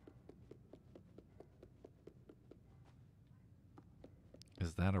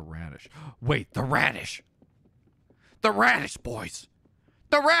 Is that a radish? Wait, the radish! The radish, boys!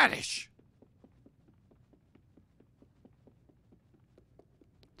 The radish!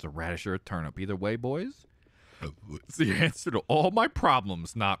 It's a radish or a turnip. Either way, boys, it's the answer to all my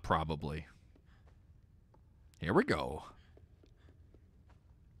problems, not probably. Here we go.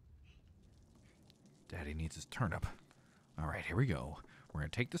 Daddy needs his turnip. All right, here we go. We're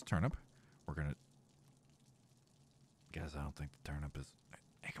going to take this turnip. We're going to... Guys, I don't think the turnip is...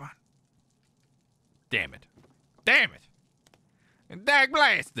 Hey, come on. Damn it. Damn it. And dag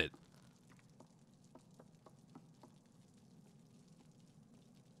blasted.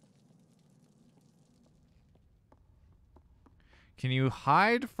 Can you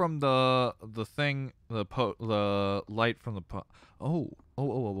hide from the thing, the light from the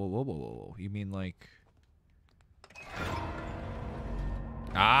oh. You mean like...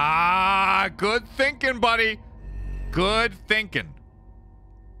 Ah, good thinking, buddy. Good thinking.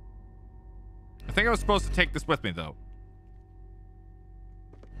 I think I was supposed to take this with me, though.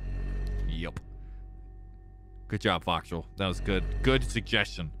 Yep. Good job, Foxtrol. That was good. Good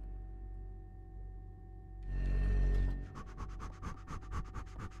suggestion.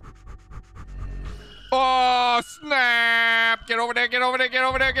 Oh, snap! Get over there, get over there, get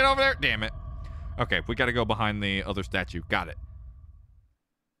over there, get over there. Damn it. Okay, we got to go behind the other statue. Got it.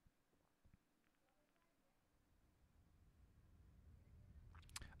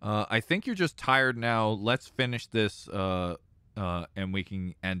 I think you're just tired now. Let's finish this, and we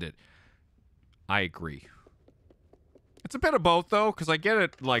can end it. I agree. It's a bit of both, though, because I get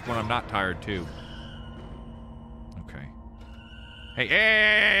it, like, when I'm not tired, too. Okay.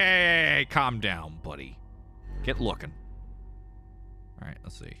 Hey, calm down, buddy. Get looking. All right,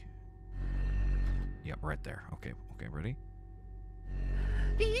 let's see. Yep, right there. Okay, ready?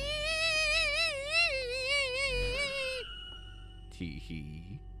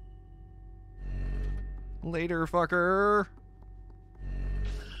 Tee-hee. Later, fucker.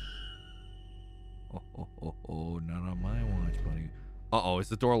 Oh, not on my watch, buddy. Uh-oh, is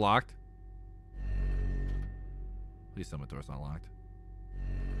the door locked? Please tell me the door's not locked.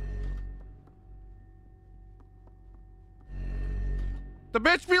 The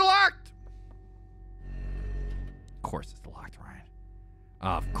bitch be locked! Of course it's locked, Ryan.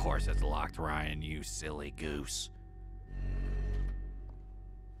 Of course it's locked, Ryan, you silly goose.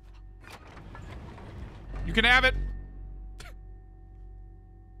 You can have it.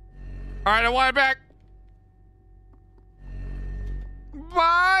 All right, I want it back.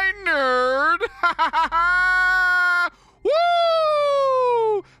 Bye, nerd.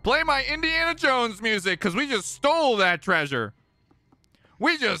 Woo! Play my Indiana Jones music, because we just stole that treasure.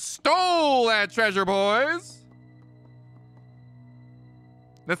 We just stole that treasure, boys.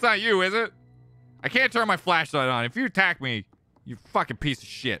 That's not you, is it? I can't turn my flashlight on. If you attack me, you fucking piece of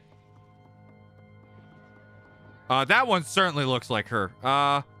shit. That one certainly looks like her.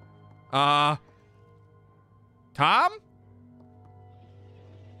 Tom?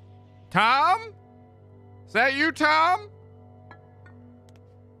 Tom? Is that you, Tom?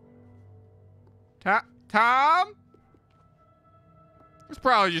 Tom? It's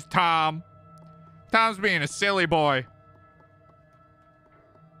probably just Tom. Tom's being a silly boy.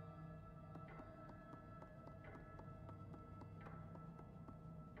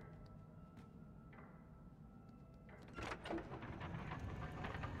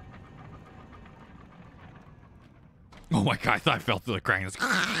 Oh my god, I thought I fell through the crack. It's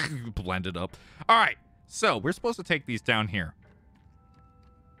blended up. All right, so we're supposed to take these down here.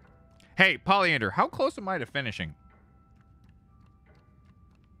 Hey, Polyander, how close am I to finishing?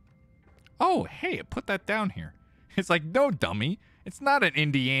 Oh, hey, it put that down here. It's like, no, dummy. It's not an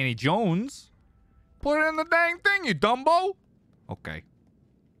Indiana Jones. Put it in the dang thing, you dumbo. Okay.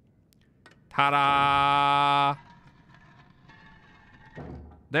 Ta-da!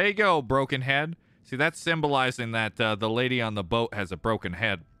 There you go, broken head. See, that's symbolizing that the lady on the boat has a broken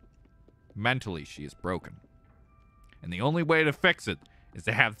head. Mentally, she is broken. And the only way to fix it is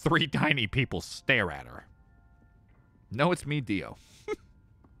to have 3 tiny people stare at her. No, it's me, Dio.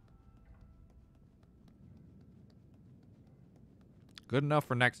 Good enough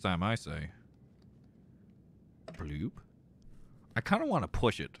for next time, I say. Bloop. I kind of want to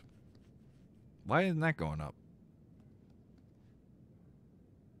push it. Why isn't that going up?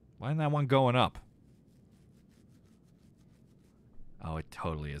 Why isn't that one going up? Oh, it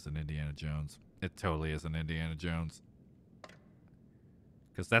totally is an Indiana Jones. It totally is an Indiana Jones.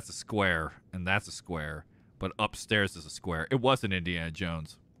 Because that's a square, and that's a square. But upstairs is a square. It was an Indiana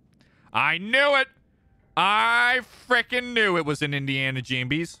Jones. I knew it! I frickin' knew it was an Indiana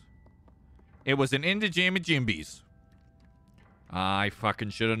Jimbies. It was an Indiana Jimbies. I fucking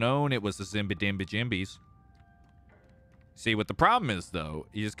should have known it was a Zimba Dimba Jimbies. See, what the problem is, though,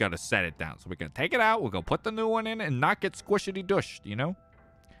 you just got to set it down. So we're going to take it out. We'll go put the new one in and not get squishity-dushed, you know?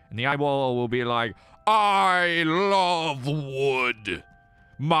 And the eyeball will be like, I love wood.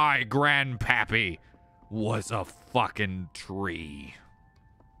 My grandpappy was a fucking tree.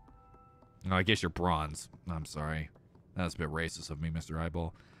 Oh, I guess you're bronze. I'm sorry. That was a bit racist of me, Mr.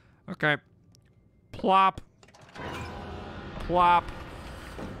 Eyeball. Okay. Plop. Plop.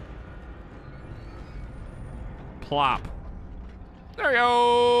 Plop. There you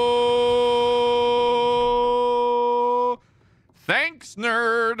go. Thanks,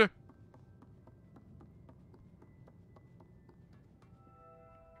 nerd.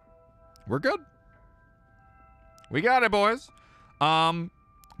 We're good. We got it, boys. But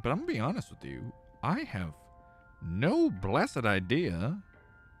I'm gonna be honest with you. I have no blessed idea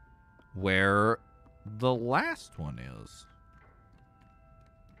where the last one is.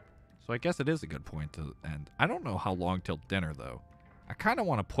 So I guess it is a good point to end. I don't know how long till dinner, though. I kind of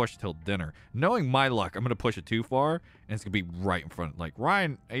want to push till dinner. Knowing my luck, I'm going to push it too far, and it's going to be right in front. Like,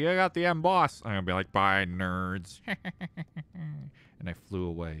 Ryan, you got the M boss. I'm going to be like, bye, nerds. And I flew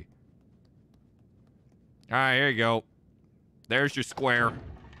away. All right, here you go. There's your square.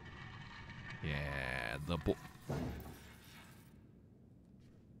 Yeah,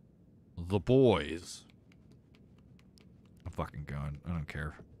 the boys. I'm fucking going. I don't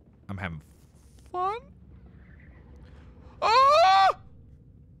care. I'm having fun. Oh!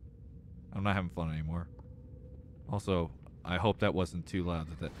 I'm not having fun anymore. Also, I hope that wasn't too loud.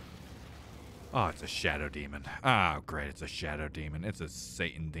 Oh, it's a shadow demon. Oh, great. It's a shadow demon. It's a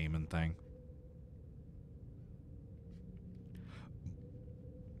Satan demon thing.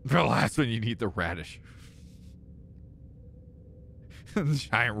 For the last one, you need the radish.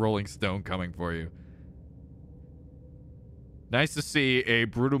 Giant rolling stone coming for you. Nice to see a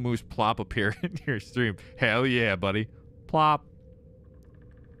Brutal Moose plop appear in your stream. Hell yeah, buddy. Plop.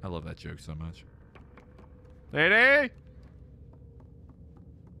 I love that joke so much. Lady?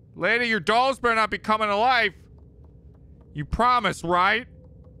 Lady, your dolls better not be coming to life. You promise, right?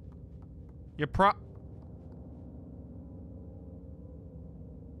 You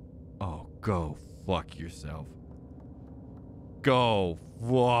Oh, go fuck yourself. Go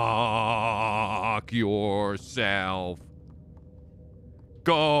fuck yourself.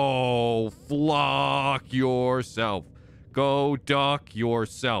 Go fluck yourself. Go duck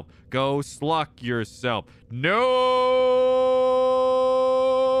yourself. Go sluck yourself. No!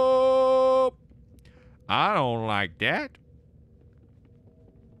 I don't like that.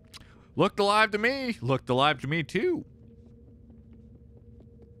 Looked alive to me. Looked alive to me too.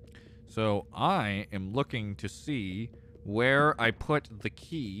 So I am looking to see where I put the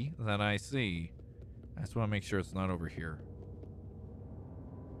key that I see. I just want to make sure it's not over here.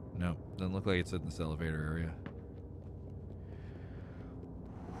 No, doesn't look like it's in this elevator area.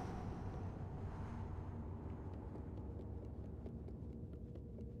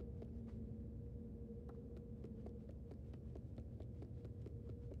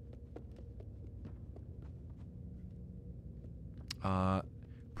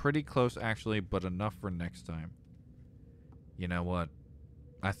 Pretty close actually, but enough for next time. You know what?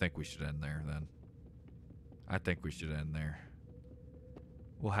 I think we should end there then. I think we should end there.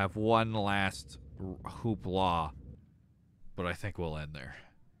 We'll have one last hoopla, but I think we'll end there.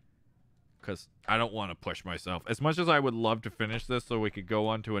 Because I don't want to push myself. As much as I would love to finish this so we could go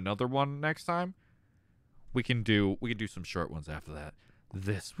on to another one next time, we can do some short ones after that.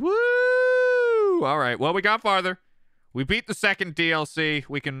 Woo! All right. Well, we got farther. We beat the second DLC.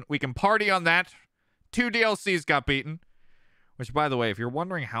 We can party on that. 2 DLCs got beaten. Which, by the way, if you're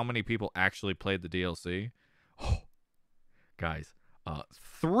wondering how many people actually played the DLC, guys,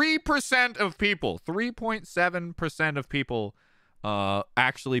 3% of people, 3.7% of people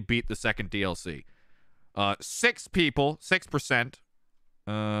actually beat the second DLC. 6 people, 6%,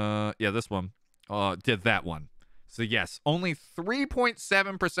 yeah, this one, did that one. So yes, only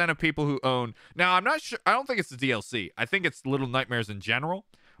 3.7% of people who own. Now, I'm not sure. I don't think it's the DLC. I think it's Little Nightmares in general.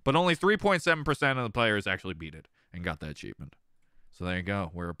 But only 3.7% of the players actually beat it and got that achievement. So there you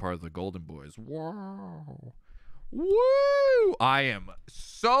go. We're a part of the Golden Boys. Whoa. Woo! I am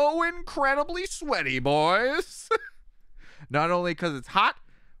so incredibly sweaty, boys. Not only because it's hot,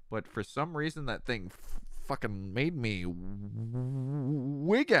 but for some reason that thing fucking made me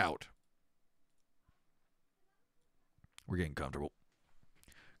wig out. We're getting comfortable.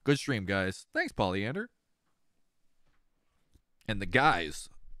 Good stream, guys. Thanks, Polyander. And the guys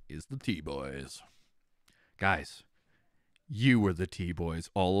is the T-Boys. Guys, you were the T-Boys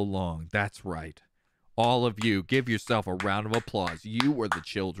all along. That's right. All of you, give yourself a round of applause. You were the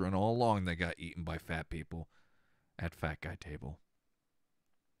children all along that got eaten by fat people at Fat Guy Table.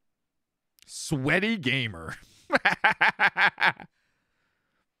 Sweaty gamer.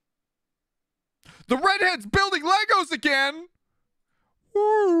 The redhead's building Legos again.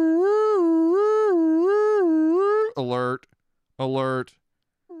 Alert. Alert.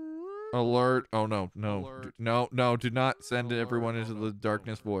 Alert. Oh, no. No. Alert. No. Do not send Alert. everyone into Oh, the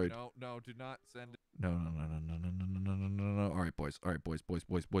darkness void. No, do not send it. No. All right, boys. All right, boys.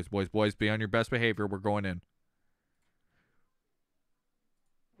 Be on your best behavior. We're going in.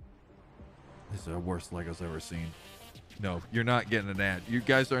 This is the worst Legos I've ever seen. No, you're not getting an ad. You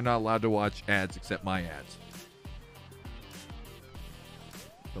guys are not allowed to watch ads except my ads.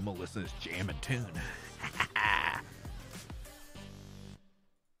 But Melissa's jamming tune.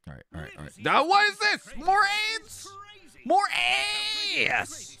 All right. Now, what is this? More AIDS? More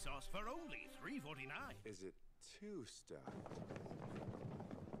ass! Is it too stuffed?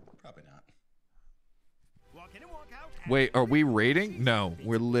 Probably not. Wait, are we rating? No,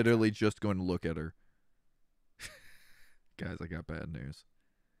 we're literally just going to look at her. Guys, I got bad news.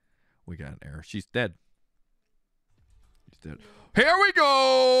 We got an error. She's dead. She's dead. Here we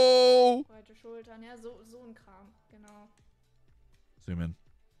go! Breite Schultern, ja, so ein Kram, genau. Zoom in.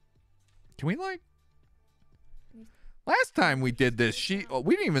 Can we, like... Last time we did this, we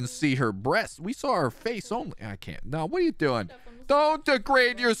didn't even see her breasts. We saw her face only. I can't. No, what are you doing? Don't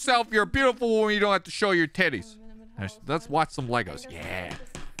degrade yourself. You're a beautiful woman. You don't have to show your titties. Let's watch some Legos. Yeah.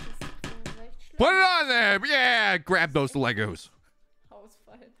 Put it on there. Yeah, grab those Legos.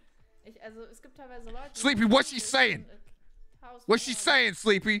 Hausfall. Also, es gibt teilweise Leute, Sleepy, what's she saying? What's she saying,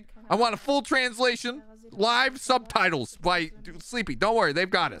 Sleepy? I want a full translation, live subtitles by Sleepy. Don't worry, they've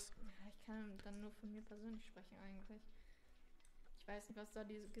got us. Ich kann dann nur von mir persönlich sprechen eigentlich. Ich weiß nicht, was da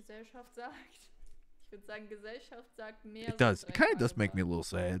diese Gesellschaft sagt. Ich würde sagen, Gesellschaft sagt mehr. It does. It kind of does make me a little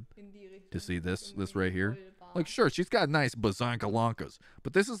sad to see this right here. Like, sure, she's got nice bazankalankas,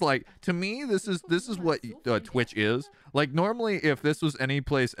 but this is like, to me, this is what Twitch is. Like, normally, if this was any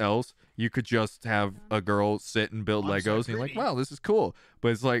place else, you could just have a girl sit and build Legos, and you're like, wow, this is cool. But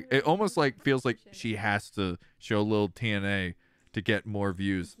it's like, it almost like feels like she has to show a little TNA to get more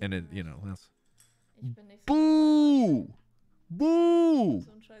views, and it, you know, that's boo, boo.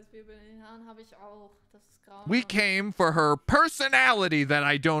 So ein scheiß Wirbel in den Haaren habe ich auch. Das ist grauenhaft. We came for her personality that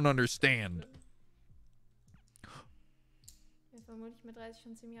I don't understand. Wir vermutlich mit 30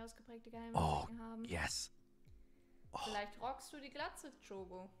 schon ziemlich ausgeprägte Geheimnisse haben. Yes. Vielleicht rockst du die Glatze,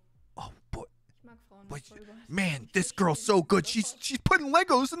 Chobo. Oh, boy. Ich mag Frauen. But, voll überraschend. man, this girl's so good. She's putting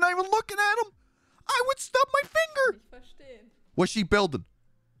Legos and not even looking at them. I would stub my finger. Nicht verstehen. What's she building?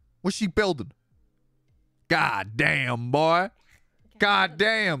 What's she building? God damn, boy. God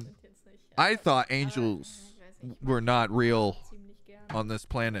damn. I thought angels were not real on this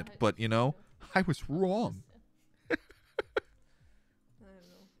planet, but, you know, I was wrong.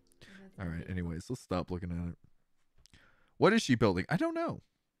 All right, anyways, let's stop looking at it. What is she building? I don't know.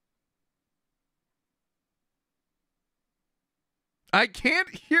 I can't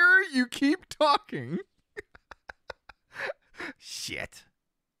hear you keep talking. Shit.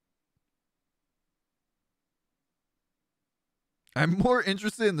 I'm more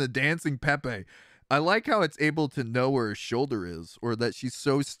interested in the dancing Pepe. I like how it's able to know where her shoulder is, or that she's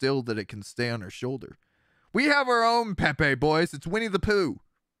so still that it can stay on her shoulder. We have our own Pepe, boys. It's Winnie the Pooh.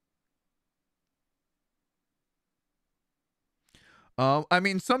 I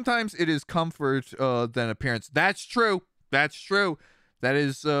mean, sometimes it is comfort than appearance. That's true. That's true. That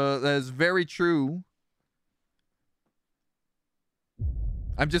is very true.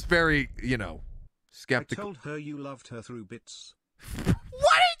 I'm just very, you know, skeptical. I told her you loved her through bits. What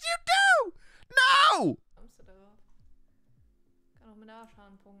did you do? No! Kommst du darauf? Kann auch mit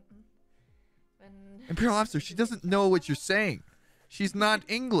Arschhaaren punkten. Wenn Imperial Officer, she doesn't know what you're saying. She's not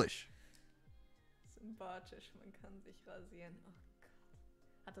English. sympathisch, man kann sich rasieren. Oh Gott.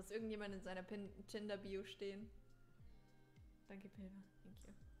 Hat das irgendjemand in seiner Tinder-Bio stehen? Danke, Pilger. Thank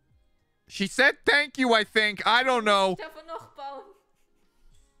you. She said thank you, I think. I don't know. Ich darf noch bauen.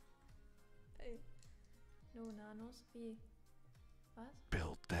 Hey. No Nanos? Wie? Was?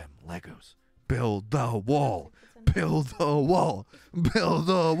 Build them Legos. Build the wall. Build the wall. Build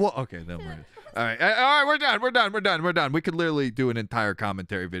the wall. Okay, then we're all right. All right, we're done. We're done. We're done. We're done. We could literally do an entire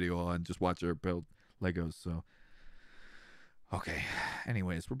commentary video on just watch her build Legos. So, okay.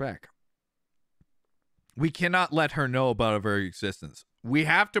 Anyways, we're back. We cannot let her know about our very existence. We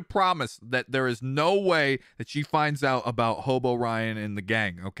have to promise that there is no way that she finds out about Hobo Ryan and the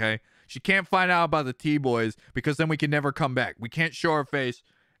gang, okay? She can't find out about the T-Boys because then we can never come back. We can't show her face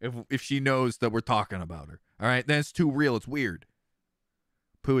if she knows that we're talking about her. All right? Then it's too real. It's weird.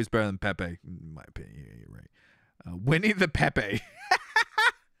 Pooh is better than Pepe, in my opinion. Yeah, you're right. Winnie the Pepe.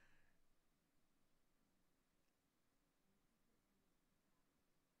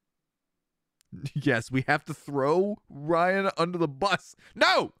 Yes, we have to throw Ryan under the bus.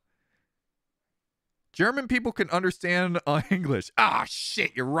 No! German people can understand English. Ah,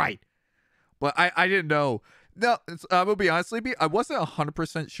 shit, you're right. But I didn't know. No, I'm going to be honest, Sleepy. I wasn't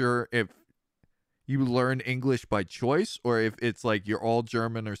 100% sure if you learn English by choice or if it's like you're all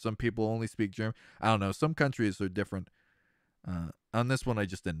German or some people only speak German. I don't know. Some countries are different. On this one, I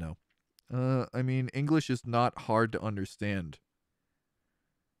just didn't know. I mean, English is not hard to understand.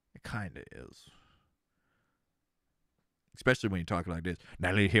 It kind of is. Especially when you talk like this.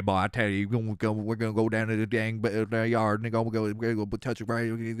 Now, here, boy, I tell you, we're gonna go down to the dang yard and we're gonna go touch the grass,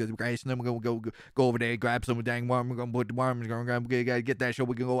 and then we're gonna go over there, grab some dang worm. We're gonna put the worm. We're gonna get that so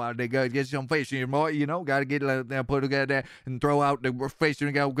we can go out there, get some fish in more. You know, gotta get put it there and throw out the fish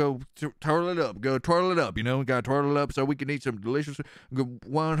and go twirl it up. Go twirl it up. You know, we gotta twirl it up so we can eat some delicious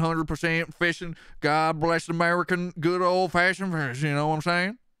 100% fishing. God bless American good old fashioned fish. You know what I'm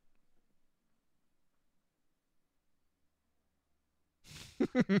saying?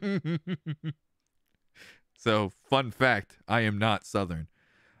 So, fun fact, I am not Southern.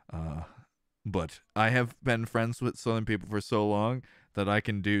 But I have been friends with Southern people for so long that I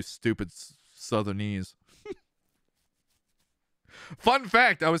can do stupid Southernese. Fun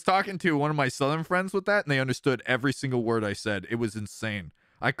fact, I was talking to one of my Southern friends with that, and they understood every single word I said. It was insane.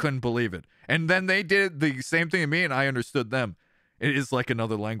 I couldn't believe it. And then they did the same thing to me, and I understood them. It is like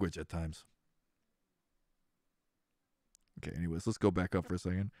another language at times. Okay, anyways, let's go back up for a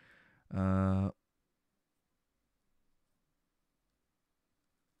second.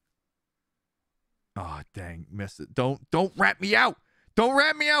 Oh, dang, missed it. Don't rat me out. Don't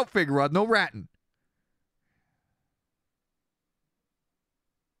rat me out, Figurod. No ratting.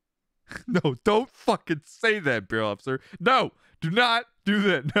 No, don't fucking say that, Bureau Officer. No, do not do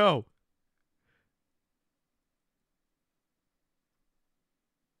that. No.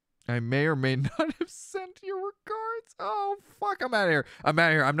 I may or may not have sent your regards. Oh, fuck. I'm out of here. I'm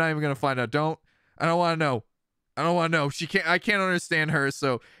out of here. I'm not even going to find out. I don't want to know. I don't want to know. I can't understand her.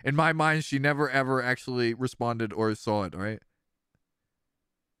 So in my mind, she never, ever actually responded or saw it. All right.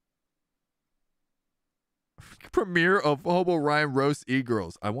 Premiere of Hobo Ryan roast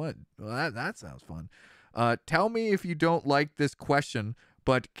e-girls. Well, that sounds fun. Tell me if you don't like this question,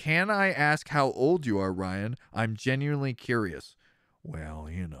 but can I ask how old you are, Ryan? I'm genuinely curious. Well,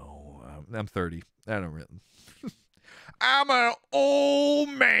 you know, I'm 30. I don't really. I'm an old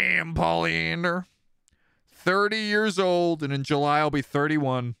man, Polyander. 30 years old, and in July I'll be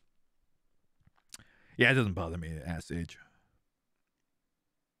 31. Yeah, it doesn't bother me to ask age.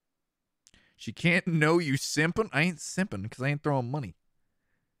 She can't know you simping. I ain't simping because I ain't throwing money.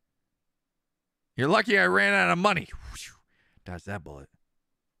 You're lucky I ran out of money. Dodge that bullet.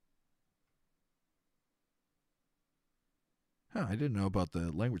 Huh, I didn't know about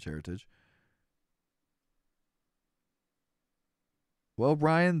the language heritage. Well,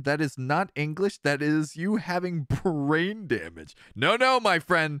 Ryan, that is not English. That is you having brain damage. No, my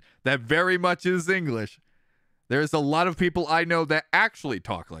friend. That very much is English. There's a lot of people I know that actually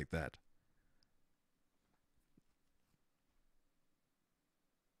talk like that.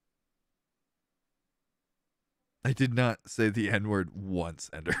 I did not say the N-word once,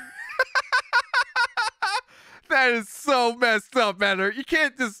 Ender. That is so messed up, Ender.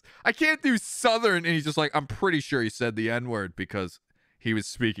 I can't do Southern, and he's just like, I'm pretty sure he said the N-word because he was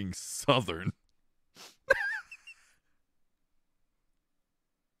speaking Southern.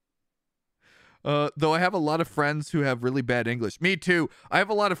 Though I have a lot of friends who have really bad English. Me too. I have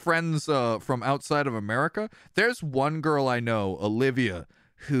a lot of friends from outside of America. There's one girl I know, Olivia,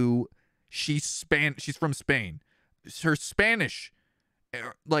 who she's from Spain. Her Spanish,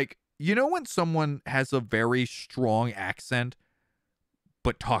 like, you know when someone has a very strong accent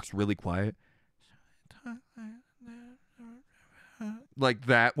but talks really quiet? Like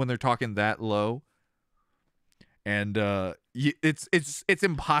that when they're talking that low. And it's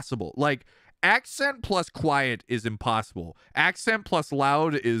impossible. Like, accent plus quiet is impossible. Accent plus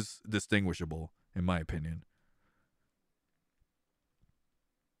loud is distinguishable, in my opinion.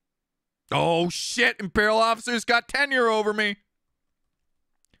 Oh, shit. Imperial officers got tenure over me.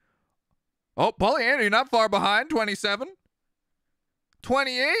 Oh, Pollyanna, you're not far behind. 27.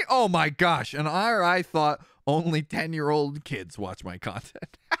 28? Oh, my gosh. And I thought only 10-year-old kids watch my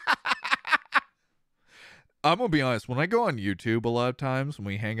content. I'm going to be honest. When I go on YouTube a lot of times, when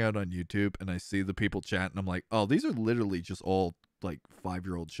we hang out on YouTube and I see the people chatting, I'm like, oh, these are literally just all, like,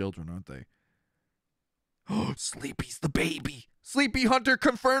 5-year-old children, aren't they? Oh, Sleepy's the baby. Sleepy Hunter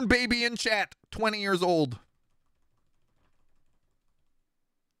confirmed baby in chat. 20 years old.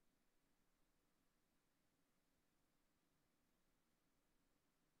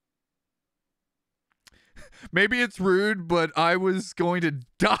 Maybe it's rude, but I was going to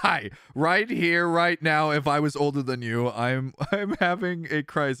die right here, right now if I was older than you. I'm having a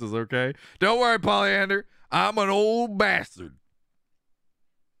crisis, okay? Don't worry, Polyander. I'm an old bastard.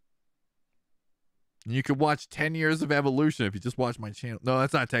 You could watch 10 years of evolution if you just watch my channel. No,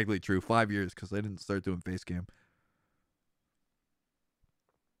 that's not technically true. 5 years because I didn't start doing face cam.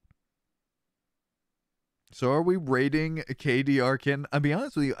 So are we rating KDR Ken? I'll be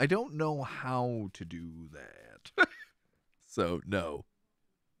honest with you, I don't know how to do that. So, no.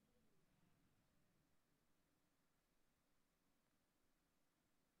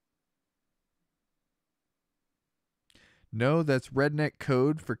 No, that's redneck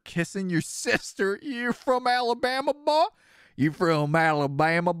code for kissing your sister. You from Alabama, boy? You from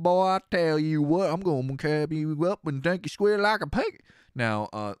Alabama, boy? I tell you what, I'm going to cab you up and dunk you square like a pig. Now,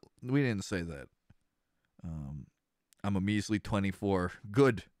 we didn't say that. I'm a measly 24.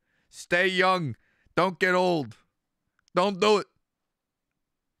 Good. Stay young. Don't get old. Don't do it.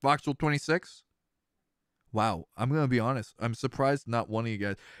 Voxel 26. Wow, I'm going to be honest. I'm surprised not one of you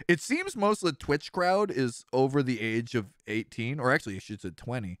guys. It seems most of the Twitch crowd is over the age of 18, or actually I should say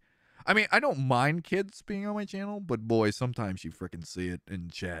 20. I mean, I don't mind kids being on my channel, but boy, sometimes you freaking see it in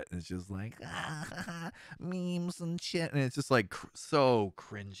chat, and it's just like memes and shit, and it's just like so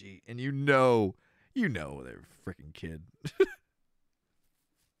cringy, and you know they're a freaking kid.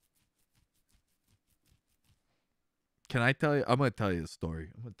 Can I tell you? I'm gonna tell you a story.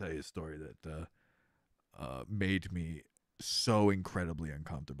 I'm gonna tell you a story that made me so incredibly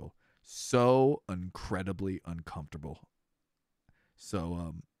uncomfortable. So incredibly uncomfortable.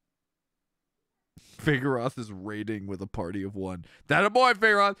 So Figueroth is raiding with a party of one. That a boy,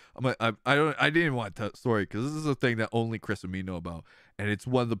 Figueroth. I didn't want to tell the story because this is a thing that only Chris and me know about, and it's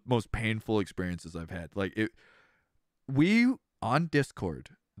one of the most painful experiences I've had. Like we on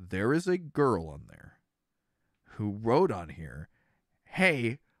Discord, there is a girl on there who wrote on here,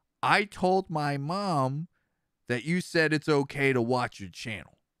 "Hey, I told my mom that you said it's okay to watch your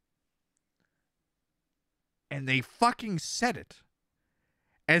channel," and they fucking said it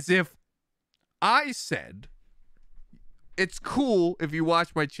as if I said, it's cool if you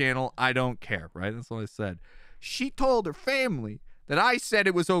watch my channel, I don't care, right? That's what I said. She told her family that I said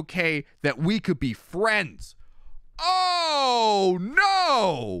it was okay that we could be friends. Oh,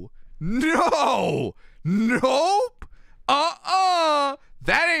 no. No. Nope. That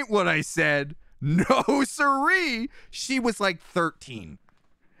ain't what I said. No, siree. She was like 13.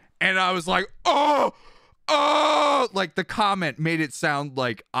 And I was like, oh, like the comment made it sound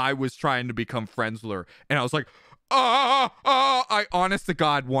like I was trying to become friends with her. And I was like, I honest to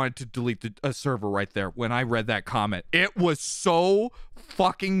God wanted to delete a server right there when I read that comment. It was so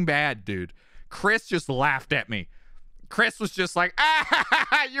fucking bad, dude. Chris just laughed at me. Chris was just like,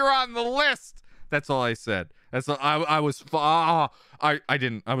 you're on the list. That's all I said. That's all, I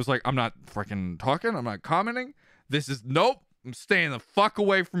didn't. I was like, I'm not freaking talking. I'm not commenting. This is, nope. I'm staying the fuck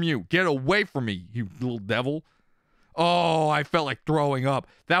away from you. Get away from me, you little devil. Oh, I felt like throwing up.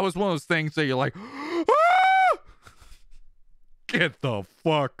 That was one of those things that you're like, get the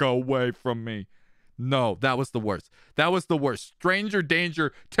fuck away from me. No, that was the worst. That was the worst. Stranger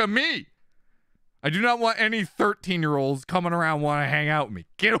danger to me. I do not want any 13-year-olds coming around want to hang out with me.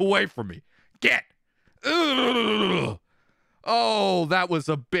 Get away from me. Get. Ugh. Oh, that was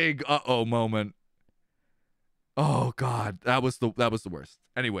a big uh-oh moment. Oh God, that was the worst.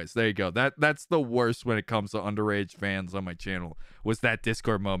 Anyways, there you go. That's the worst when it comes to underage fans on my channel. Was that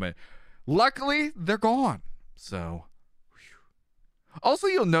Discord moment? Luckily, they're gone. So, whew. Also,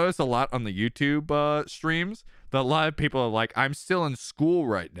 you'll notice a lot on the YouTube streams that a lot of people are like, "I'm still in school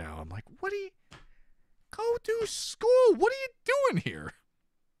right now." I'm like, "What are you? Go to school. What are you doing here?"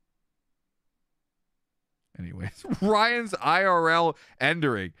 Anyways, Ryan's IRL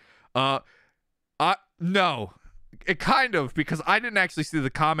endering. No. It kind of, because I didn't actually see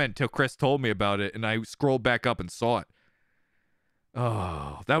the comment till Chris told me about it, and I scrolled back up and saw it.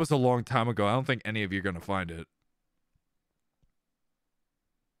 Oh, that was a long time ago. I don't think any of you are going to find it.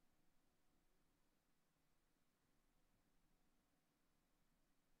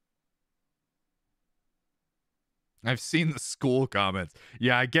 I've seen the school comments.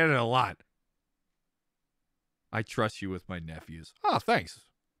 Yeah, I get it a lot. I trust you with my nephews. Oh, thanks.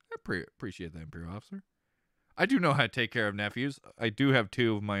 I appreciate that, Imperial Officer. I do know how to take care of nephews. I do have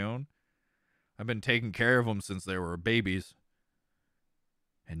 2 of my own. I've been taking care of them since they were babies.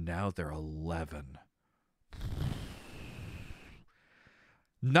 And now they're 11.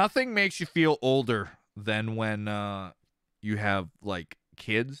 Nothing makes you feel older than when you have, like,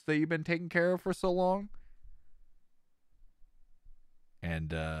 kids that you've been taking care of for so long.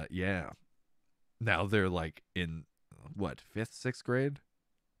 And, yeah. Now they're, like, in, what, 5th, 6th grade?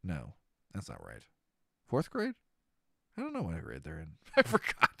 No, that's not right. 4th grade? I don't know what grade they're in. I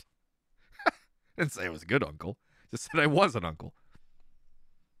forgot. I didn't say I was a good uncle. Just said I was an uncle.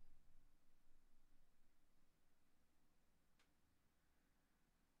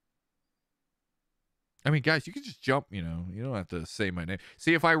 I mean, guys, you can just jump, you know. You don't have to say my name.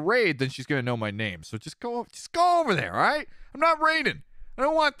 See, if I raid, then she's going to know my name. So just go over there, all right? I'm not raiding. I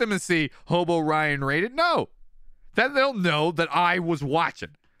don't want them to see Hobo Ryan raided. No. Then they'll know that I was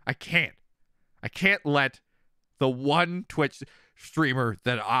watching. I can't let the one Twitch streamer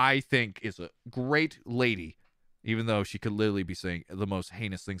that I think is a great lady, even though she could literally be saying the most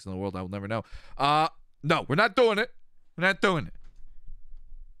heinous things in the world I will never know. No, we're not doing it. We're not doing it.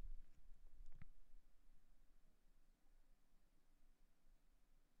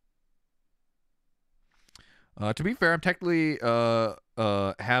 To be fair, I'm technically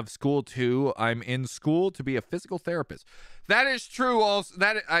have school too. I'm in school to be a physical therapist. That is true. Also,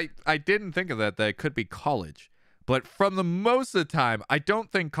 that I didn't think of that. That it could be college, but from the most of the time, I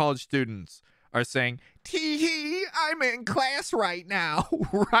don't think college students are saying, "Tee hee, I'm in class right now,"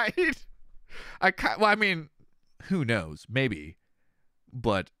 right? Well, I mean, who knows? Maybe,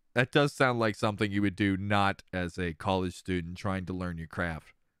 but that does sound like something you would do not as a college student trying to learn your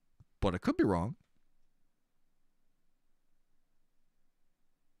craft. But I could be wrong.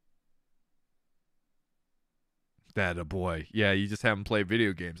 That a boy. Yeah, you just haven't played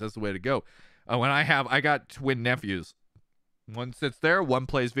video games. That's the way to go. I got twin nephews. One sits there, one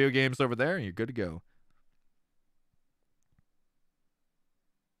plays video games over there, and you're good to go.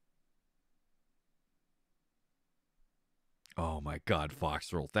 Oh my God,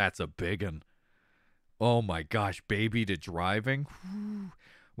 Foxrole, that's a big one. Oh my gosh, baby to driving.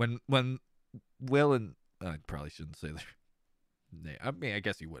 When Will and I probably shouldn't say that. I mean, I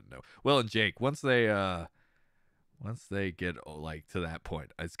guess you wouldn't know. Will and Jake, once they get like to that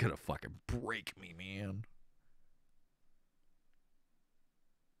point, it's gonna fucking break me, man.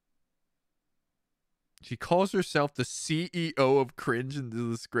 She calls herself the CEO of cringe in the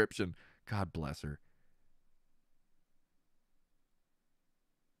description. God bless her.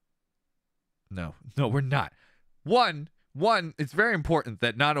 No, we're not. One, it's very important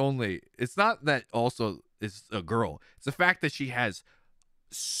that not only, it's not that also is a girl. It's the fact that she has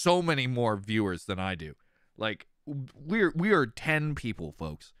so many more viewers than I do. Like, we are 10 people,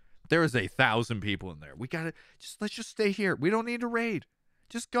 folks. There is 1,000 people in there. Let's just stay here. We don't need to raid.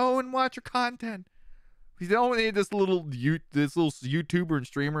 Just go and watch her content. You don't need this little YouTuber and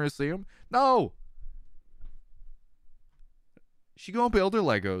streamer to see him. No. She gonna build her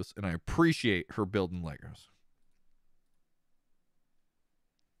Legos, and I appreciate her building Legos.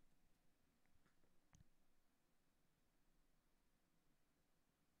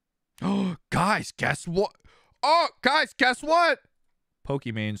 Oh, guys, guess what? Oh, guys, guess what?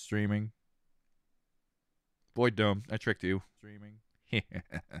 Pokemon streaming. Void Dome, I tricked you. Streaming.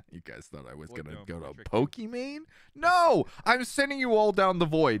 You guys thought I was going to go to Pokemon? No! I'm sending you all down the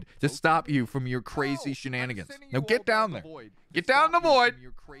void to stop you from your crazy shenanigans. Now get down there. Get down the void.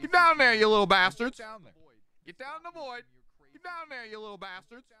 Get down there, you little bastards. Get down the void. Get down there, you little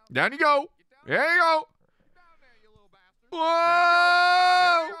bastards. Down you go. There you go.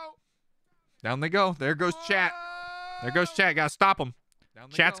 Whoa! Down they go. There goes chat. There goes chat. Gotta stop them.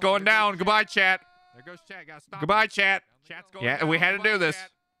 Chat's going down. Goodbye, chat. There goes chat. Gotta stop. Goodbye, chat. Yeah, we had to do this.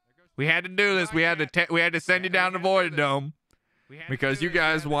 We had to do this. We had to send you down to Void Dome because you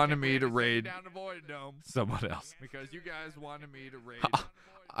guys wanted me to raid someone else. Because you guys wanted me to raid.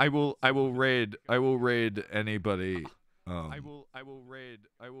 I will raid anybody. I will raid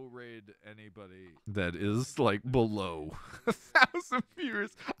anybody that is like below 1,000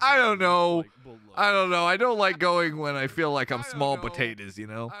 viewers. I don't know. I don't like going when I feel like I'm small potatoes, you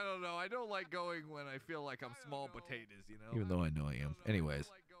know? I don't like going when I feel like I'm small potatoes, you know? Even though I know I am. Anyways.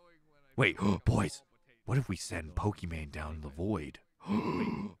 Wait, boys. What if we send Pokemon down the void?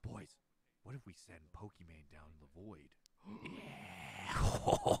 Boys, what if we send Pokemon down the void?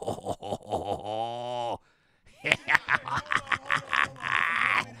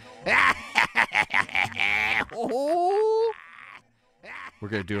 We're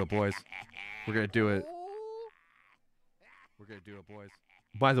gonna do it, boys. We're gonna do it. We're gonna do it, boys.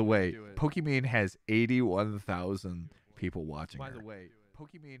 By the way, Pokemon has 81,000 people watching. By the way,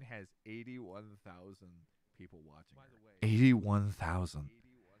 Pokemon has 81,000 people watching. 81,000.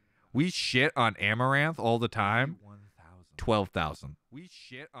 We shit on Amaranth all the time. 12,000. We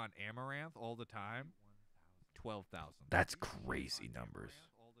shit on Amaranth all the time. 12,000. That's crazy numbers.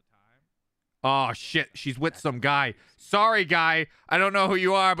 Oh, shit. She's with some guy. Sorry, guy. I don't know who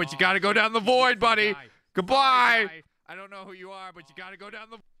you are, but you got to go down the void, buddy. Goodbye. I don't know who you are, but you got to go down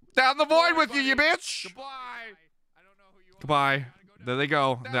the void with you, you bitch. Goodbye. I don't know who you are. Goodbye. There they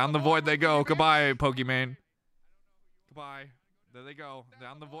go. Down the void they go. Goodbye, Pokemon. Goodbye. There they go.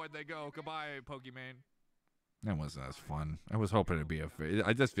 Down the void they go. Goodbye, Pokemon. That wasn't as fun. I was hoping it'd be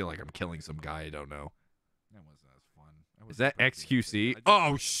I just feel like I'm killing some guy I don't know. That wasn't as fun. Is that XQC?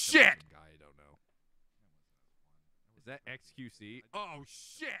 Oh, shit! Is that XQC? Oh,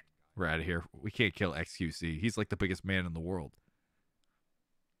 shit! We're out of here. We can't kill XQC. He's like the biggest man in the world.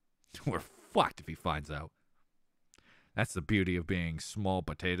 We're fucked if he finds out. That's the beauty of being small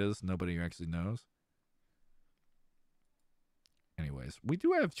potatoes. Nobody actually knows. Anyways, we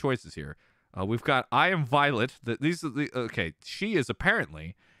do have choices here. We've got I Am Violet. These are the okay. She is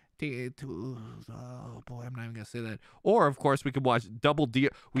apparently. Oh boy, I'm not even gonna say that. Or of course we could watch Double D.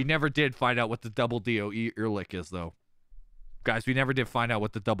 We never did find out what the Double D-O earlick is though, guys. We never did find out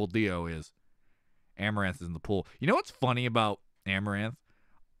what the Double D-O is. Amaranth is in the pool. You know what's funny about Amaranth?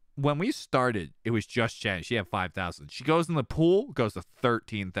 When we started, it was just chatting. She had 5,000. She goes in the pool, goes to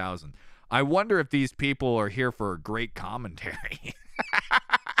 13,000. I wonder if these people are here for a great commentary.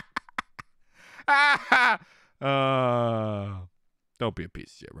 Don't be a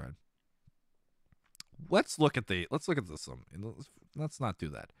piece of shit, Ryan. Let's look at this. Let's not do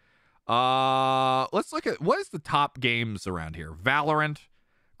that. Let's look at what is the top games around here. Valorant,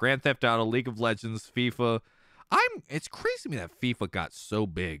 Grand Theft Auto, League of Legends, FIFA. It's crazy to me that FIFA got so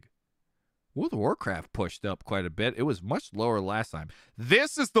big. World of Warcraft pushed up quite a bit. It was much lower last time.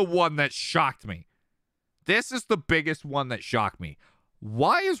 This is the one that shocked me. This is the biggest one that shocked me.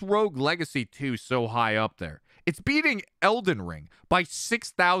 Why is Rogue Legacy 2 so high up there? It's beating Elden Ring by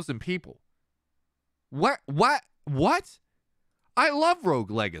 6,000 people. What? I love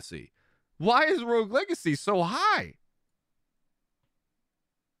Rogue Legacy. Why is Rogue Legacy so high?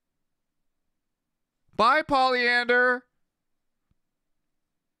 Bye, Polyander.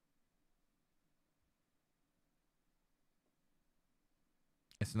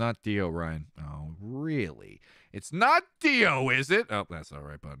 It's not Dio, Ryan. Oh, really? It's not Dio, is it? Oh, that's all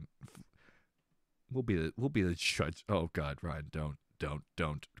right, bud. We'll be the judge. Oh God, Ryan, don't.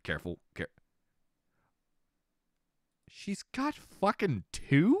 Careful. She's got fucking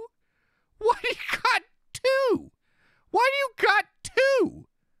 2? Why do you got 2? Why do you got 2?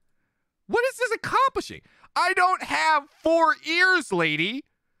 What is this accomplishing? I don't have 4 ears, lady.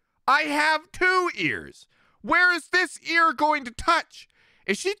 I have 2 ears. Where is this ear going to touch?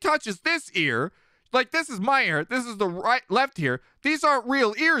 If she touches this ear, like this is my ear, this is the left ear, these aren't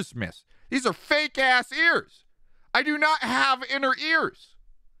real ears, miss. These are fake ass ears. I do not have inner ears.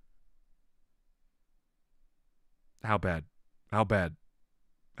 How bad? I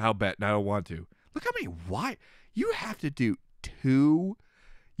don't want to. Look how many why you have to do 2.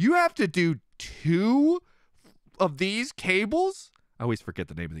 You have to do 2 of these cables? I always forget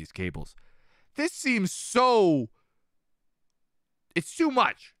the name of these cables. This seems so... It's too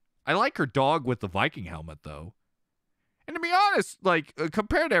much. I like her dog with the Viking helmet, though. And to be honest, like,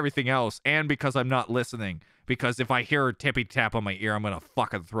 compared to everything else, and because I'm not listening, because if I hear her tippy-tap on my ear, I'm going to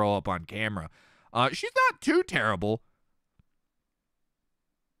fucking throw up on camera. She's not too terrible.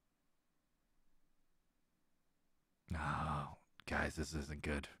 Oh, guys, this isn't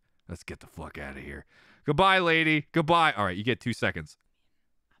good. Let's get the fuck out of here. Goodbye, lady. Goodbye. All right, you get 2 seconds.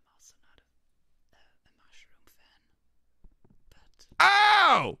 I'm also not a mushroom fan. But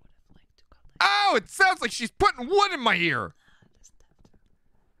Oh! Oh, it sounds like she's putting wood in my ear.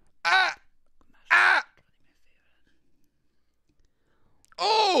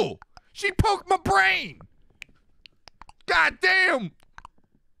 Oh! She poked my brain. God damn.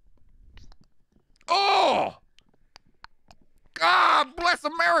 Oh! God bless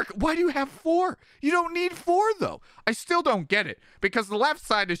America. Why do you have 4? You don't need 4, though. I still don't get it. Because the left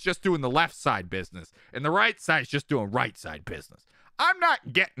side is just doing the left side business. And the right side is just doing right side business. I'm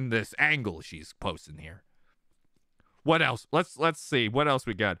not getting this angle she's posting here. What else? Let's see. What else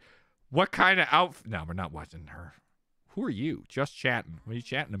we got? What kind of outfit? No, we're not watching her. Who are you? Just chatting. What are you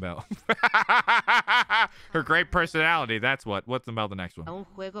chatting about? Her great personality. That's what. What's about the next one? un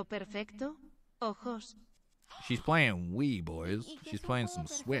juego perfecto. Ojos. She's playing Wii, boys. She's playing some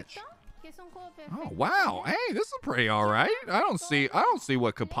Switch. Oh wow! Hey, this is pretty all right. I don't see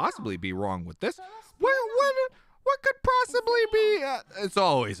what could possibly be wrong with this. What could possibly be? It's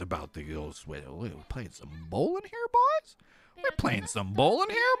always about the old Switch. We're playing some bowling here, boys. We're playing some bowling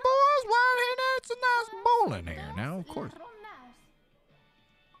here, boys. Why it's a nice bowling here now, of course.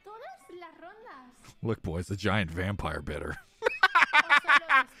 Look, boys, the giant vampire bitter.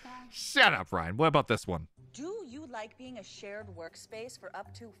 Shut up, Ryan. What about this one? Do you like being a shared workspace for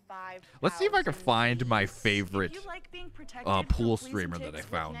up to 5? Let's see if I can find my favorite pool from streamer fleas and that I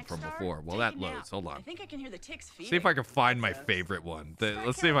ticks with found Next from Star? before. Well, Take that a nap. loads. Hold on. I think I can hear the ticks See if feeding. I can find my favorite one.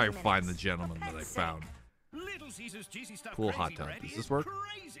 Let's see if I can find the gentleman that I found. Little Caesar's cheesy stuffed Pool crazy hot tub. bread Does is this work?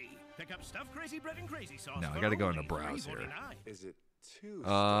 Crazy. Pick up stuffed crazy bread and crazy sauce. No, I for gotta go only into browse here. $3.49. Is it too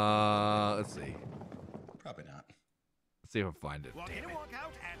Let's see. Probably not. Let's see if I can find it. Walk in Damn and it. walk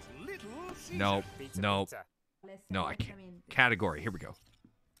out at Little Caesar. Nope. Nope. No, I can't. Category. Here we go.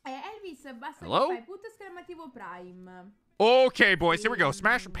 Elvis, basta Hello? che fai punto esclamativo prime. Okay, boys. Here we go.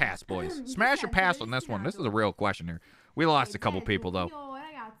 Smash or pass, boys. Smash or pass on this one. This is a real question here. We lost a couple people, though. Io,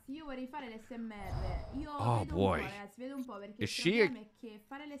 ragazzi, io vorrei fare l'SMR. Io Oh, vedo boy. un po', ragazzi, vedo un po', perché Is il she a- problema è che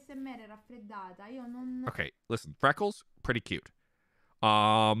fare l'SMR raffreddata, io non... Okay, listen. Freckles, pretty cute.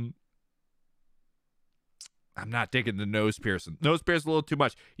 I'm not digging the nose piercing. Nose piercing a little too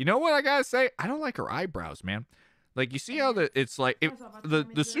much. You know what I gotta say? I don't like her eyebrows, man. Like, you see how it's like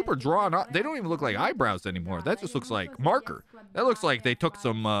the super drawn up. They don't even look like eyebrows anymore. That just looks like marker. That looks like they took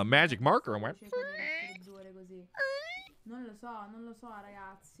some magic marker and went. Non lo lo so, non lo so,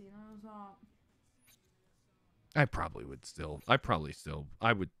 ragazzi, non lo so. I probably would still. I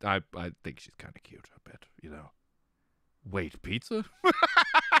would. I think she's kind of cute. I bet. You know. Wait, pizza?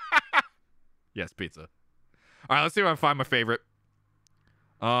 Yes, pizza. All right, let's see if I can find my favorite.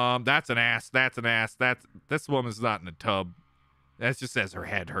 That's an ass. That's an ass. This woman's not in a tub. That just says her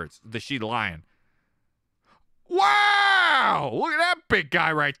head hurts. Is she lying? Wow! Look at that big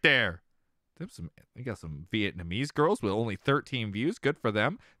guy right there. They got some Vietnamese girls with only 13 views. Good for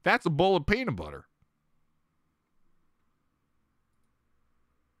them. That's a bowl of peanut butter.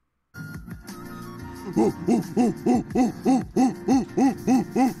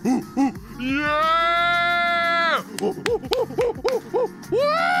 Yeah! Woo!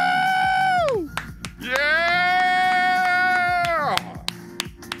 Yeah!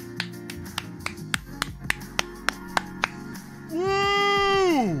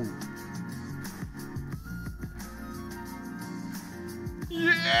 Woo!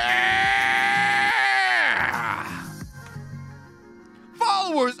 Yeah!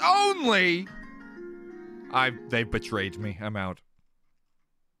 Followers only. They betrayed me. I'm out.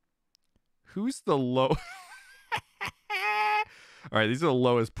 Who's the low? All right, these are the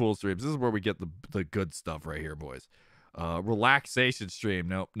lowest pool streams. This is where we get the good stuff right here, boys. Relaxation stream.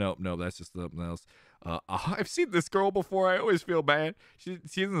 Nope. That's just something else. I've seen this girl before. I always feel bad.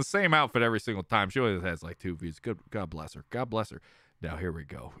 She's in the same outfit every single time. She always has like 2 views. God bless her. God bless her. Now here we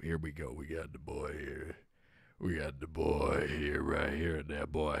go. We got the boy here. We got the boy here, right here.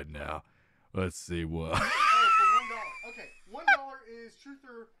 That boy now. Let's see what. Oh, for $1. Okay, $1 is truth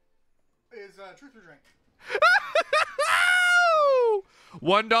or drink.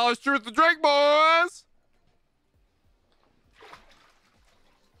 $1 truth or drink, boys.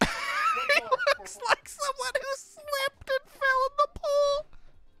 Looks like someone who slipped and fell in the pool.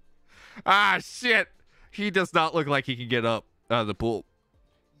 Ah, shit. He does not look like he can get up out of the pool.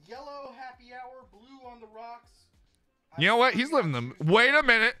 Yellow happy hour, blue on the rocks. You know what? He's living the. Wait a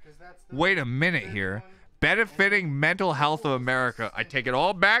minute. Wait a minute here. Benefiting mental health of America. I take it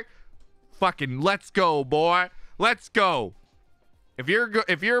all back. Fucking let's go, boy. Let's go. If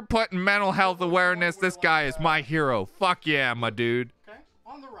you're putting mental health awareness, this guy is my hero. Fuck yeah, my dude. Okay,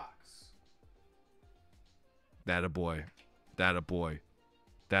 on the rocks. That a boy. That a boy.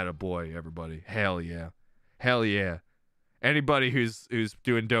 That a boy, everybody. Hell yeah. Hell yeah. Anybody who's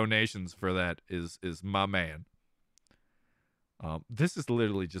doing donations for that is my man. This is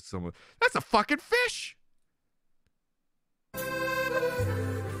literally just someone. That's a fucking fish. It's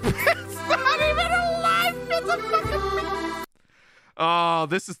not even alive. It's a fucking fish. Oh,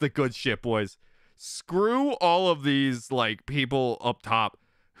 this is the good shit, boys. Screw all of these like people up top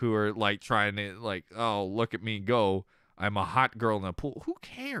who are like trying to like, oh, look at me go. I'm a hot girl in a pool. Who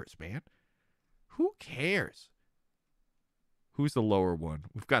cares, man? Who cares? Who's the lower one?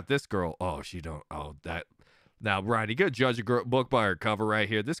 We've got this girl. Oh, she don't. Oh, that. Now, Brian, you gotta judge a book by her cover right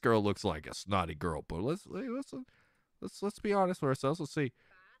here. This girl looks like a snotty girl, but let's be honest with ourselves. Let's see.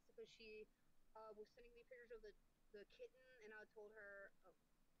 Because she was sending me pictures of the kitten, and I told her. Oh.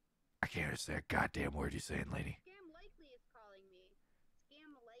 I can't understand a goddamn word you're saying, lady. Scam likely is calling me.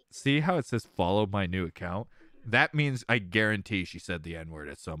 Scam likely. See how it says follow my new account? That means I guarantee she said the N-word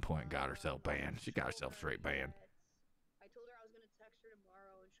at some point and got herself banned. She got herself straight banned. I told her I was gonna text her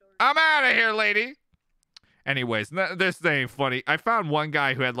tomorrow and show her. I'm out of here, lady. Anyways, this ain't funny. I found one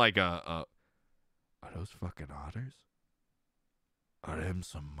guy who had like are those fucking otters? Are them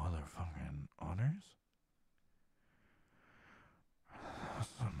some motherfucking otters?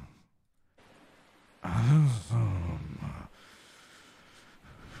 Are those some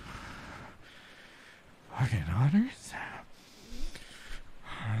fucking otters?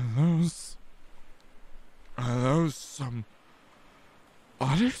 Are those some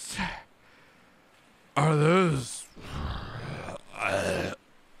otters? Are those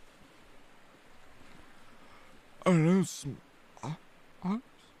some otters?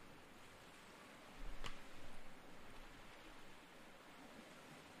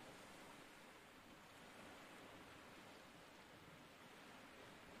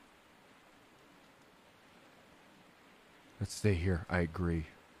 Let's stay here. I agree.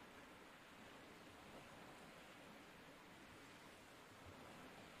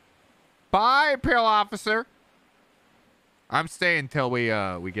 Bye, Imperial Officer. I'm staying till we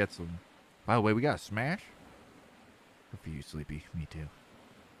get some. By the way, we got a smash. Good for you, Sleepy. Me too.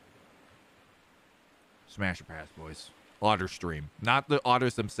 Smash or pass, boys. Otter stream. Not the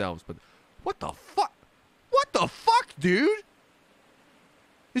otters themselves, but what the fuck? What the fuck, dude?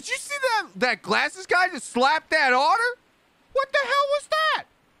 Did you see that glasses guy just slapped that otter? What the hell was that?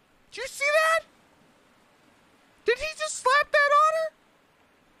 Did you see that? Did he just slap that on her?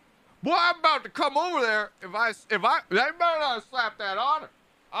 Boy, I'm about to come over there. They better not slap that on her.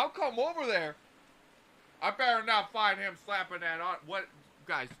 I'll come over there. I better not find him slapping that on. What,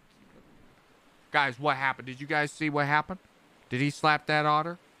 guys? Guys, what happened? Did you guys see what happened? Did he slap that on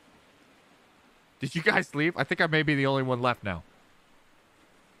her? Did you guys leave? I think I may be the only one left now.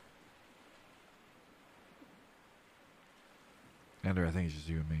 Andrew, I think it's just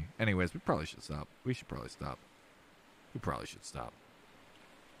you and me. Anyways, we probably should stop. We should probably stop. We probably should stop.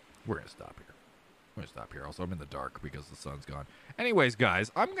 We're going to stop here. We're going to stop here. Also, I'm in the dark because the sun's gone. Anyways,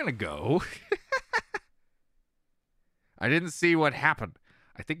 guys, I'm going to go. I didn't see what happened.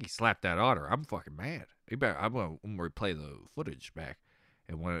 I think he slapped that on her. I'm fucking mad. I'm going to replay the footage back.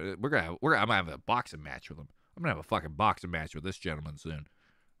 And I'm going to have a boxing match with him. I'm going to have a fucking boxing match with this gentleman soon.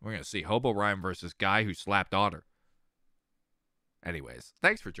 We're going to see Hobo Rhyme versus guy who slapped on her. Anyways,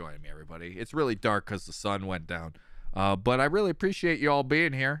 thanks for joining me, everybody. It's really dark because the sun went down. But I really appreciate you all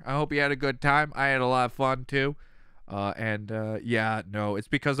being here. I hope you had a good time. I had a lot of fun, too. Yeah, no, it's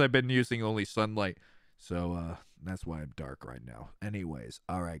because I've been using only sunlight. So, that's why I'm dark right now. Anyways,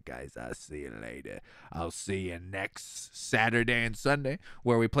 all right, guys, I'll see you later. I'll see you next Saturday and Sunday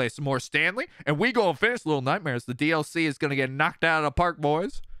where we play some more Stanley. And we go and finish Little Nightmares. The DLC is going to get knocked out of the park,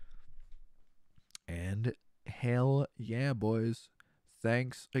 boys. And hell yeah, boys.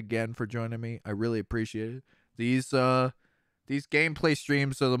 Thanks again for joining me. I really appreciate it. These gameplay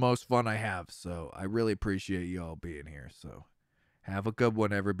streams are the most fun I have, so I really appreciate you all being here. So have a good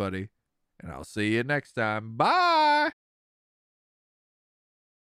one, everybody, and I'll see you next time. Bye!